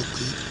make sure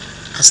pé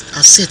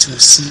a set wọn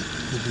sí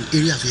gbogbo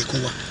area tó yẹ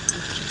kán wà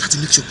láti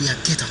make sure pé I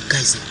get our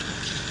guys there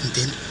and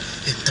then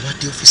taba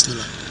dé office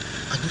lọ́la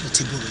a gbọ́dọ̀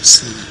tí bọ̀rọ̀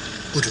sí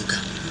ọ̀dọ̀ ọ̀gá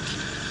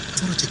a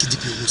gbọ́dọ̀ jẹ́ kí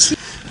dp owó sí.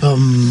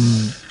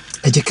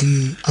 ẹ jẹ́ kí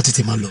a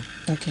tètè máa lọ.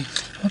 Okay.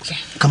 Okay.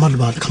 Ká má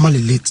lè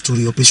late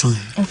torí operation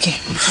yẹn. Okay.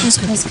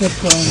 Let's get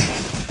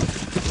going.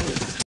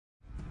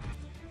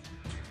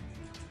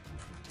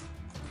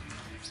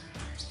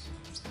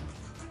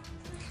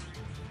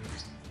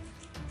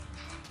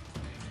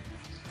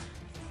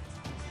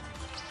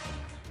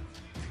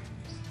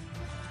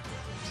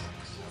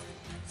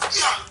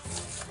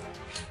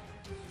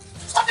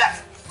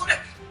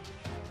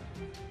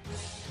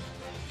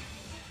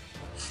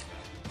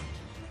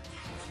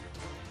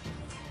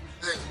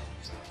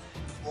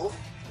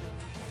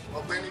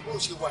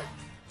 ṣe wà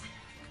yìí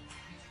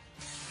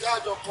bí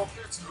àjọ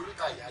corporate lórí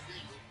kàyáde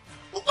yìí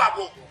ó gbà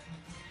bọ̀ bọ̀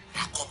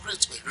a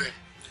corporate pẹ̀lú ẹ̀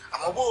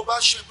àmọ́ bó o bá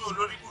ṣe bí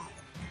olórí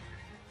burúkú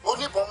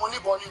oníbọn mo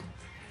níbọn ni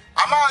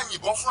a máa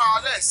yìnbọn fúnra wa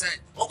lẹ́sẹ̀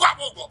ó gbà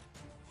bọ̀ bọ̀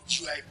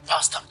you are a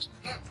bastard.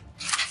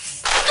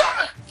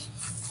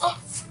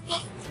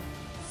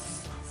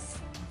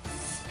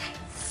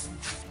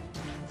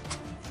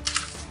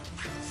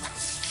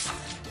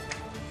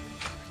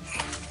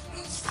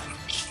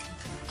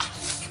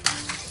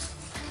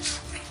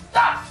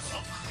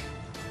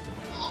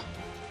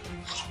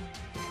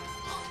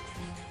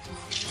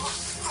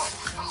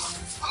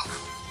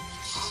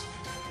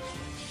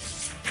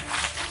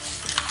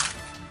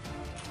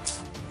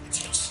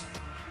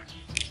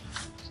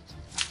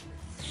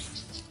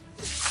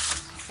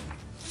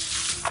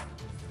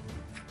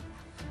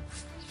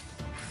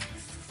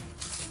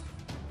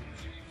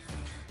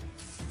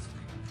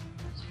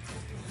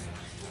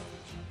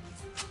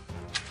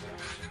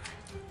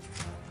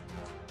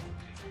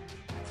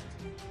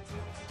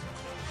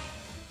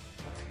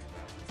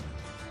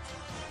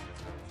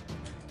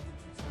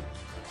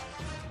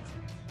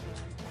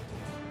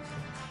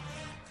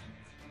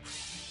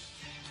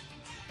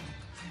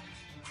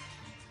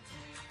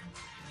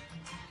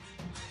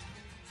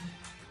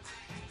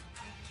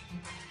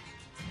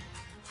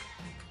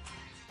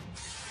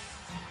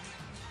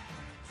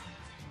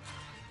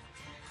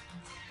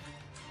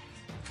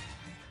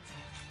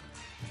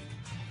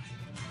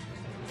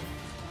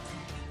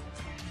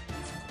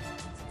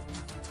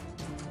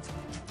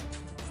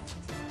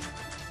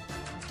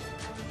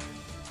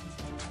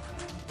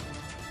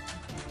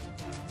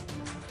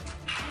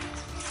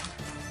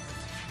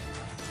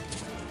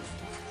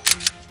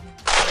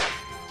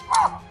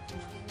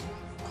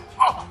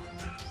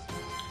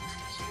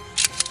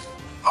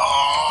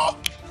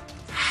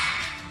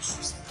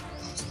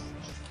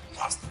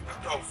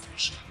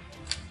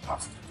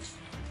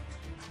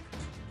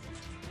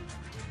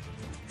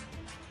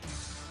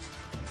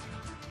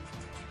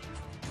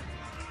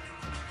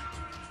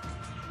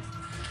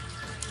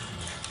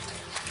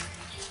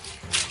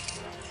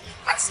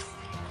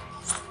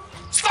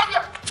 Stop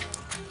here.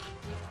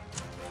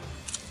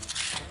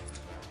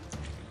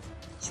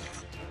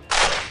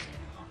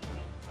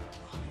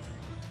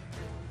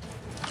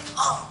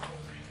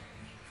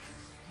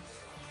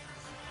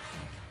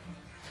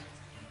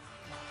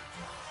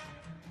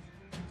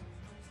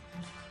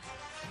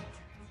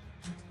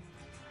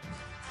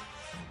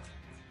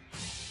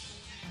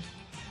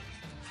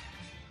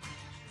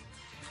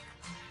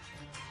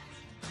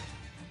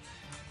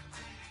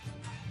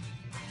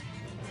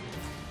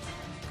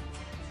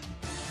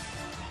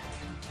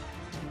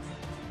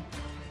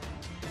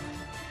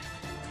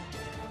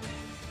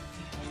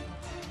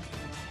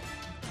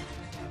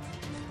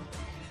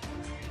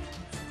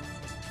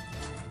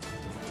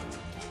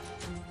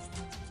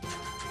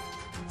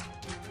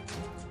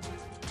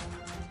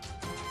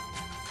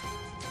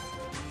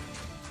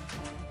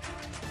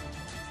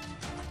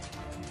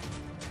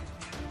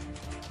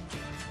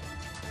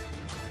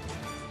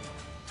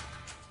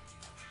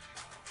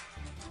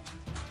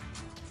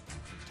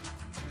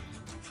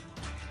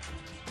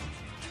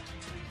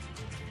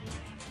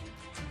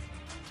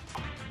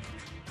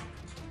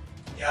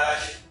 yàrá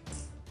ṣe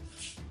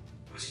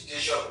o ti dé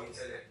ṣọ́ọ̀bù mi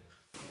tẹ́lẹ̀.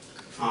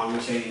 àwọn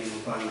ọmọọṣẹ́ yìí ni mo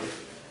bá ń bẹ̀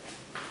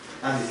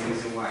láti ṣe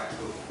reason why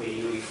tó pé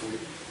lórí fún mi.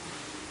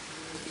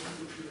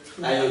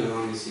 láyọ̀ ni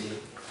wọ́n mi sí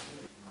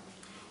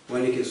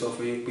wọ́n ní kí n sọ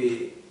fún yín pé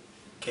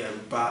kẹ́ ẹ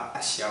bá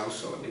Àṣìáwò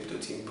sọ̀rọ̀ níbi tó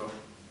ti ń bọ̀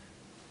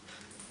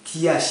kí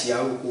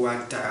Àṣìáwò kó wá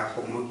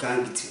darapọ̀ mọ́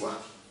gáàngì tiwa.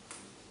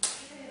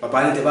 bàbá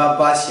ní tẹ́ bá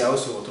bá Àṣìáwò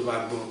sọ̀rọ̀ tó bá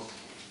gbọ́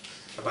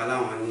bàbá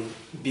láwọn ní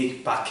big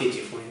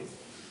package fún yín.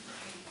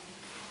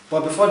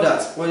 But before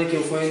that, when you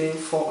came for any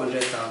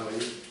 400,000,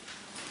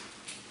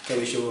 can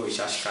we show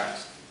recharge card?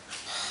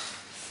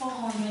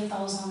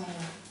 400,000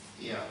 naira.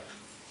 Yeah.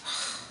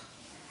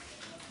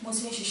 Mo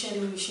ti ń ṣiṣẹ́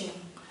lórí iṣẹ́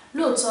mi.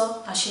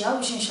 Lóòótọ́,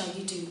 Àṣìáwò ṣì ń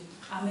ṣàgídí o.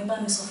 Àmì bá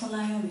mi sọ fún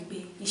Láyọ̀n wípé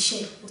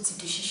iṣẹ́ ó ti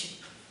di ṣíṣe.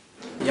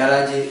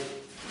 Yàlájé,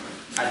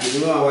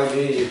 àdìgún náà wájú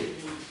yìí.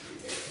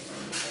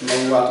 Mo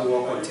wá tó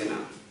wọ́ kọ̀ǹtẹ́nà.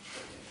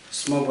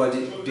 Small body,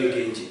 big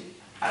engine.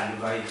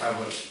 Àlùbáyé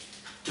fábọ̀.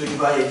 Tójú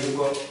bá yẹ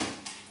dúkọ́.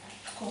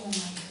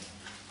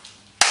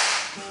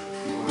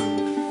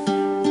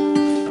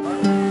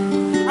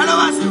 Hello,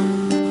 Wasiu.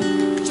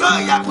 Ṣé o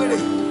ya péré?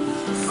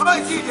 Ó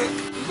ti dé.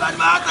 Ìgbà tí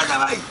màá tajà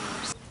báyìí.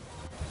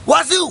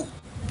 Wasiu,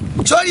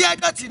 sórí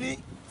ẹjọ́ tì ní.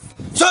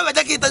 Ṣé o fẹ́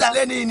jẹ́ kí n tajà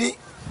lẹ́ni ní?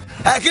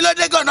 Kí ló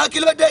dé gan-an? Kí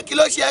ló dé? Kí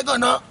ló ṣe ẹ́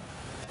gan-an?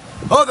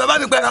 Ó fẹ́ bá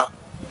mi pẹ̀ràn.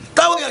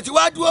 Táwọn èèyàn ti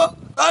wá dúró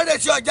lọ́rùn lè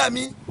ṣe ọjà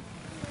mi.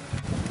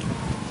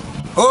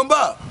 Ó ń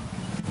bọ̀.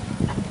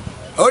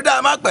 Ó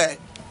dáa má pẹ́.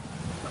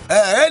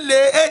 Lé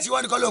èsì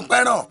wọn nìkan ló ń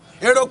pẹ́ràn.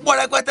 Èrò pọ̀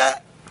rẹpẹtẹ.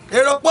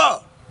 Èrò pọ̀.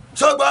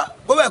 Ṣọ́gbọ́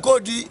bó bẹ̀ kó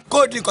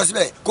di nǹkan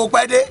síbẹ̀ kó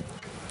pẹ́ dé.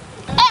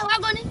 Ẹ wá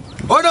gan ni.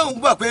 Ó náà ń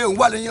bọ̀ pé òun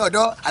wà lẹ́yìn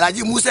ọ̀dọ́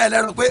Alhaji Musa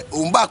ẹlẹ́ran pé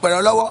òun bá pẹ̀rọ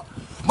lọ́wọ́.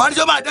 Mo ní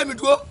sọ máa dé mi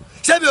dúró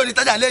ṣé mi ò ní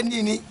tajà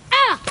lẹ́ni ni.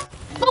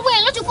 Gbogbo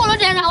èèyàn ló ti kó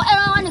lóde ẹran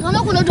wa nìkan ló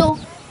kù lódò.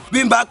 Bí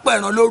n bá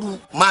pẹ̀ràn lóru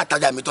máa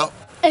tajà mi tán.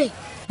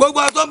 Gbogbo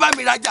ọ̀rọ̀ tó ń bá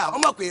mi rajà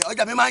wọ́n mọ̀ pé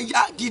ọjà mi máa ń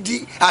yá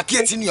gidi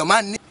àkíyèsí nìyàn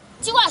máa ń ní.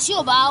 Tí Wàsíù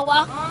ò bá wá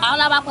àwọn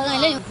la bá pẹ̀ràn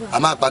ilé yìí kù. A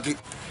máa pàkí.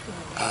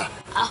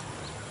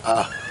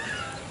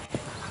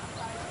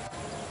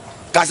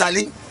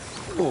 Kasali.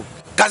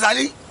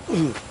 Kasali.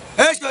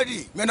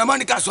 Sodi mẹ́nàmọ́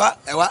ni Kasua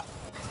ẹ̀ wá.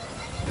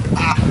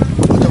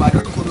 Ọjọ́ wa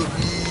lórí kodo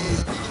bí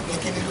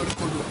kíni lórí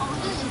kodo.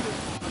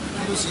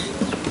 Kí ló ṣe?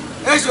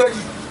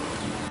 Sodi.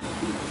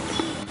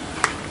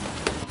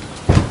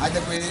 A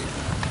jẹ́ pé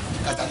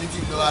Kasali ti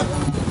lọ àgbo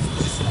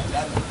sísun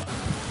àdánù.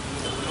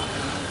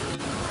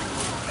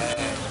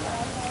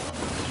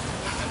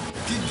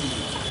 Kídi.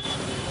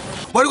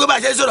 Mo ní kó bá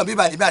a ṣe sọ̀rọ̀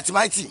bíbá èmi àti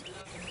Máìtì.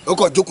 Ó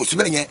kàn jókòó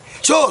síbẹ̀ yẹn.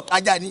 Ṣé ò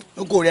tajà ni?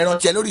 Ó kò rẹ̀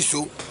rántí ẹ lórí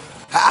ìṣó.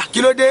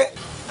 Kí ló dé?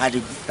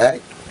 Adigun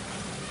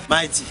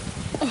Máìtì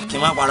kí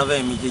n má parọ́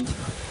fẹ́ mi jẹ́jẹ́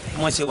bí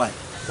wọ́n ṣe wà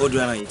odò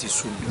ẹran yìí ti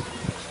sú mi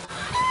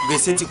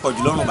gbèsè ti pọ̀jù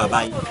lọ́rùn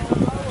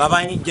bàbá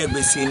yìí jẹ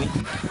gbèsè ni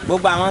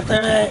gbogbo àwọn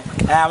tẹ́lẹ̀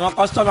àwọn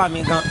kọ́sítọ́mà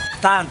mi gan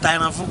tá à ń ta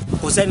ẹran fún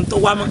kò sẹ́ni tó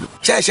wá mọ́.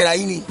 ṣé ẹ ṣẹlẹ̀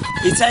yín ni.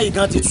 iṣẹ́ yìí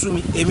gan ti sú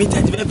mi èmi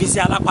tẹ̀tí fẹ́ fi ṣe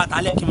alápàtà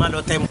lẹ̀ kí n má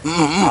lọ tẹ́ mu.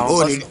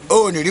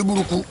 ó ní rí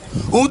burúkú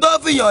ohun tó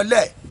fi yàn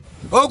lẹ̀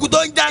ogun tó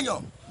ń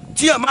jàyàn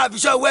tíyàn máa fi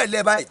ṣọ́ owó ẹ̀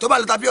lẹ̀ báyìí tó bá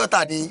lọ ta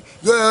píọ̀tà ní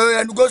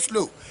ẹnu go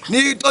slow ní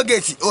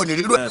tógèètì ò ní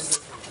rírú ẹ̀.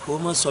 ó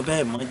mọ̀ sọ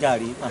bẹ́ẹ̀ mọ́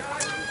jàre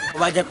ó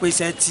bá jẹ́ pé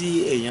iṣẹ́ tí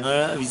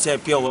èèyàn iṣẹ́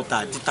pure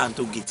water títà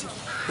tó gèètì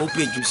ó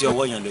pè ju sí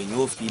ọwọ́ yẹn lòyìn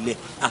ó fi lẹ̀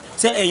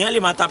ṣé èèyàn lè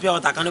máa ta pure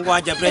water kan ní kó wá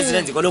jẹ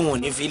president kó lóun ò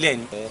ní fi lẹ̀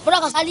ni.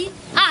 bọ́dọ̀ Kasali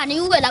ní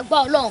wúwẹ̀ lágbá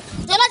Ọlọ́run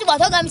tó láti gbà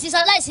tó ga mi sí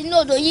sáláìsì nínú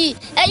odò yìí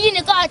ẹ̀yin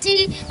nìkan àti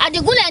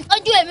Àdìgúnlẹ̀ ń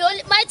tọ́jú èmi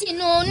Máìtì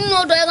nínú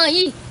odò ẹran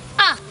yìí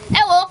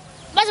ẹ wo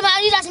bá ṣe máa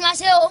rí láti máa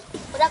ṣe o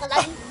bọ́dọ̀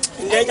Kasali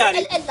ǹjẹ́ jàre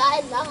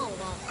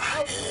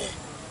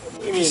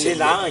mi lè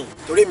láàrin yìí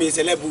torí mi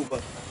ṣe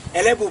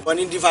ẹlẹ́bùbọn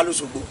ní dífá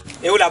lóṣogbo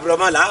ewu làbúrò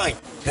máa láàrin.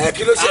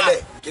 kí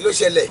ló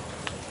ṣẹlẹ̀.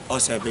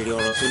 ọ̀sẹ̀ béèrè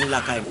ọ̀rọ̀ tó ní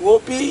làkàyè. wo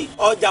bí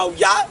ọjà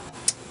òyà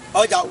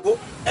ọjà òwò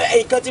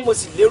nǹkan tí mo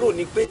sì lérò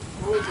ni pé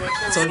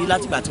sọrí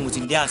látìgbà tí mo ti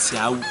dé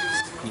Àṣìáwò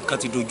nǹkan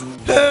ti dojú.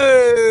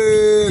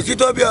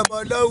 títóbi ọmọ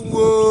ọlọ́run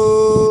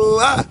o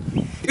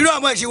irú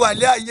ọmọ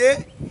ìṣìwàlẹ̀ ayé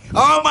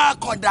ọmọ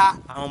akọ̀dá.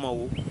 àwọn ọmọ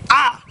wo.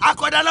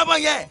 akọ̀dá lọ́mọ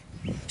yẹn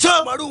ṣé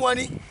ọmọdún wọn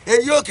ni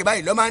èyí òkè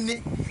báyìí lọ́ máa ń ní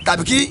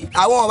tàbí kí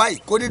àwọn ọmọ báyìí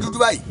kó ní dúdú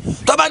báyìí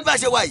tó bá ní bá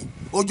ṣe wà yìí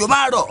òjò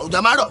máa rọ̀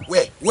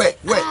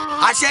wẹ̀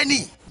aṣẹ́ nì.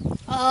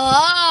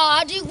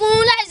 Àdìgún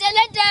láìsí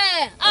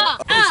ẹlẹ́dẹ̀.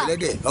 láìsí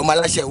ẹlẹ́dẹ̀ ọmọ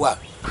aláṣẹ wà.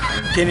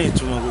 kí ni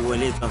ìtumọ̀ gbogbo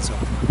ilé ìtàn sọ.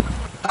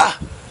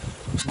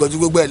 ṣùgbọ́n tí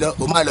gbogbo ẹ lọ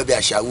o máa lọ bẹ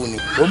àṣàwù ni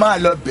o máa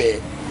lọ bẹ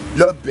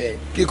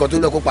kí nǹkan tó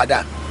lọ kó padà.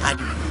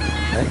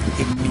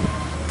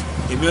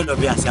 èmi ò lọ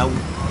bẹ àṣàwù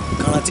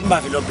kàrán tí n bá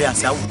fi lọ bẹ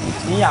àṣàwù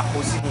ní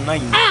àkóso inú náà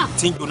yìí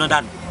tí ń jóná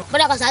dànù.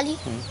 bọ́dà Kàsálí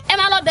ẹ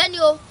máa lọ bẹ́ẹ̀ ni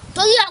o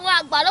torí àwọn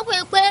àgbà ló pè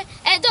é pé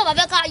ẹni tó bá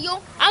fẹ́ ká yó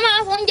a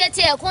máa fún oúnjẹ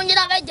tiẹ̀ kó oúnjẹ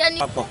náà fẹ́ jẹ ni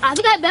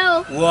àfi ká bẹ́ẹ̀ o.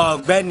 wọ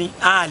ọ̀gbẹ́ni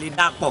a lè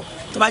dà pọ̀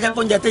tó bá jẹ́ pé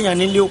oúnjẹ téèyàn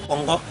nílé ó pọ̀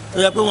ńkọ́ tó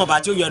yẹ pé wọn bá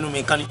tí ó yẹnu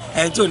mi kan ni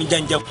ẹni tí ò ní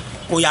jẹun jẹun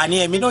kò yà ní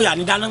ẹ̀mí náà yà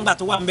ní dáná ńgbà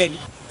tó wà ń bẹ̀ ni.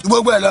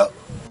 gbogbo ẹ lọ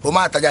o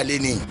máa tajà lé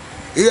ní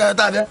iye ẹran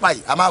tá a fẹ́ pa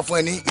yìí a máa fún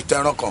ẹ ní ìtọ̀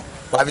ẹran kan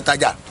wàá fi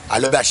tajà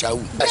àlọ́ bí àṣàwù.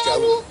 bẹ́ẹ̀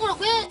ni mo rò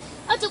pé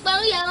ó ti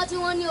parí ẹran tí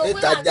wọ́n ní owó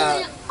ìtajà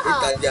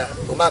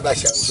o máa bá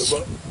àṣàwù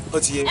ṣùgbọ́n ó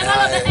ti yé mi. ẹ má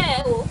lọ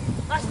bẹ́ẹ̀ o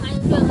bá ṣe máa ń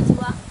gbé ẹran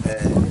tiwa.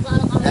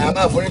 a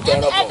máa fún ní ìtọ̀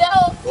ẹran kan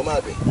o máa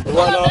bẹ̀.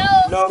 ìwọ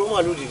lọ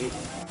rúmọ̀ lódìdí.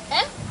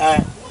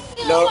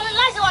 kí ló kọ́ mi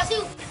láti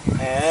Wàsíù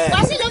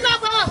Wàsíù ló bá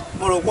pẹ́ wọn.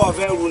 mo rò pé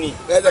ọ̀fẹ́ ru ni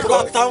kó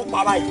táwọn pa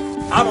báyìí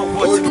àmọ̀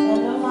pọ̀ jù.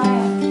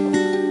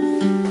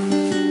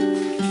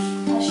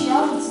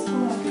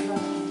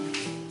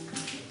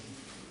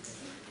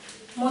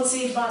 mo ti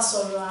bá a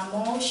sọ̀rọ̀ àmọ́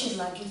ó ṣì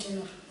lágídí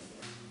náà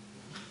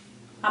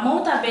àmọ́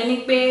ó dàbẹ́ ní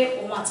pé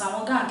òun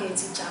àtàwọn gáàgẹ̀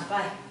ti jà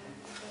báyìí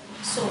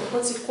so ó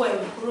ti kó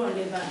ẹrù kúrò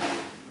nílé báyìí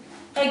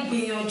ẹ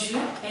gbìyànjú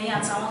ẹ̀yin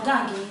àtàwọn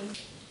gáàgẹ̀ yín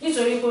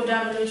nítorí pé ó dá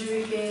mi lójú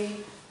wípé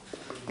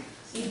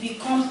ibi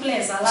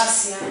complex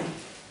aláṣìá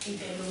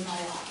ibẹ̀ ló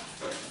máa wà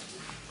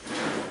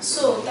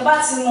so tẹ́ bá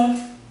ti mú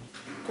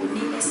kò ní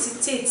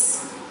hesitate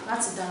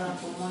láti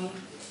darapọ̀ mọ́ yín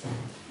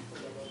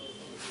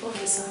ó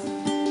lè sá.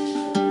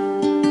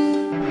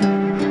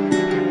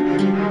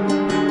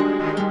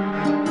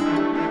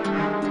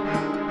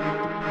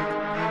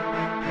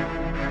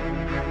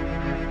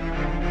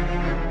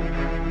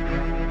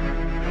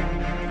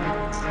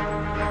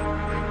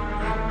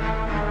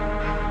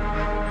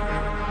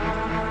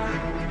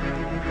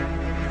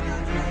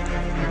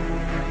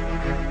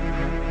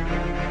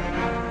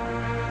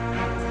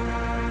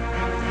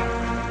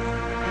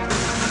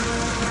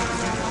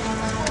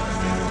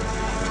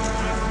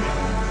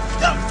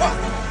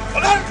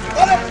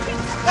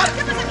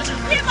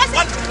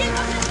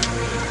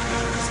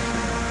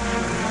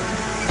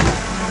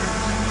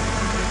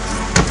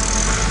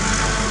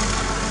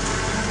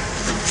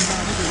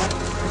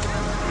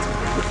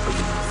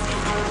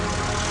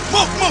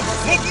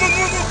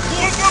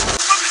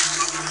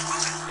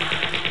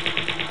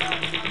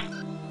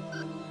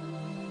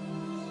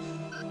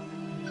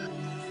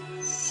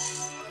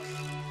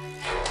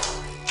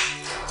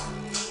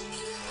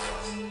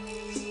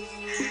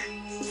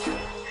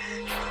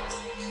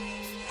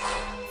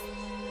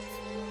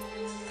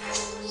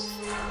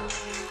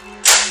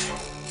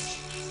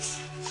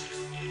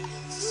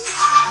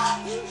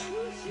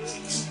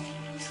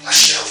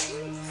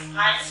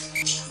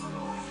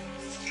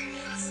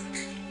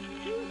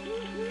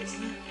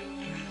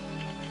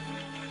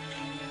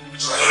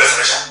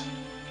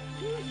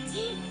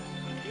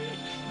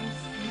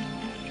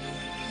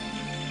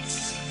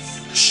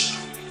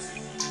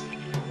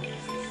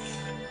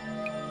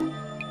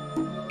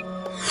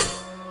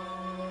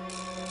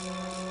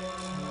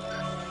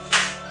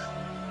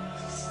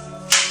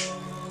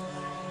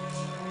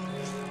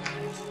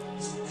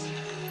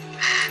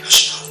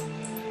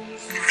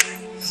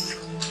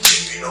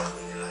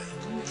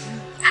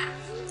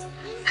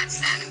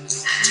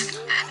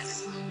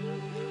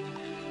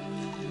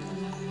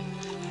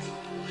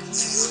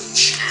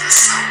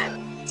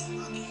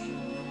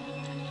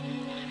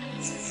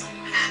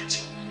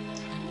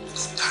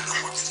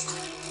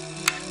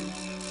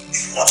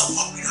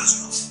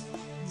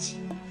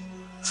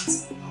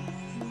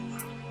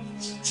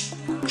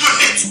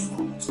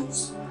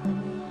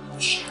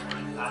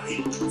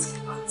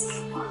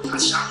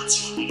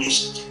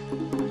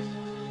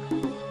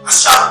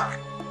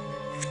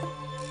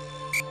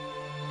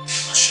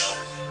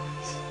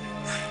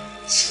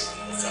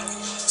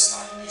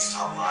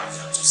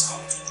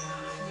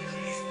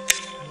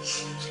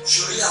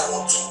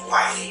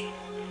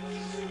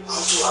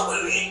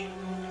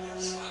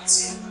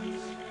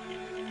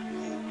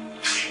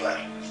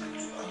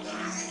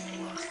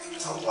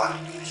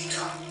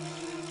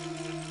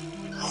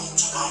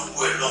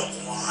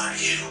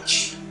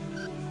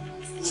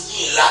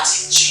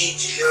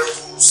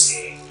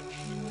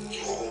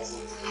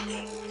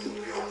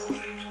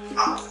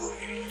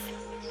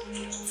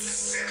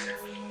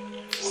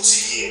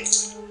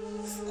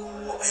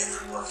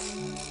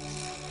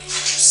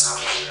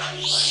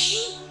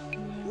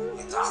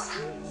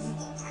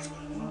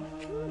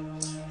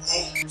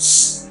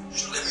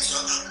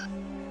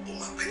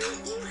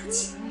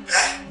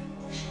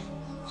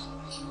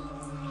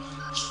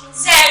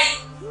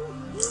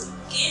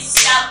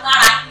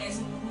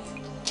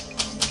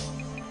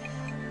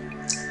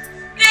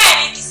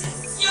 Bẹ́ẹ̀ni kì í ṣe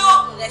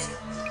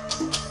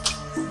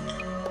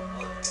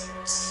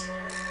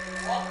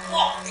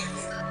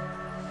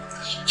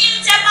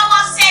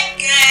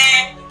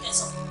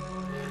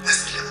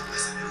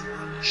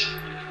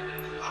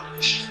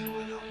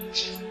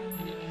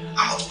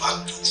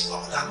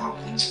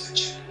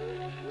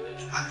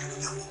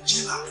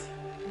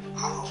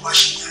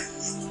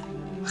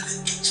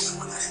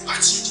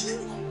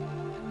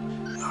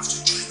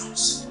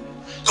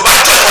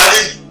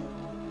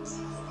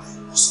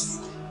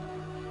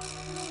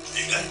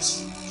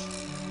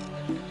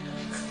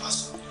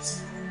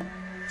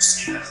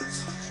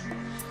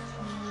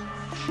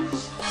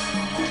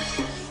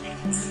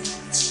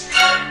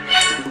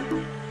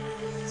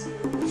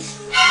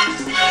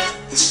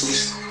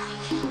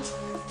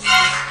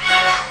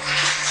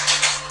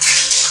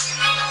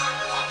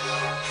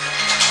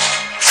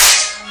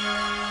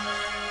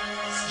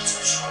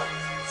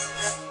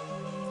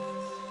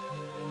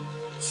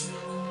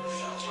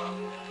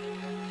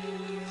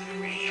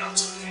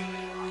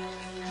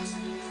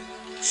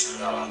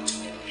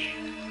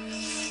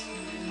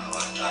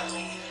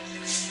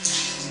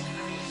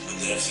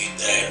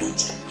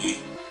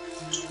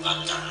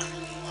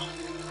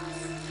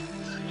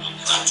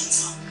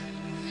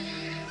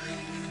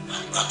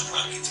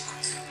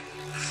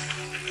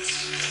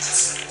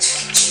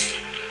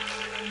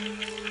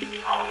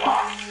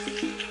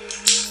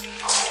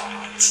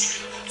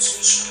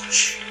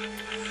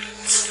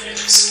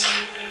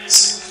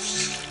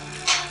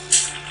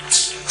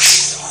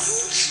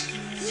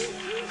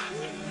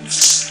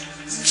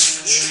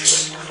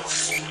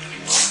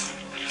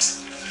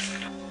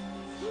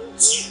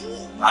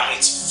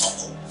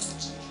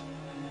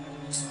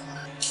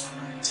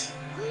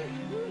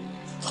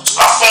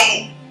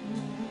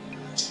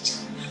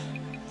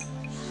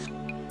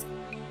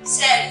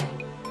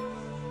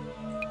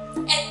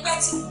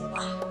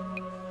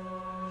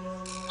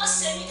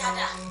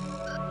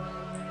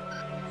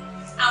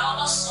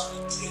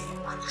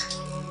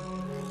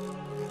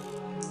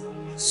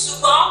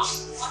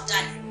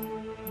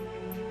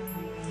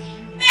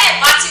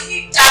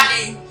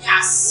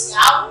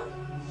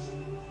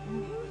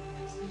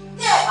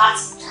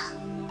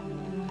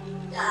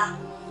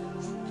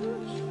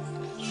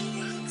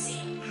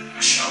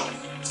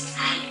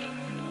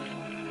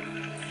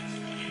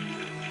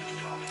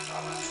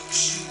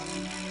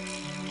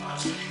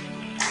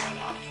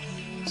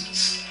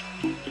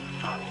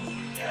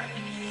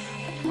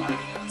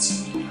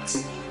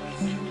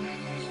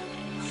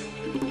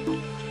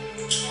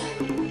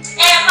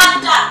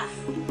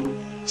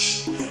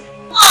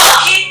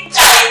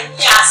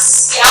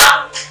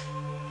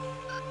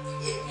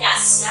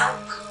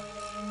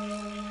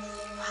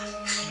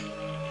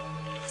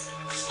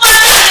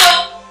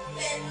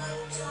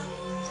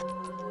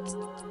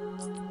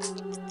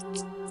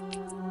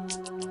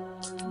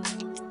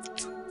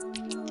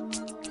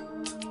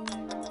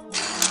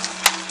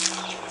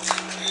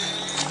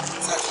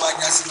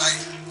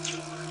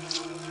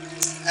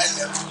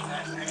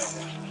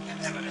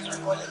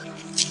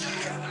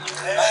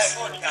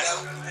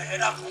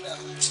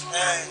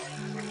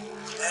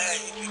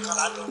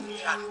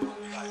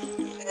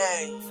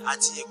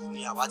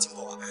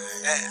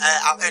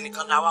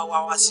ẹnìkan náà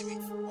wá síbi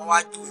wọ́n wá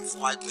júwe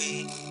fún wa pé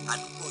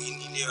àdúgbò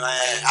yìí nílé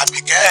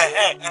Àbíkẹ́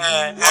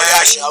ọ̀rẹ́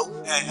Àṣàwù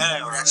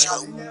ọ̀rẹ́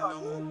Àṣàwù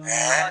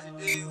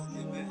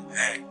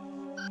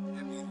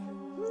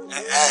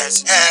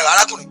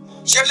arákùnrin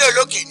ṣé ilé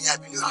olókè ni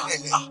àbí ilé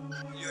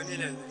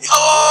onílẹ̀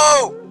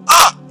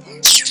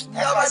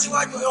ẹ bá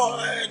síwájú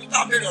ẹni tá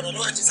a bèrè ọ̀rọ̀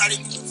lọ́wọ́ ti sáré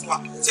kìlọ̀ fún wa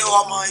tí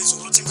wọ́n mọ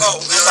ìṣòro tí bá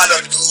òun bá lọ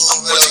dùn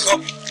ó ti gbọ́.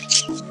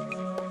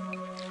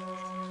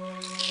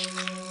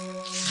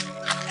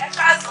 ẹ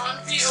káàsán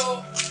bí o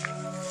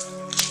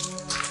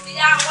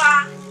ìyá wa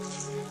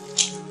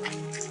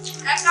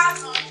ẹ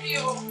káàsán bí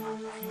o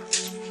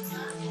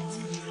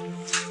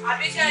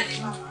Àbíkẹ́ ni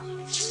bàbá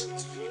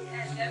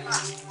ẹ lẹ́bà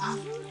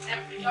ẹ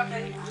fi jọ́kẹ́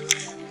ní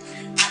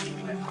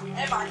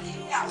ẹ bá ní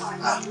ìyàwó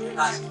àná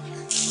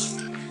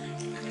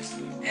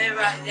ẹ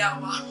bá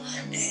ìyàwó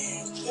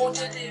mo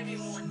dédé rí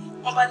wọn ni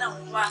wọ́n bá náà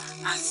wá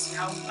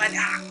àṣìyàwó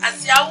padà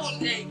àṣìyàwó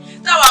lẹ́yìn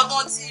táwa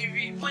gan ti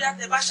rí bóyá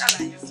tẹ bá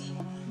ṣàlàyé fún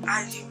wọn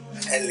ayé.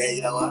 ẹ lẹ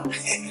ìyàwó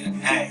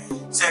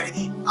sẹ́rí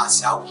ní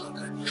àṣìyàwó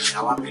kankan ní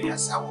ìyàwó abẹ́rẹ́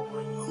àṣìyàwó ọmọ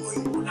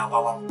ìwò làwá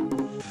wà.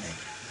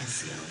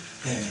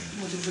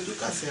 mo ti fojú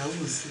kàṣẹ àwọn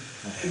òsì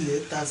ilẹ̀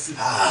ta sí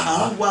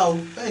à ń wá o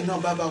bẹ́ẹ̀ náà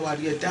bá bá wa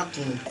rí ẹ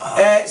dákun.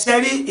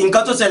 sẹ́rí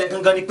nǹkan tó ṣẹlẹ̀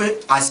gangan ni pé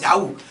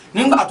àṣìyàwó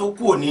nígbà tó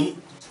kú òní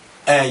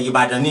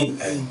Ìbàdàn ní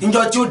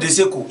níjọ́ tí ó dé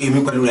seko èmi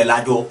pẹ̀lú rẹ̀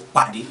lájọ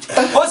pàdé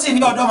ó sì ní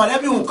ọ̀dọ́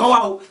mọ̀lẹ́bí nǹkan wa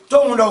o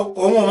tóun lọ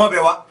òun ò mọ̀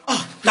bẹ̀ wá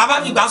làbá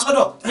fi gbà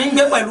sọ́dọ̀ ní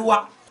gbé pẹ̀lú wa.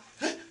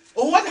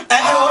 òun wọ́n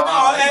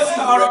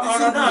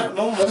ọ̀rọ̀ náà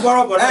mo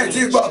gbọ́rọ̀ bọ̀ náà. ẹ ti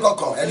gbọ́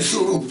kọ̀kọ̀ ẹni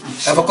sùúrù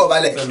ẹ fọkọ̀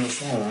balẹ̀.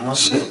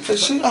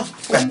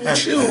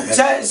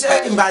 ṣé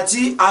ìgbà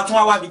tí a tún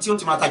wá wábi tí ó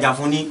ti máa tajà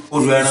fún ní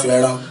odò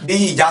ẹran bí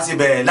ìjà ṣe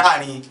bẹ̀rẹ̀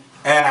láàrin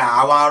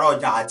àwọn ará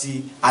ọjà àti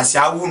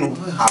àṣàwùnù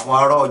àwọn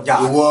ará ọjà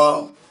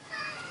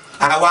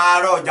àwa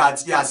ará ọjà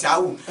àti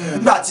àṣàwù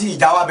nígbà tí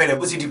ìjà wa bẹ̀rẹ̀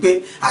bó ṣe di pé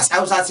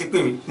àṣàwù sá ti pè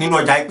nínú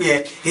ọjà pé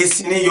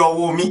èsì ní yọ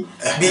owó mi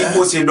bí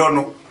ó ṣe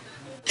lọ́nu.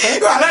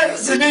 Ìgbàlẹ̀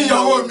sì ní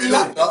ìyàwó mi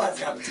là.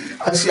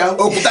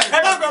 Òkúta. Ẹ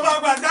náà gbọ́dọ̀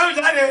gba àṣàwù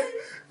jáde.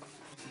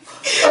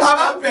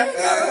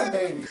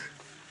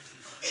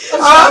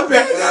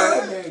 Àbẹ̀.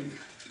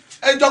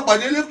 ẹjọ́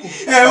pàdé lẹ́kọ̀ọ́.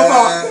 Ẹ ó bá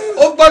wa.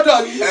 Ó gbọ́dọ̀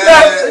ní.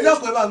 ẹjọ́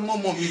pé bá mọ́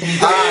mọ́ mi.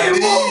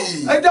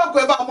 ẹjọ́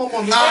pé bá mọ́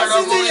mọ́ mi. Èsì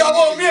ní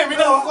ìyàwó mi èmi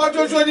náà. Ọkọ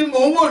ṣoṣo ni mò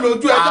ń wò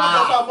lójú ẹjọ́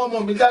pé bá mọ́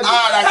mọ́ mi jáde.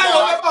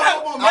 Táwọn ẹ bá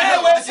mọ́ mi. Ẹ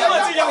wẹ ṣé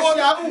wọ́n ti yàwó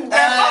mi.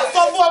 Ẹ bá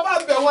sọ fún ọba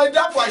bẹ̀wọ̀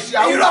ẹjọ́ pọ̀ ṣe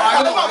àwọn ọ̀rọ̀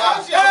ẹjọ́ pọ̀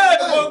ṣe àwọn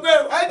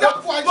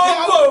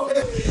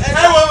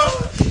ẹ wọ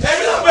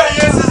ẹbí náà bẹ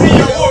yẹ èsì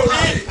ìyàwó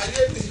mi.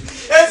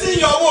 Èsì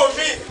ìyàwó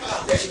mi.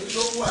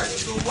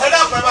 Ẹ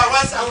dàpọ̀ ẹ bá wá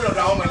sáwọn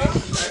ọ̀dọ̀ àwọn mọ̀lẹ́bí.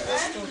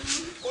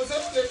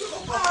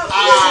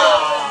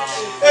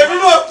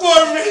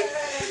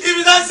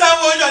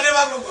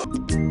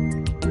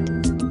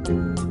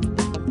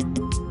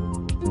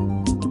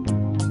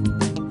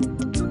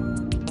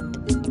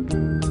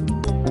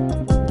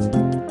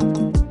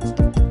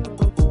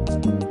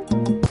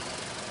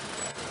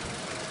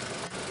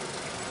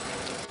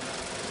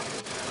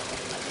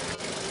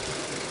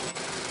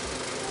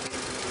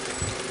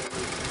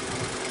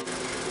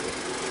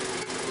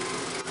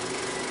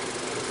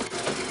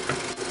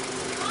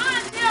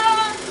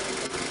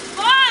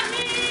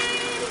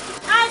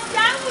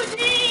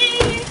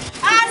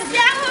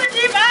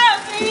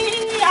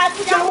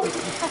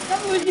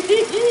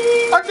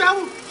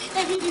 Ajáwó.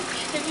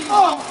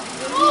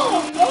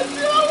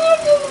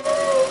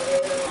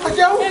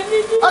 Ajáwó.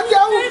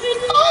 Ajáwó.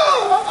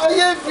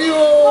 Ayé mi o.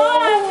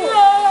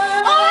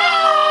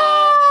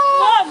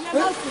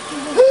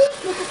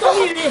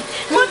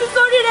 Mo ti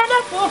sórí rẹ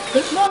lẹ́kọ̀ọ́.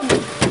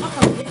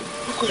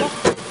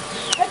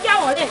 Ẹ kí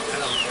àwọn ọ̀rẹ́ mi.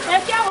 Ẹ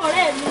kí àwọn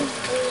ọ̀rẹ́ mi.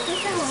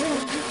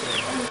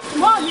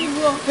 Mọ́ mi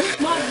wo.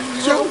 Mọ́ mi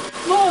wo.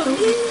 Mọ́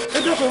mi. Ẹ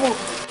dọ́kọ̀ wọ̀.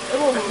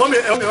 Mọ́mí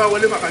ẹ wá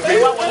wọlé màkà jẹ́.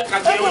 Ẹ wá wọlé kà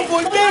jẹ́. Ẹ wá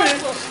wọlé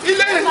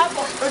ilé.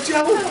 Ẹ ti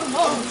àwọn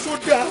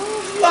sódà.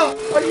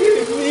 Ayé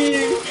mi.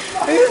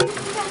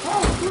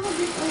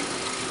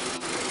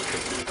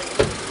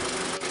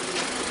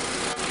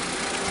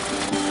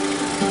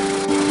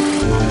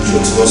 Ṣé o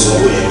ti lọ sọ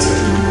owó yẹn tẹ̀?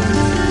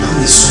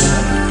 Báwo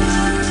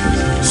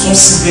sún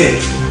síbẹ̀?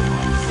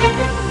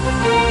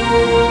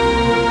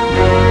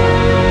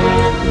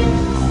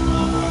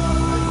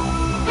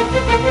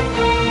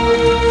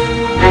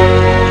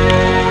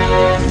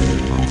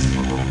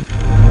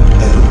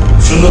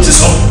 Ṣé o ló ti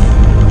sún?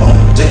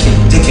 Jẹ́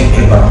kí n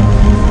pè bá.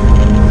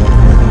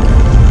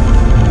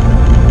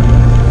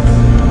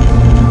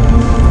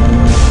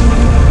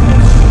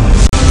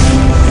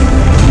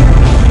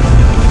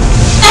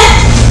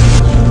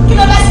 Kí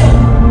ló bá ṣe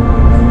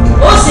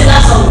o? Ó sì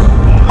lásán o.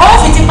 Ó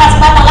fi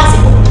tipátipátá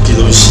lásìkò. Kí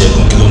ló ń ṣe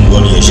ẹ̀gbọ́n? Kí ló ń gbọ́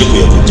nìyẹn? Ṣé kò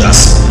yẹ kó já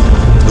sí?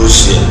 Ló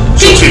ṣe ẹ̀.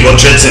 Ṣé o fi ìbọn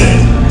threaten mi?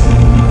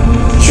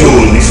 Ṣé o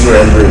ní fúnra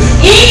ẹ̀ brave?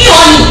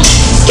 Iyọ̀ ni.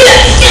 Kílẹ̀.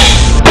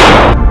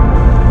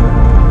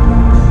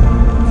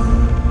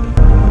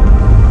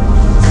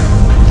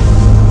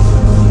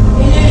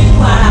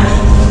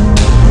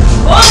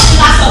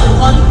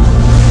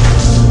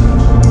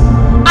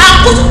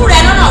 Àkútùkù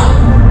rẹ̀ lọ́nà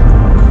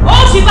ó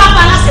fi bá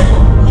pa lásìkò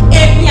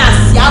èmi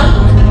àṣìáwò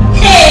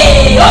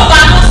ó bá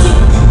lọ sí.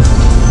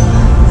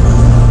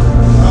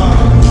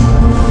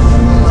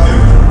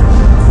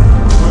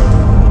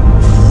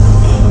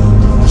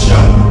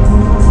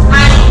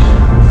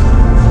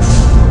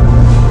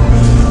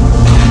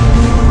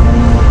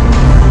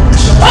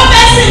 Ó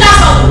fẹ́ sí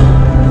lásán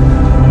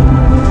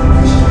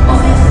ó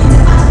fẹ́ fi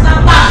tipátipá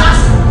bá a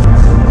lásìkò.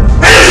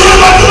 Ẹ̀yin tó lọ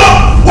bá tó lọ,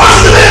 wá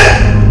sí ilé!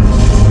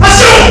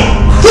 Aṣẹ́wó!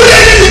 Tó yẹ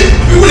kí ni?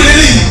 Ìwúlẹ̀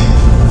lélẹ́yìí.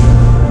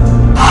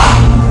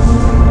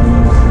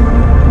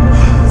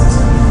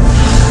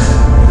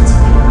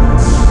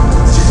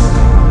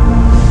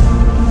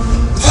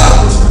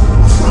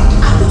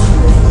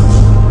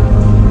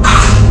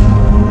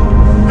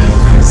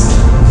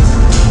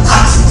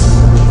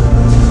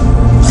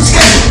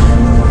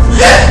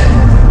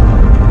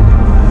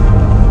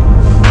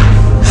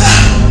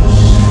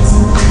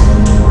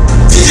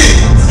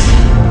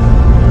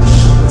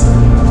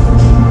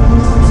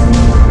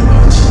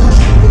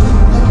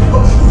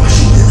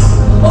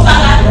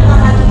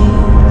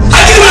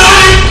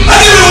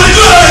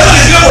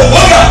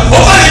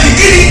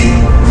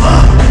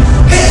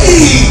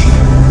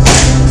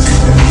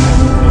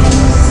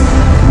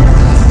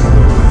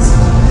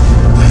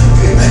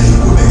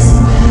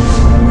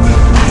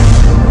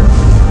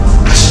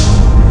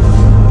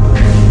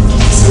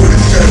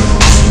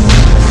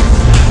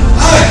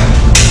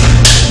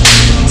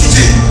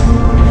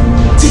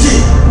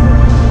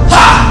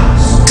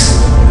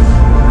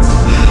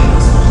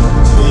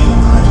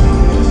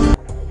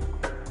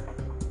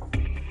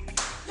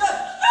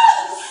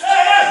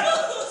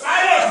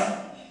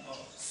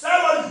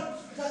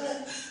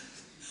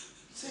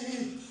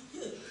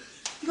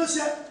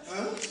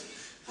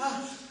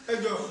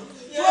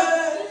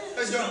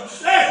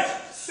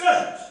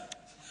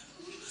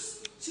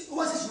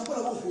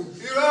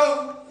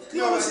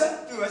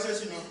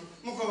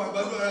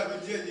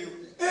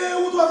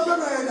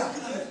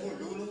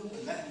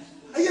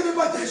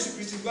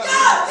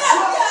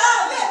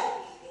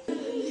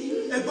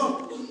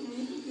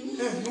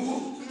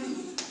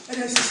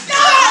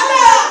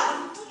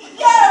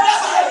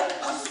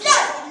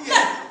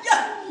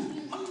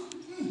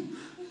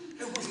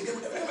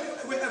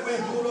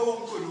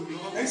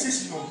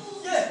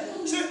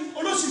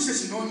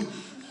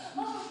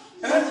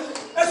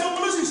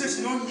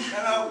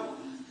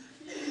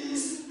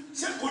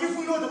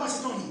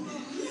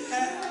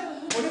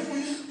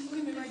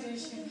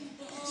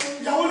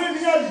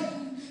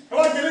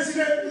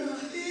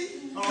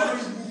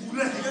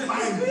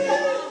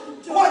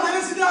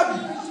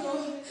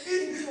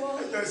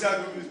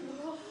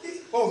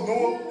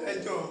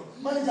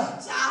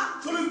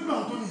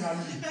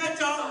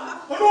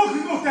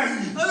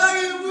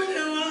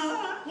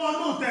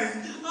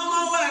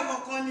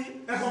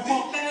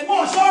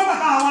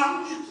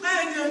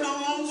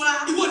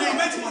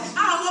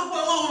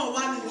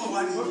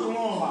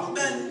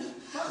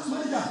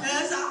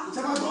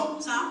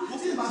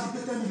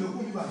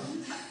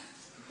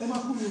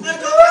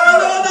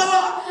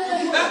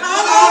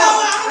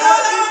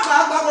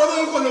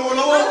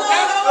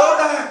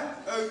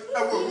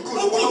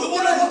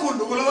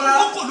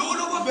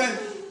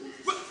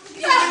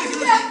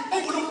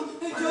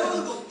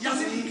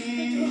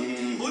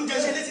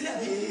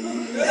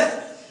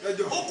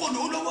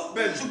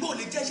 Ṣùgbọ́n ò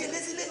lè jẹ́ ṣe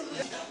lésílẹ̀.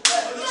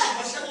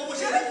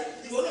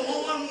 Ìwọ náà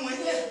wọ́n wá mú ẹ.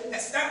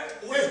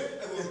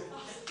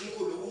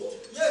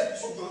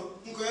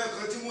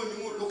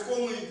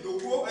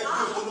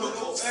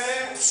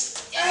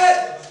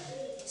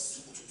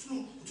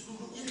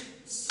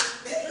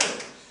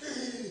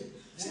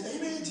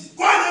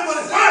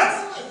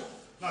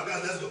 Now,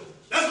 guys, let's go.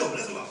 Let's go.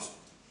 Let's go out.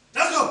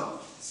 Let's go.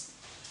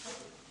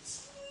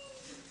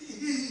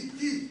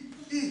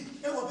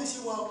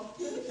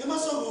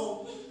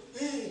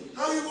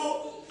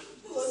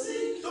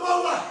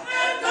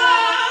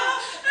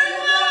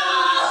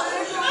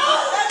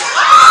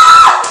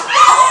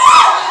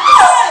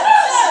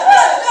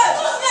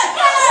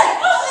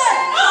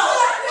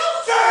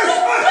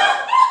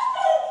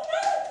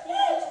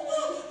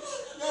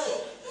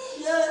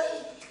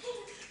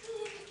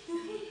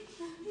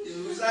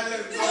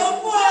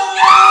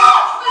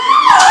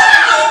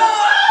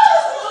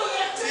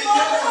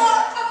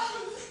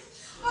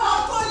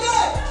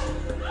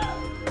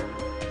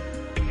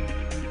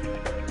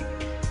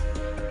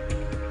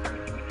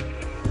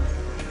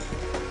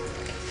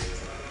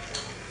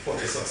 For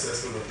a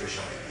successful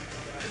operation,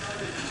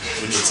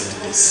 we need to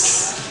do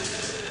this.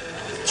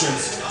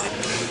 Cheers.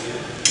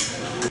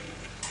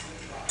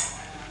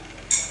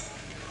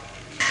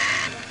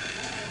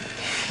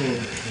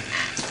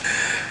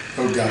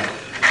 Ọ̀gá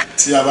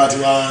tí a bá ti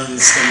wá ń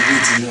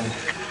celebrate náà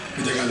ó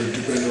jẹ́ ká lè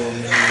dúpẹ́ lọ́wọ́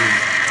ọmọ náà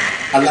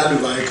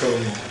alálùbáríkà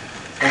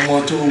ọmọ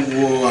tó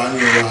wo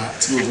àárín wa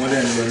tí gbogbo wọn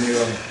dẹ̀ ń lọ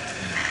nírọ̀rùn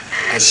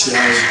àṣẹ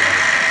ààrẹ.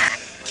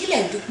 Kí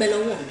lẹ̀ ń dúpẹ́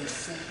lọ́wọ́ mi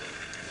fún?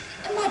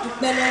 Ẹ má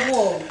dúpẹ́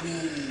lọ́wọ́ mi.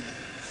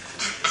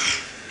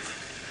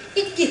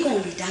 Igi kan ò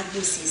lè dágbó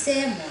sí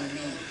sẹ́ẹ̀mọ̀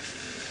ni.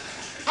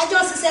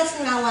 Ajọ́ ṣiṣẹ́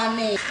fúnra wa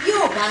ni.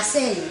 Yóò bá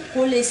sẹ́yìn kò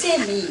lè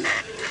sẹ́mi.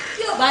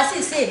 Yóò bá sì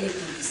sẹ́mi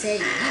kò lè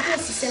sẹ́yìn. Ajọ́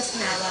ṣiṣẹ́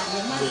fúnra wa ni.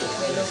 Ẹ má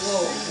dúpẹ́ lọ́wọ́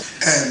mi.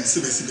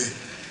 Síbẹ̀síbẹ̀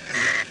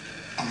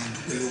àwọn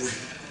dúpẹ́ lọ́wọ́ ẹ̀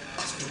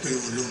àti dúpẹ́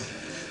lọ́wọ́ lọ́wọ́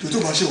tó tó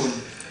bá ṣèwọ̀n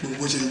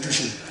gbogbo ṣe ní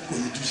dúṣe kò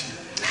ní dúṣe.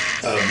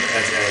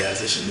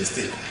 Àti ṣe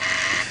mistake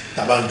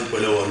tàbá ń dúpẹ́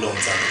lọ́wọ́ Ọlọ́run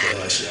tí a dúpẹ́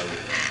lọ́wọ́ ṣìyàwó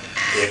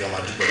ẹ̀yẹ ká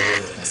máa dúpẹ́ lọ́wọ́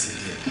ọ̀kan sí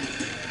ilé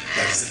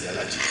láti sí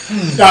alájí.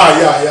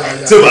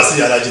 Tí ó bá sí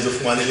alájí tó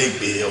fún wa nílé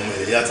ìpè ọmọ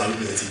ẹ̀rẹ́ yàtọ̀ àwọn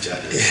ìpínlẹ̀ ti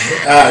jáde.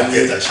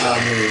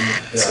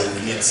 So we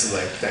need to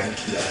like thank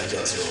the alájí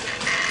as well.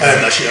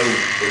 Ṣìyàwó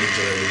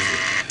olùjọra lójú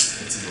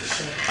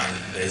and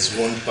there is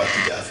one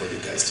package I have for you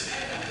guys today.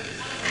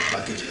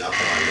 Package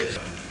lápá wa lẹ.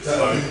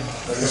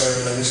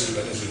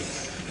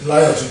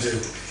 Láyọ̀ tún jẹ́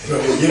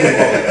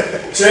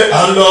ṣé à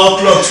ń lọ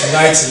club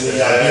tonight ni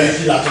àbí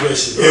kí la tó bẹ̀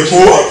ṣe. Èkó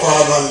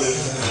farabalẹ̀.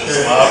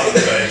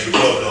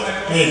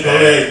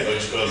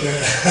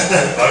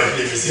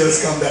 Just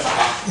calm down.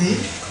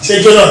 Ṣé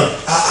jó náà?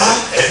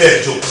 Ẹ fẹ́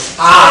jó.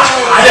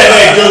 Adé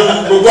fẹ́ jó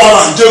gbogbo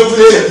àwọn àjókù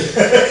lé.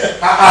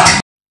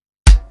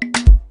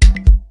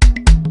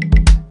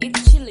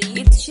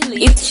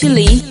 It's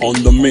chilly on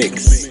the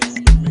mix.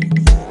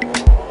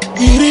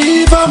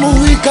 Iriva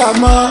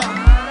muikama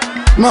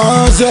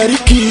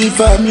mazariki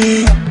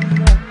fami.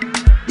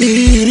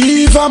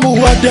 Iriva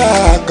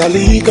muwada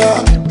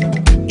kalika.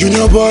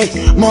 Junior boy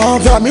ma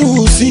fami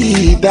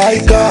usi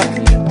daika.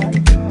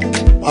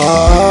 I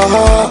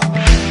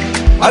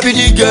be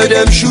the girl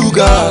them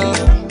sugar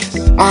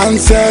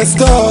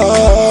ancestor.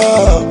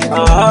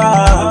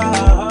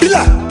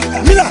 Mila,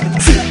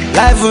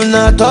 life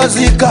na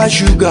toxic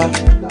sugar.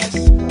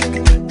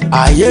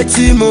 Ayé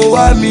tí mo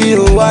wá mi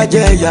ò wá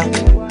jẹ̀yà.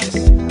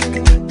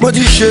 Mo ti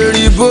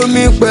ṣèrì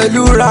bómi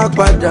pẹ̀lú ra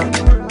padà.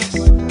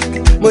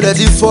 Mo dẹ̀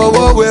ti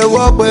fọwọ́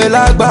wẹwọ́ pẹ̀lú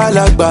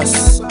àgbàlagbà.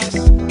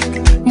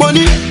 Mo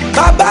ní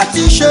bàbá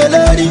ti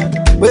ṣèlérí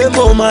pé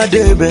mo máa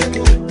débẹ̀.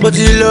 Mo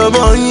ti lọ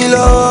mọ́ yín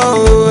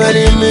lọ́wọ́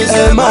ẹni mi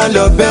ẹ máa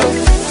lọ bẹ́ ò.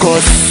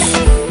 Cause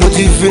mo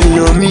ti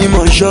fèèyàn mi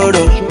mọ̀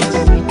ṣọ́rọ̀.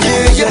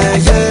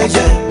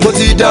 Mo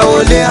ti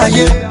dáwọ́lé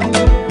ayé.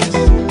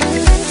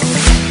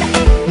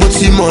 Mo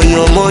ti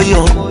mọ̀yàn.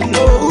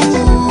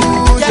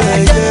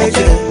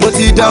 Mo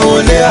ti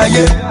dáwọ́lé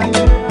ayé.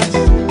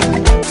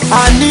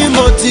 Àní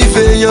mo ti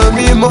fèèyàn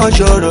mi mọ̀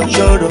ṣọ́rọ̀.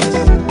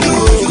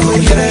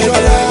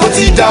 Mo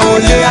ti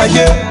dáwọ́lé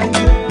ayé.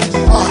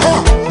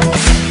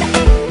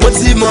 Mo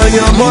ti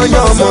mọ̀yàn.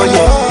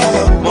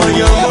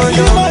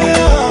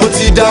 Mo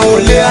ti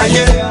dáwọ́lé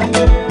ayé.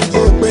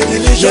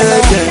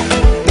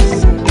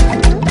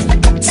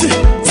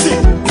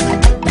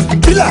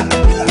 Mila,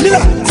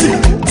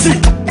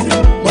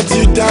 mo ti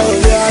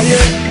dáwọ́lé ayé.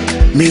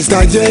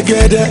 Mr.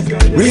 Jegede,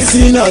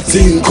 reason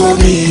nothing call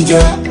me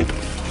jẹ.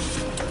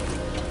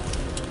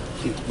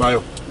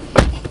 Bayo,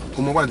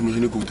 ọmọ wa ti mi ṣe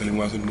ní kò tẹ̀lé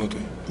wọn sínú mọ́tò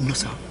yìí. No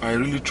sir. I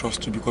really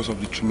trust you because of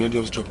the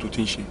tremendous job to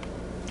ti ń ṣe.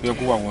 Yẹ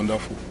kó wà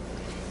wonderful.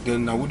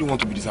 Then I wouldn't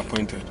want to be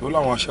disappointed. Ó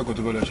láwọn aṣẹ́kọ̀ọ́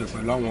tó bẹ̀rẹ̀ ṣe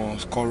pẹ̀lú àwọn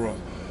scorer,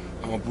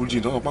 àwọn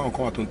bulletin, tó ń pa àwọn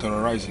kan wà tó ń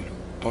terrorize ìlú,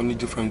 tó ní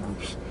different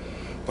groups.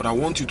 But I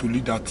want you to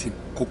lead that team.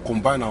 Go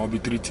combine our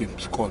three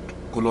teams squad.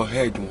 Go lo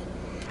head one.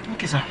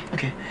 Okay, sir.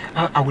 Okay.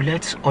 I will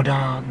let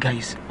other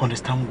guys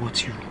understand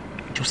what you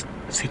just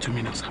say to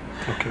me now, sir.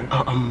 Okay.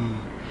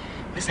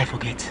 Lest I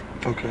forget.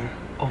 Okay.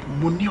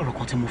 Mo ní ọ̀rọ̀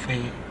kan tí mo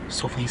fẹ́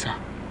sọ fún yín, sir.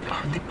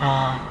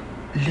 Nípa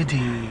lady,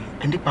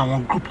 nípa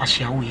àwọn group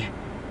àṣìyàwó yẹn.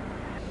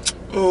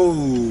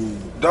 Oh,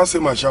 that's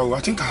it, my show.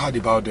 I think I heard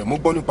about them. Mo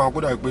gbọ́ nípa wọn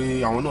kódà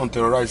pé àwọn náà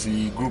terrorize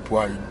the group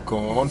wa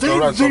gan.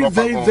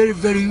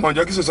 Very. Wọ́n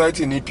jẹ́ kí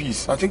society ní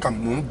peace. I think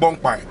I'm gbọ́n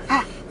pa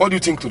ẹ̀. What do you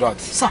think to that?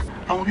 Sir,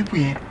 àwọn people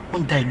yẹn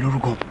wọ́n da ìlú rú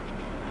gan.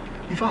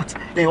 In fact,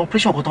 the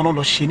operation kan tán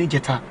lọ ṣe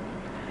níjẹta.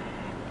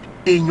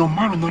 Èèyàn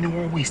 5 náà ni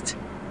wọ́n waste.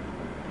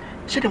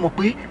 Ṣé dẹ̀ mọ̀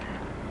pé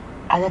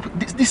àwọn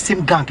this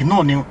same gang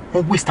náà ni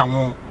wọ́n waste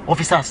àwọn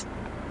officers.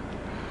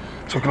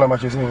 So kí la máa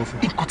ṣe sí yẹn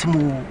sí? Nǹkan tí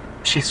mo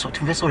ṣe sọ tí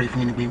mo fẹ́ sọ̀rọ̀ fún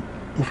yín ni pé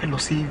mo fẹ́ lọ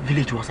sí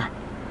village wa sá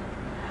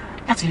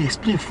láti lè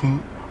explain fún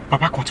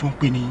bàbá kan tí wọ́n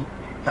pè ní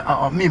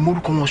mi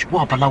ìmọ̀rúkọ wọn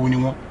ṣùgbọ́n àbáláwo ni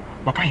wọ́n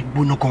bàbá yìí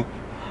gbóná gan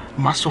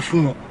máa sọ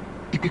fún wọn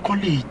ipe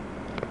kan lè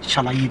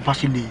ṣàlàyé bá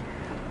ṣe lè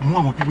mú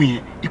àwọn pípé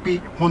yẹn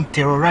ipe wọ́n ń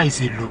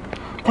terrorize ìlú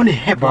kan lè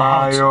help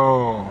out.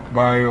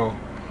 Báyọ̀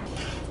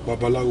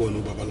babaláwo ọ̀nà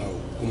babaláwo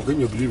ọmọ kí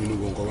mi ò believe inú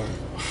gbọ̀ngàn báyìí.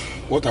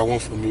 What I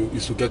want from you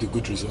is to get a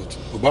good result.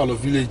 O bá lọ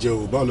village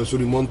o bá lọ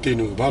sórí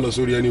mountain o bá lọ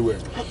sórí anywhere.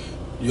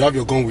 You have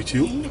your gun with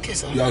you. Okay,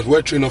 sir. You are a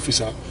well-trained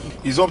officer.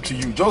 It's up to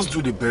you. Just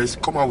do the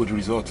best. Come out with the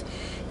result.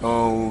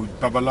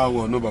 Babalawo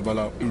or no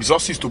babalawo.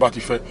 Resources to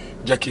batifẹ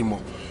jẹ́ kí n mọ̀.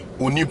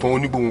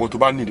 Oníbọn tó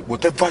bá need.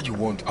 Whatever you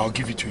want, I'll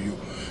give it to you.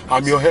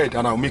 I'm your head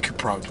and I'll make you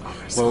proud.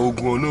 But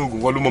ogun or no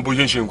ogun, wọ́n ló mọ bó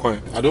ṣe ń ṣe nǹkan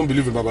yẹn. I don't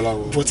believe in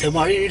babalawo. But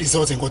my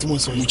result nǹkan tí mo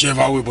sọ yìí.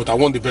 Whichever way, but I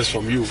want the best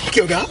from you.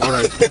 Okay, Oga. All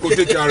right. Go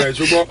take care of it.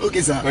 Ṣùgbọ́n.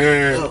 Okay, sir.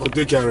 Yeah. Go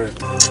take care of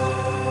it.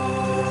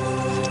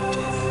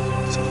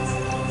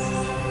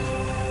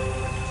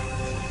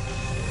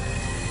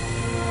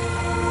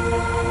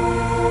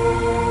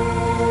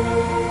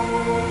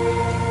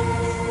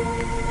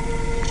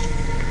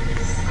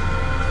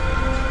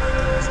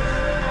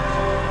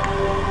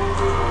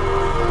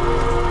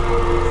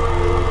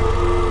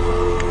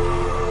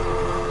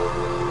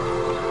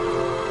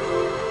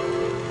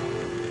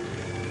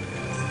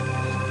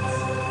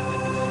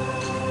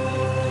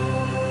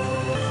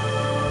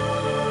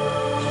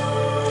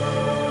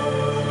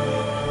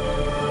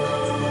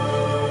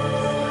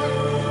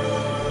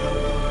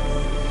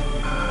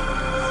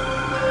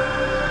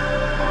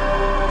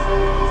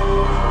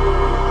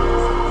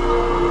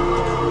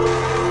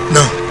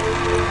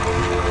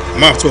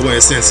 máa tó ọwọ́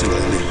ẹ̀ sẹ́ǹsì wà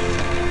lé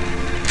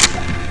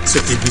so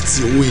ibi tí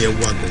owó yẹn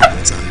wà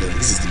gbọ̀ngàn tá a lọ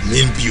this is the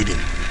main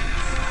building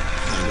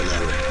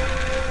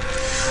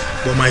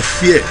but my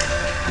fear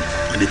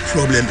and the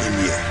problem in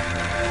here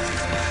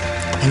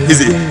is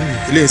a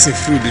ilé ìsìn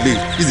free delay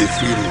is a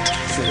free road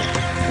fún wa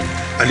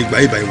àlegbà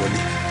ìbá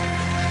ìwọlé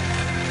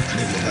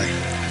àlegbà báyìí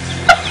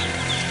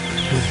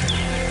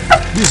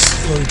this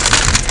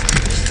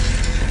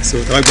so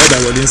tàbí gbàdá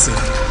wọlé ń sìn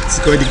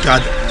security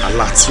guard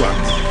alert wà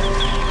mí.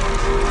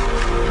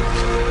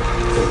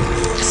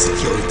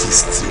 Security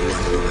still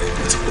one way,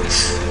 but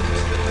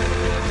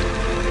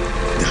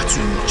they are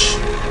too much.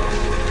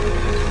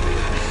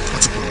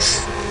 Not much.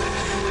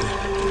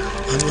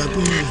 And we are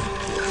going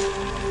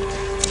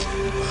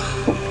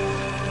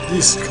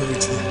this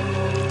security.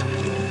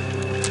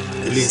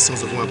 The lane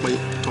sounds like one way.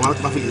 Tomorrow,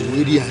 to be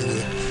ready and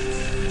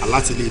a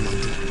lot of them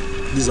do.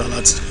 These are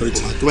not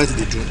security. To write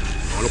the drum.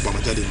 All of them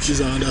are just.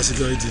 These are under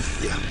security.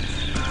 Yeah.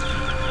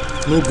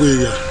 No go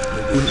area.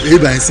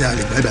 Everybody say I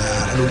like.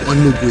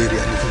 No go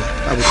area.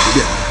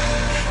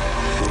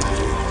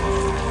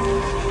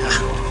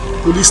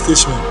 Police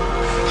station.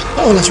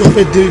 How la ṣe wọ́n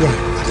fẹ́ dé ibà?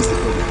 That is the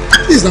problem.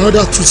 This is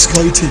another 2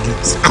 security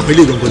agents. Àwọn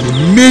ilé ìgbọ̀ngàn the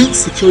main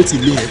security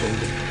ilé yẹn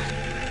gbọ̀ngàn.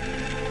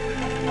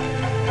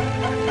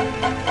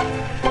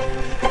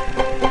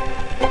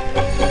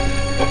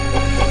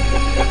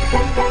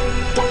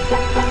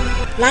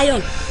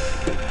 Lion,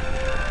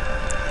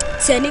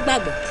 ṣé ẹ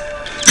nígbàgbọ́?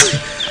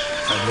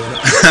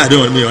 I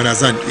don't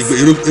understand.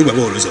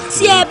 Ìgbàgbọ́ ọ̀rọ̀ sọ.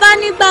 Tí ẹ bá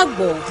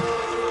nígbàgbọ́,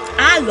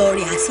 á lọ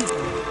rìn àsìkò.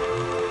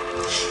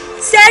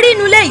 Ṣé rí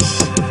inú lẹ́yìn?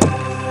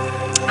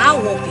 Á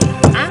wọ̀ bẹ̀,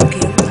 á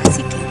kẹ̀rù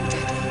àsìkò jáde.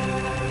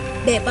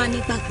 Bẹ́ẹ̀ bá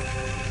nígbàgbọ́.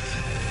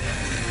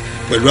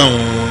 Pẹ̀lú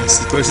àwọn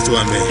security tó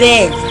wà mẹ́rin.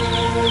 Bẹ́ẹ̀ni,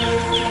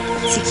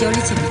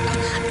 security nìkan.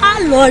 Á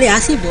lọ rìn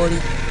àsìkò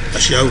rẹ̀.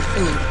 Àṣìyáwó.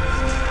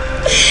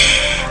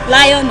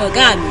 Lion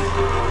ọ̀gá mi.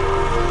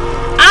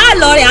 Á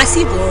lọ rìn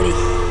àsìkò rẹ̀.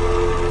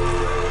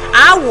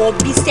 Á wọ̀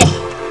bísẹ̀.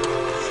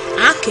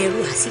 Á kẹ̀rù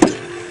àsìkò.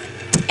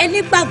 Ẹni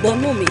gbàgbọ́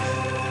nù mí.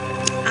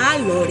 Á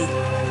lọ rìn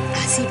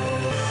àsìkò.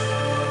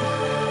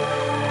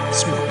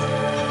 Smoke.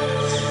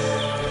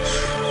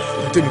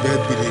 Tell me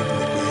that believe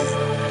me.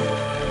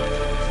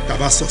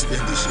 Taba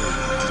suspend the show.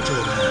 The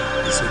job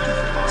is okay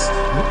for us.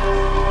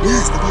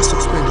 Yes, Taba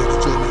suspend the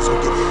job is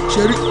okay.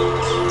 Sherry,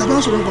 Taba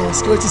surround our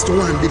securities to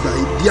one day.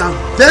 They are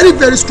very,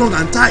 very strong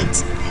and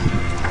tight.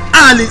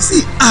 Ali,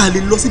 see, Ali,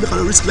 lost it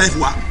because risk life.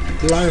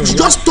 Lion. You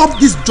just stop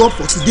this job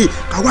for today.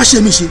 Kawashi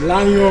Mishi.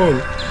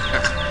 Lion.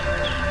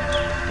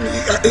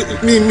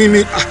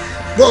 Me.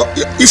 But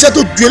iṣẹ́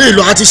tó ju eléyìí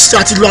lọ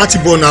àti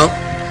bọ̀ now.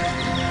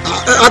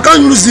 I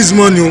can't use this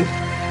money.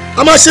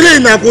 A máa ṣe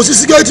léyìn náà kò sí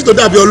security tó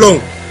dàbí Ọlọ́run.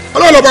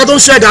 Ọlọ́run ọba tó ń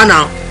ṣẹ̀dá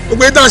náà.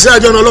 Gbogbo ìtàn ṣe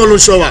àjọ náà Ọlọ́run ló ń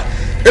ṣọ́ wa.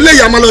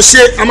 Eléyìí a máa lọ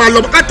ṣe a máa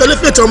lọ ká tẹ̀lé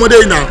fètè ọmọdé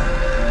yìí náà.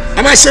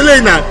 A máa ṣe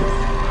léyìn náà.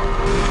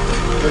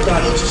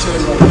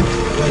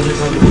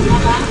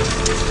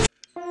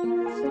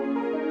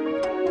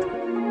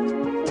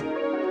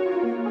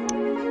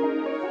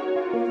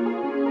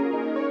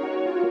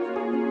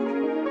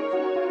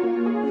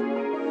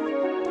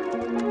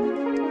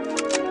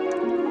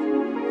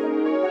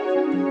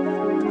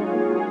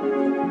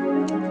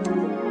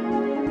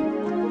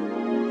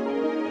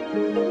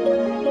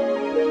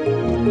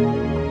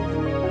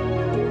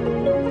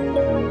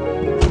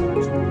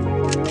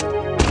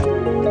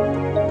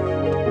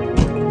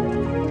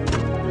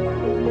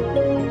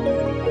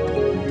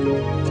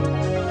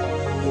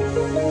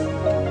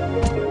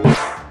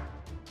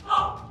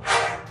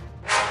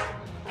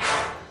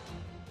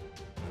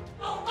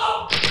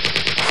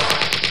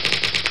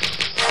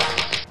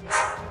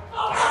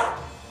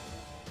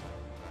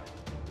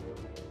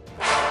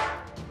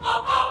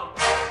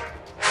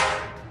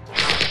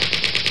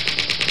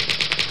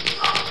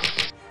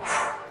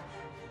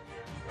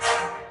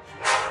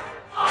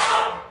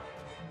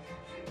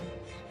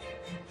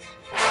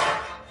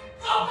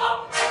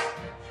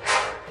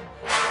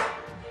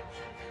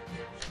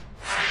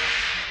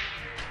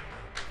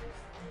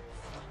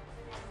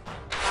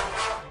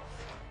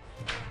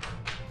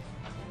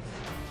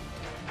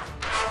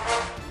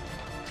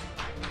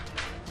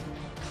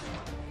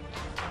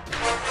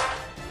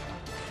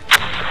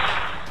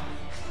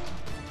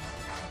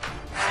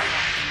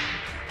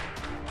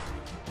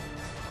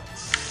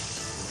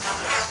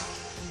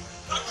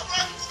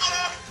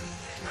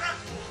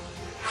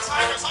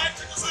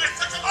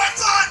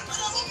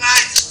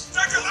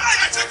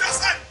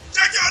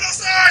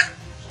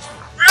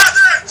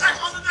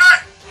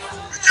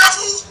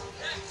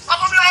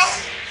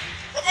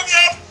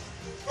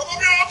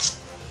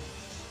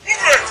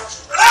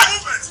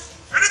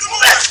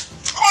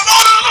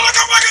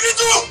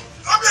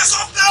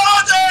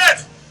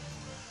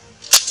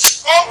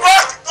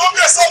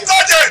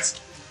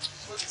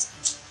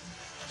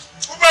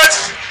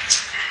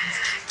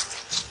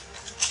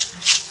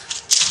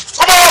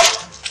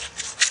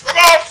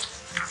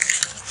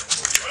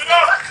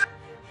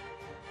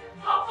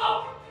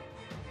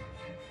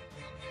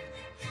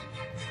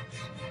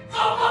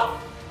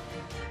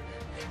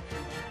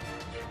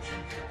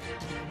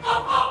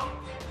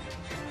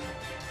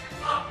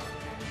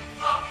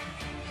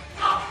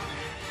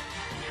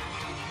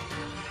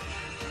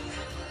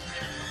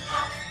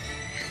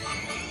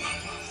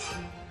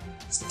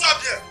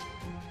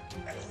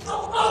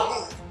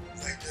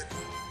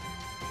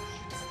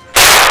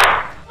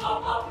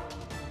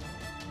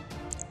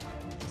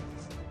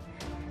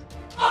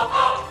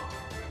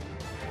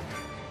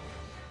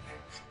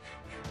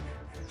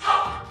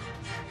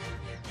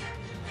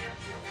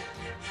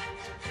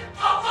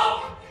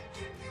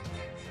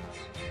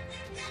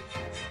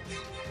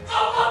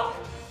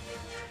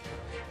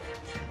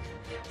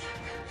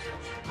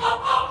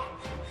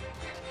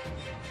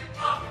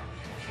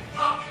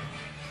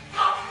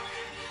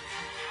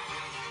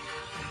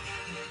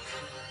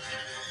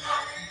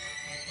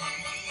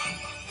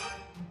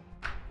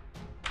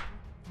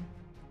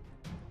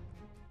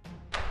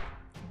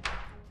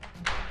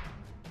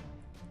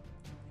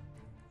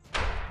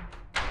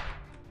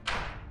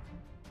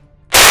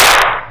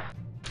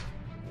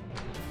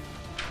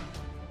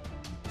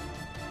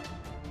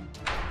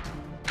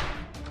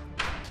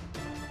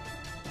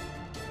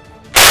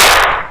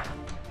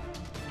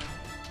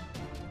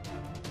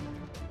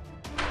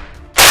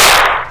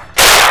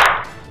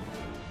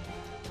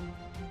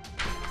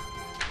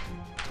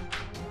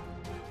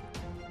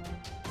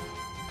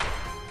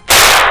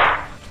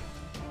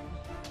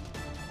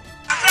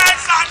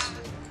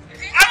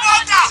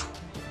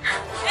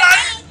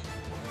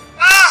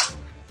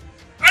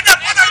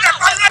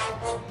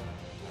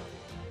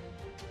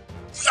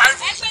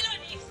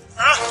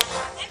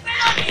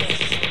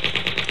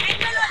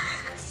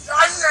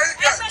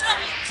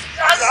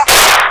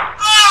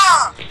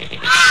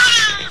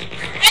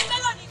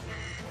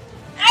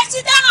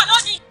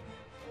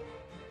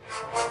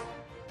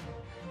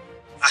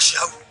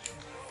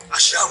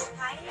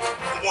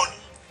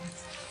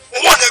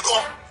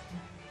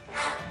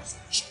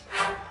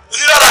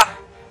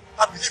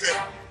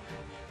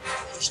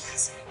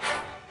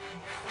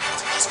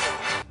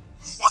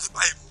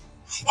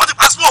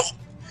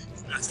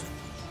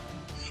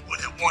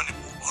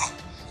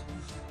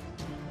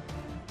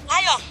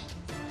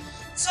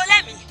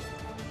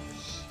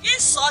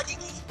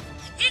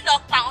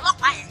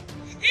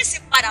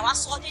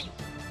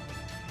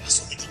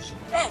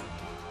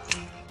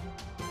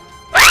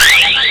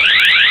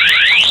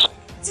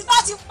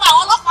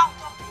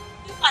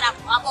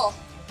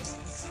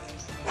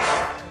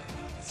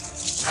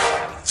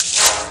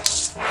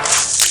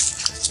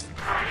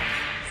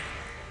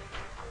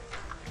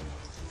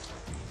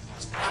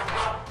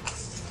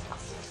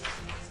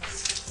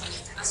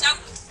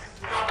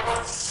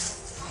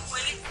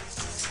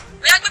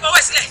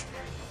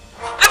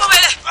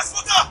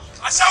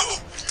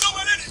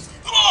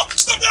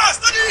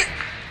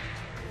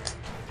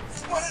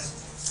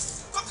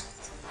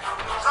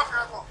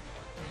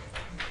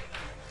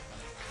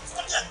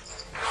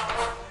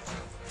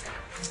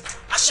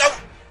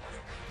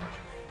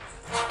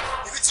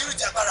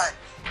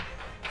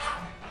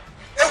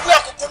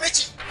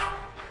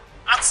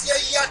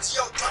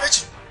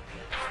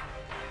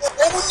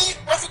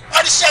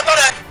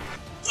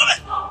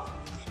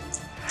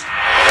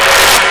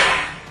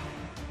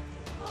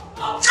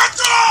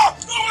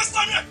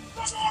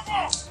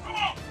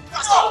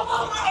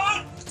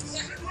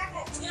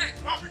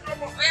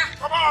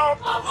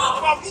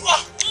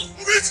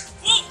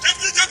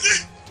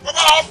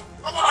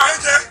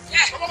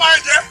 Come on, my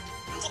hand there.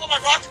 You come on my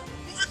back.